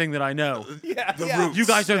only other thing that I know. The Roots. You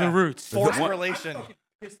guys are the Roots. Forced relation.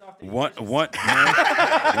 one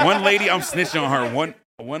lady, I'm snitching on her.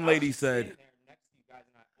 One lady said,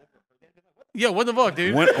 Yeah, what the fuck,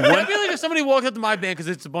 dude? I feel like if somebody walked up to my band because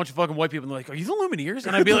it's a bunch of fucking white people and they're like, "Are you the Lumineers?"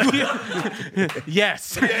 And I'd be like,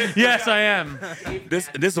 "Yes, yes, I am."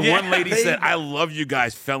 This one lady said, "I love you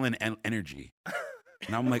guys, felon energy."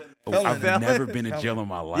 And I'm like, I've never been in jail in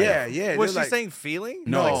my life. Yeah. Was she saying feeling?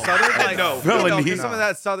 No. Like Southern? Like, No. Felony. Some of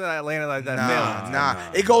that Southern Atlanta, like that. Nah.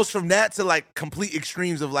 It goes from that to like complete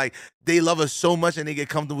extremes of like they love us so much and they get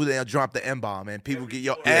comfortable they'll drop the M-bomb and people get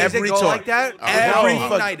Does it go like that? Every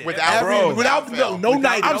night. without no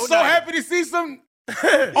night. I'm so happy to see some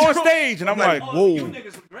on stage, and I'm like, whoa. You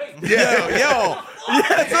niggas were great.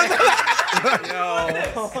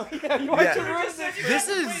 This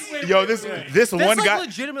is This one like guy,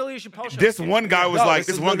 legitimately a Chappelle show. this one guy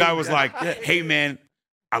was like, hey man,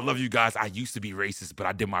 I love you guys. I used to be racist, but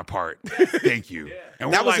I did my part. Thank you.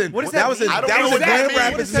 And That was like, in what does that that was mean? in I don't that know was what in that Grand means.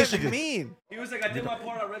 Rapids, What does that Michigan. mean? He was like, I did my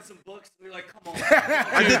part. I read some books. We were like, come on.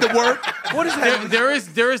 I did the work. What is that?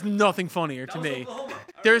 There is nothing funnier to me.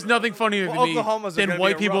 There is nothing funnier to me Oklahoma's than gonna be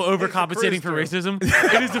white a people rough place to overcompensating cruise for through.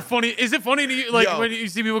 racism. It is the funny. Is it funny to you? Like Yo. when you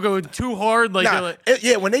see people go too hard, like, they're like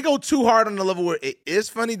Yeah, when they go too hard on the level where it is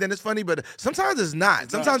funny, then it's funny, but sometimes it's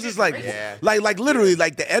not. Sometimes it's like, like literally,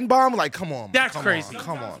 like the N-bomb, like, come on. That's come crazy. On,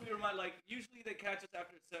 come on. Sometimes we remind, like, usually they catch us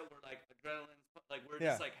after the set. We're like adrenaline, like we're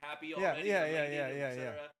Yeah. just like happy Yeah, already. yeah, we're yeah, elated, yeah, et yeah, cetera.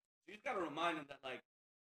 yeah. You just gotta remind them that like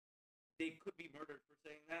they could be murdered for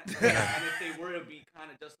saying that, and if they were to be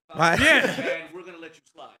kind of justified, and we're gonna let you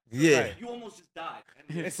slide. Yeah. Like, you almost just died.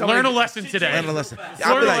 And learn a lesson today. Learn a lesson. Learn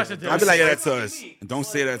I'll be a like, lesson today. I'll be don't say like, that to us. Don't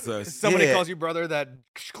say that to us. Somebody Yeah. calls you brother that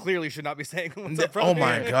clearly should not be saying what's in front oh of you.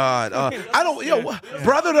 my God. I don't,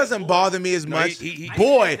 brother doesn't bother me as much. he-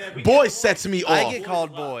 Boy sets me I off. get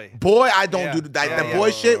called boy. Boy, I don't Yeah. do that. Yeah, That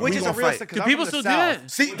boy shit, Which we is a gonna real fight. Do people still do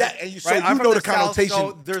that? See that, and so Right, I'm you from know the South,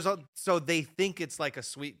 connotation. so they think it's like a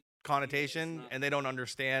sweet connotation, and they don't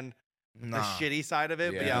understand the shitty side of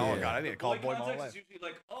it. But oh god, I need to call boy my whole context life. is usually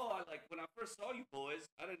like, oh, I like when I first saw you boys,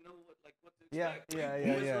 I didn't know what to Yeah, expect. yeah, You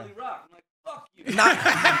yeah, boys yeah. really rock. I'm like, fuck you.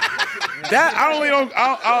 That I only don't.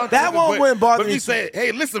 That one wouldn't bother But me. you say,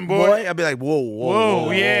 hey, listen, Boy, I'd be like, whoa.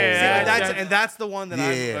 Whoa, yeah. And that's the one that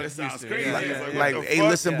I'm Yeah. used sounds to. crazy. Yeah, It's yeah, like, yeah. Like, what the hey, fuck?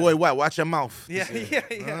 listen, boy, what? Watch your mouth. Yeah.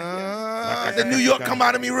 Did New York come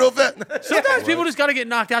out of me real fast? Sometimes people just got to get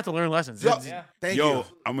knocked out to learn lessons. Thank Yo, you.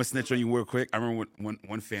 I'm gonna snitch on you real quick. I remember when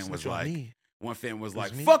one fan was Snitch on like, me.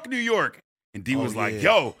 Me? "Fuck New York," and D was like,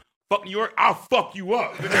 "Yo, fuck New York, I'll fuck you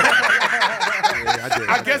up."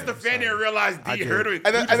 I guess the fan didn't realize D heard it.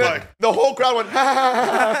 And then the whole crowd went,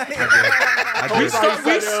 We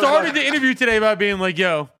started the interview today by being like,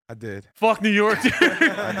 "Yo, I did. fuck New York."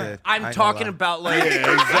 I did. I'm talking about like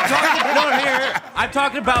Yeah, I'm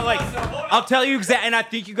talking about like I'll tell you exactly, and I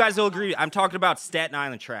think you guys will agree. I'm talking about Staten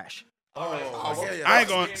Island trash. I ain't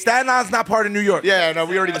going. Staten Island's not part of New York. yeah, no,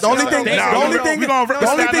 we already The only thing, Nah, the only we thing, gonna the rep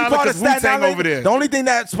only Staten thing Island part of 'cause Staten Wu-Tang Island, over there. the only thing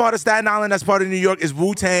that's part of Staten Island that's part of New York is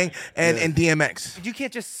Wu-Tang and DMX. You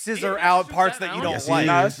can't just scissor out parts that you don't Yes, like.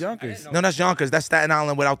 he is. No, that's Yonkers. That's Staten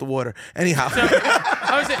Island without the water. Anyhow,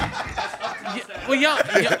 I was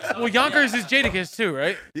well, Yonkers is Jadakiss too,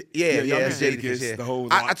 right? yeah, Yonkers, it's Jadakiss, Jadakiss, yeah. the whole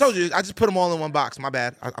I lots. told you, I just put them all in one box. My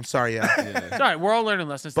bad. I'm sorry, yeah. It's all right. We're all learning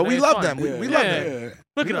lessons. But today. we It's love fine. them. We love them.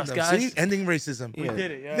 Look We at love us, them. guys. See, ending racism. We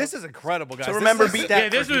did it. Yeah. This is incredible, guys. So remember, this is a yeah,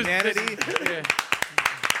 step this for was humanity.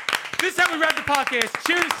 This is how we wrap the podcast.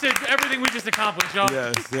 Cheers to everything we just accomplished, y'all.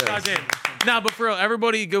 Yes. Goddamn. Nah, but for real,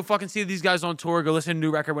 everybody go fucking see these guys on tour. Go listen to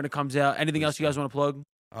new record when it comes out. Anything else you guys want to plug?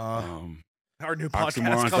 Our new podcast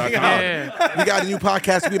Oxymorrons.com. coming out. Yeah. We got a new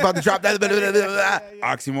podcast. We about to drop that.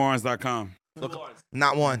 Oxymorrons.com.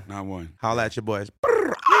 Not one. Not one. Holla at your boys.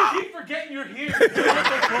 I keep forgetting you're here.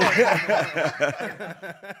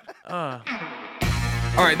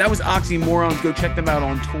 All right, that was Oxymorons. Go check them out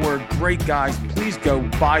on tour. Great guys. Please go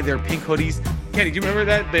buy their pink hoodies. Kenny, do you remember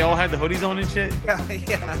that? They all had the hoodies on and shit?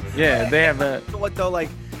 Yeah. Yeah, they have a... You know what though, like,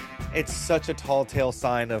 it's such a tall tale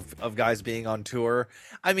sign of guys being on tour.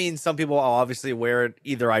 I mean, some people will obviously wear it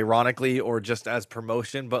either ironically or just as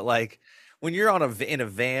promotion, but like when you're in a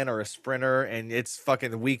van or a sprinter and it's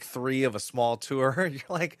fucking week 3 of a small tour, you're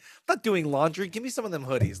like, I'm not doing laundry. Give me some of them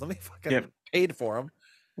hoodies. Let me fucking paid for them.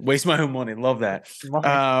 Waste my own money. Love that.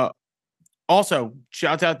 Also,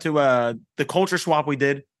 shout out to the culture swap we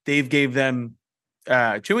did. Dave gave them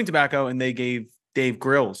chewing tobacco, and they gave Dave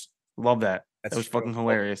grills. Love that. That was fucking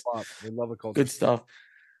hilarious. We love a culture. Good stuff.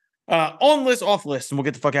 On list, off list, and we'll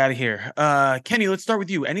get the fuck out of here. Kenny, let's start with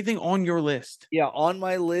you. Anything on your list? Yeah, on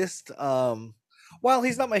my list. While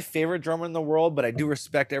he's not my favorite drummer in the world, but I do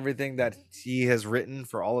respect everything that he has written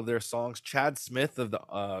for all of their songs. Chad Smith of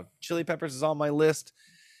the Chili Peppers is on my list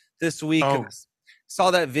this week.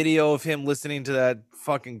 Saw that video of him listening to that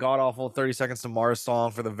fucking god-awful 30 Seconds to Mars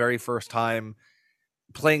song for the very first time,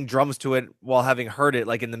 playing drums to it while having heard it,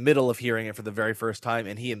 like in the middle of hearing it for the very first time,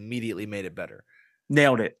 and he immediately made it better.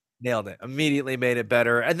 Nailed it. Immediately made it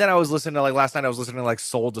better. And then I was listening to, like, last night I was listening to, like,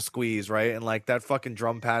 Soul to Squeeze, right? And, like, that fucking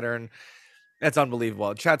drum pattern, that's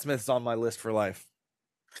unbelievable. Chad Smith's on my list for life.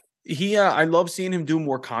 I love seeing him do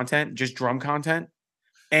more content, just drum content.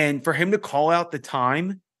 And for him to call out the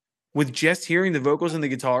time with just hearing the vocals and the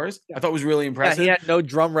guitars, I thought was really impressive. Yeah, he had no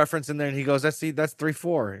drum reference in there, and he goes, that's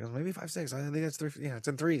 3/4. He goes, maybe 5/6. I think that's 3. Yeah, it's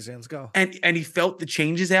in 3s. Yeah, let's go. And he felt the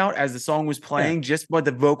changes out as the song was playing, just by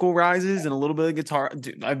the vocal rises and a little bit of guitar.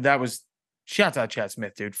 Dude, that was shouts out Chad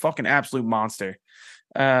Smith, dude. Fucking absolute monster.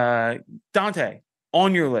 Dante,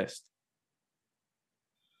 on your list.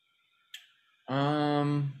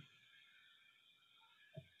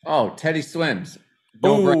 Teddy Swims.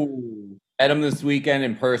 Met him this weekend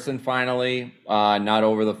in person finally, not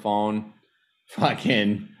over the phone.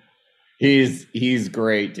 Fucking, he's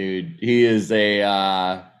great, dude. He's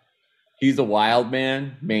a wild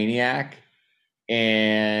man, maniac,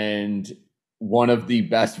 and one of the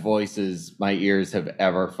best voices my ears have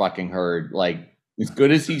ever fucking heard. Like, as good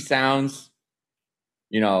as he sounds,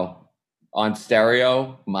 on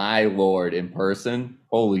stereo, my lord, in person,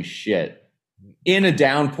 holy shit. In a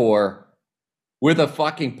downpour, with a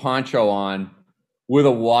fucking poncho on, with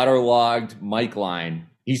a waterlogged mic line,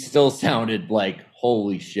 he still sounded like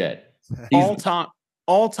holy shit.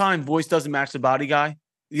 All time voice doesn't match the body guy.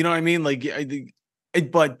 You know what I mean? Like,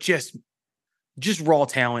 but just raw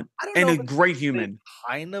talent and a great human.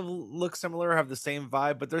 Kind of look similar, have the same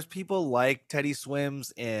vibe, but there's people like Teddy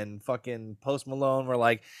Swims and fucking Post Malone where,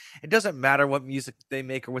 like, it doesn't matter what music they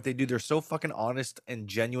make or what they do. They're so fucking honest and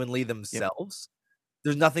genuinely themselves. Yep.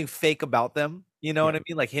 There's nothing fake about them. You know what I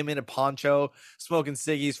mean? Like him in a poncho, smoking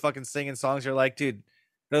ciggies, fucking singing songs. You're like, dude,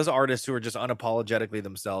 those artists who are just unapologetically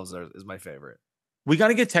themselves is my favorite. We got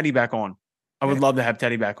to get Teddy back on. I would love to have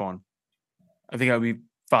Teddy back on. I think that would be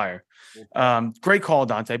fire. Great call,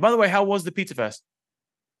 Dante. By the way, how was the Pizza Fest?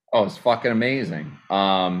 Oh, it's fucking amazing.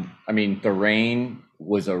 I mean, the rain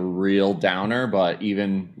was a real downer, but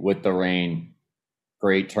even with the rain,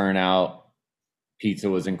 great turnout. Pizza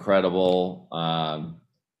was incredible.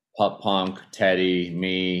 Pup Punk, Teddy,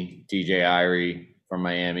 me, DJ Irie from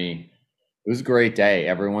Miami. It was a great day.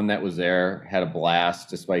 Everyone that was there had a blast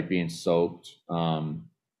despite being soaked.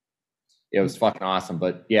 It was fucking awesome.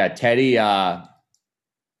 But yeah, Teddy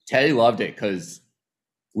loved it because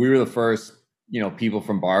we were the first, people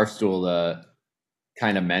from Barstool to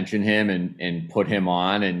kind of mention him and put him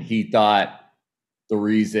on. And he thought the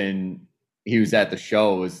reason he was at the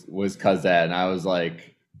show was because of that. And I was like,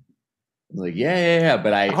 yeah.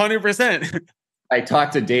 But 100%. I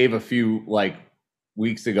talked to Dave a few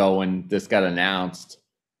weeks ago when this got announced,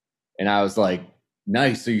 and I was like,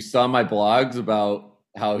 nice. So you saw my blogs about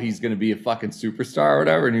how he's going to be a fucking superstar or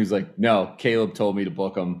whatever? And he was like, no, Caleb told me to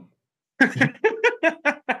book him.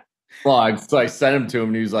 Blogs. So I sent him to him,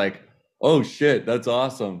 and he was like, oh shit, that's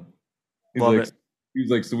awesome. Love it. He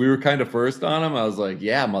was like, so we were kind of first on him? I was like,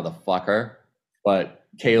 yeah, motherfucker. But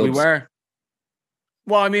Caleb. We were.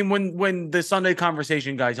 Well, I mean, when the Sunday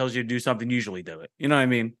Conversation guy tells you to do something, usually do it. You know what I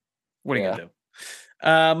mean? What are you going to do?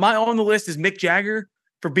 My on the list is Mick Jagger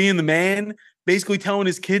for being the man, basically telling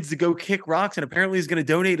his kids to go kick rocks, and apparently he's going to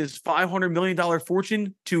donate his $500 million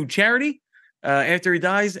fortune to charity after he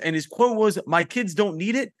dies. And his quote was, my kids don't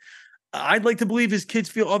need it. I'd like to believe his kids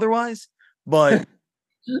feel otherwise, but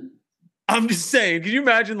I'm just saying, can you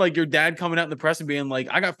imagine your dad coming out in the press and being like,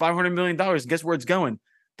 I got $500 million. Guess where it's going?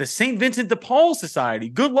 The St. Vincent de Paul Society.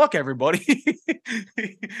 Good luck, everybody.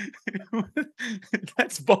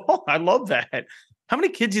 That's ball. I love that. How many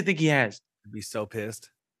kids do you think he has? I'd be so pissed.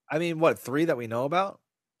 I mean, what, 3 that we know about?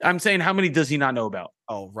 I'm saying, how many does he not know about?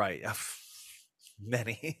 Oh, right.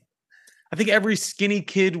 Many. I think every skinny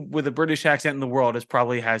kid with a British accent in the world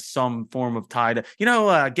probably has some form of tie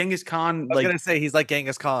to, Genghis Khan. I was going to say, he's like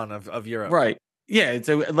Genghis Khan of Europe. Right. Yeah, it's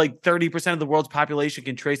like 30% of the world's population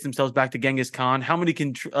can trace themselves back to Genghis Khan. How many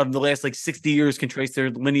of the last like 60 years can trace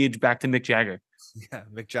their lineage back to Mick Jagger? Yeah,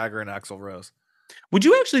 Mick Jagger and Axl Rose. Would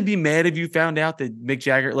you actually be mad if you found out that Mick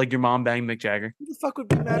Jagger, like your mom banged Mick Jagger? Who the fuck would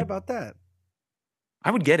be mad about that?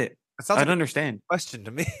 I would get it. I'd understand. Question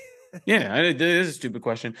to me. Yeah, it is a stupid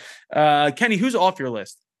question. Kenny, who's off your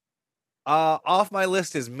list? Off my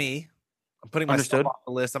list is me. I'm putting myself Understood. off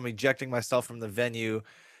the list. I'm ejecting myself from the venue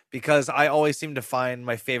because I always seem to find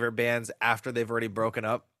my favorite bands after they've already broken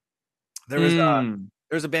up. There's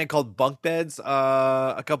a band called Bunk Beds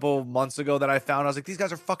a couple months ago that I found. I was like, these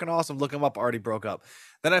guys are fucking awesome. Look them up. Already broke up.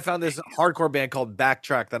 Then I found this hardcore band called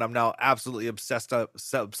Backtrack that I'm now absolutely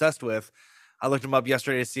obsessed with. I looked them up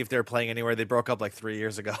yesterday to see if they were playing anywhere. They broke up like 3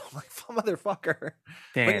 years ago. I'm like, motherfucker.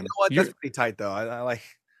 Damn. But you know what? That's pretty tight though. I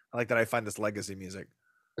like that I find this legacy music.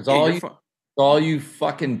 It's all you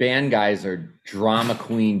fucking band guys are drama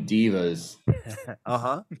queen divas.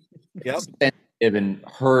 Uh-huh. Yep. Sensitive and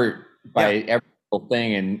hurt by every little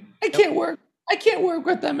thing, and I can't work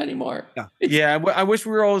with them anymore. Yeah, I wish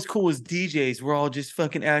we were all as cool as DJs. We're all just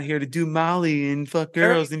fucking out here to do Molly and fuck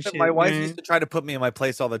girls and shit. My wife used to try to put me in my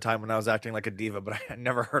place all the time when I was acting like a diva, but I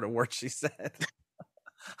never heard a word she said.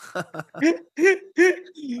 God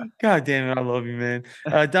damn it, I love you, man.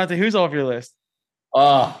 Dante, who's off your list?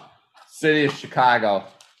 City of Chicago.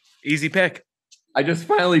 Easy pick. I just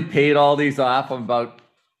finally paid all these off. I'm about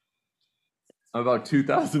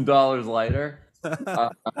 $2,000 lighter.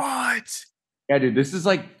 What? Yeah, dude, this is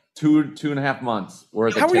like two and a half months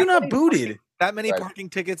worth. How are you not booted? That many parking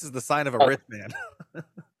tickets is the sign of a rich man.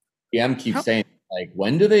 PM keeps saying, like,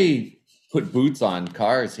 when do they put boots on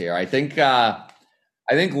cars here? I think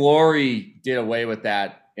Lori did away with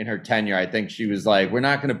that in her tenure. I think she was like, we're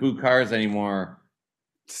not going to boot cars anymore.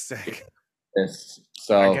 Sick.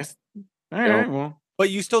 So I guess. All right, well. But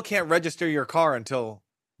you still can't register your car until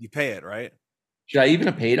you pay it, right? Should I even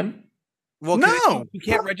have paid them? Well, no. You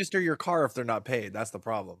can't register your car if they're not paid. That's the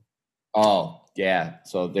problem. Oh, yeah.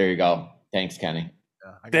 So there you go. Thanks, Kenny.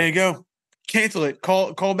 There you go. Cancel it.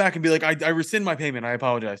 Call back and be like, I rescind my payment. I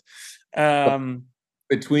apologize.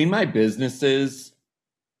 Between my businesses,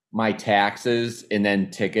 my taxes, and then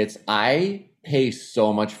tickets, I pay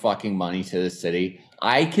so much fucking money to the city.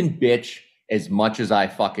 I can bitch as much as I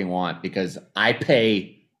fucking want because I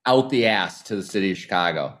pay out the ass to the city of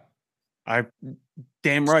Chicago.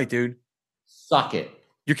 Damn right, dude. Suck it.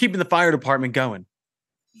 You're keeping the fire department going.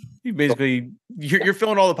 You basically, you're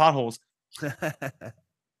filling all the potholes.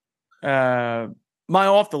 My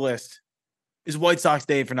off the list is White Sox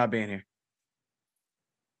Dave for not being here.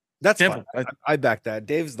 That's simple. I back that.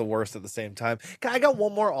 Dave's the worst at the same time. I got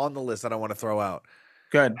one more on the list that I want to throw out.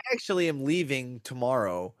 Good. I actually am leaving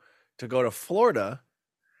tomorrow to go to Florida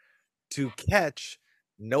to catch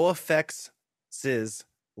NoFX's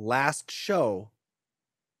last show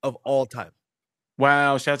of all time.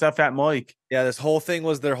 Wow, shouts out Fat Mike. Yeah, this whole thing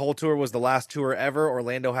was their whole tour was the last tour ever.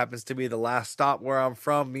 Orlando happens to be the last stop where I'm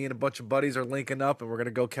from. Me and a bunch of buddies are linking up, and we're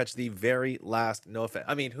gonna go catch the very last NoFX.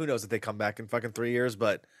 I mean, who knows if they come back in fucking 3 years,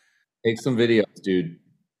 but take some videos, dude.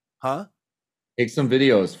 Huh? Take some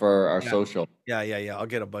videos for our social. Yeah. I'll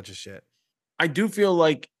get a bunch of shit. I do feel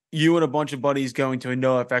like you and a bunch of buddies going to a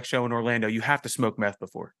NoFX show in Orlando, you have to smoke meth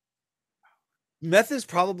before. Meth is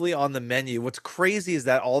probably on the menu. What's crazy is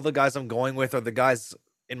that all the guys I'm going with are the guys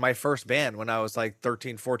in my first band when I was like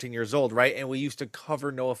 13, 14 years old, right? And we used to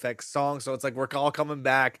cover NoFX songs. So it's like we're all coming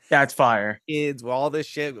back. That's fire. Kids, with all this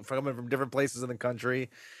shit coming from different places in the country.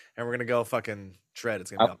 And we're going to go fucking shred. It's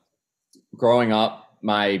going to be Growing up,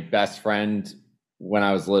 my best friend, when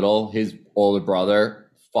I was little, his older brother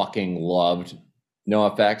fucking loved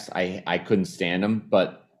NoFX. I couldn't stand him,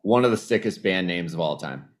 but one of the sickest band names of all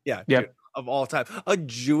time. Yeah. Of all time. A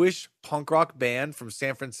Jewish punk rock band from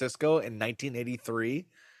San Francisco in 1983.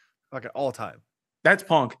 Fucking all time. That's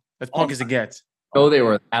punk. That's punk as it gets. Oh, they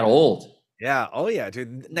were that old. Yeah. Oh, yeah,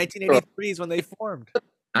 dude. 1983 is when they formed.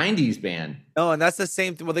 90s band. No, and that's the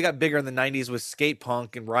same thing. Well, they got bigger in the 90s with skate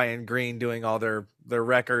punk and Ryan Green doing all their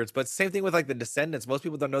records. But same thing with like the Descendants. Most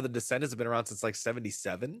people don't know the Descendants have been around since like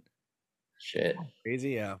 77. Shit.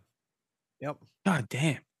 Crazy, yeah. Yep. God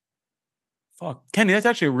damn. Fuck. Kenny, that's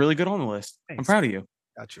actually really good on the list. Thanks. I'm proud of you.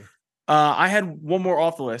 Got you. I had one more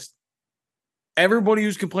off the list. Everybody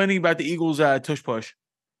who's complaining about the Eagles tush push,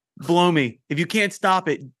 blow me. If you can't stop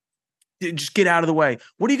it, just get out of the way.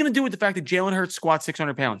 What are you going to do with the fact that Jalen Hurts squats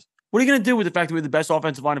 600 pounds? What are you going to do with the fact that we have the best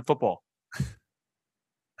offensive line in football?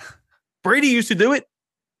 Brady used to do it.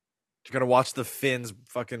 You're going to watch the Finns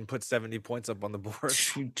fucking put 70 points up on the board.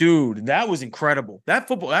 Dude, that was incredible.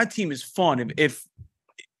 That team is fun. If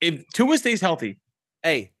Tua stays healthy.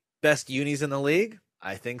 Hey, Best unis in the league?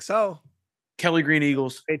 I think so. Kelly Green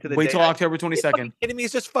Eagles. Wait Wait till October 22nd. Kidding me?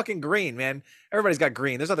 It's just fucking green, man. Everybody's got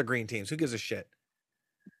green. There's other green teams. Who gives a shit?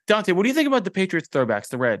 Dante, what do you think about the Patriots throwbacks,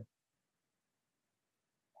 the red?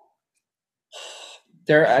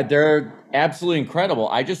 They're absolutely incredible.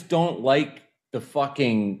 I just don't like the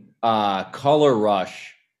fucking color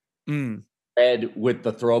rush red with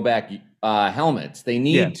the throwback helmets. They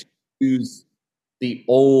need to use the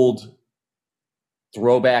old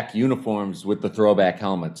throwback uniforms with the throwback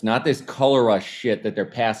helmets, not this color rush shit that they're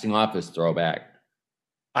passing off as throwback.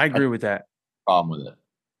 I agree with that. Problem with it.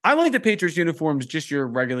 I like the Patriots uniforms, just your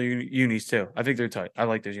regular unis too. I think they're tight. I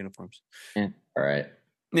like those uniforms. All right.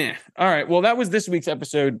 Yeah. All right. Well, that was this week's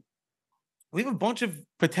episode. We have a bunch of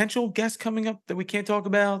potential guests coming up that we can't talk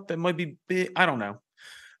about that might be big. I don't know.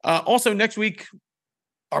 Also, next week,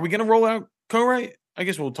 are we going to roll out co-write? I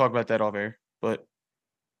guess we'll talk about that off air, but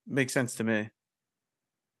makes sense to me.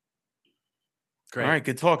 Great. All right.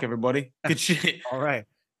 Good talk, everybody. Good shit. All right.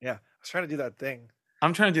 Yeah. I was trying to do that thing.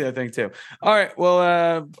 I'm trying to do that thing too. All right.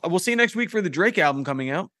 Well, we'll see you next week for the Drake album coming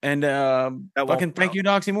out. And fucking thank you to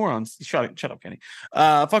OXYMORRONS. Shut up, Kenny.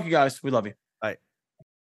 Fuck you guys. We love you.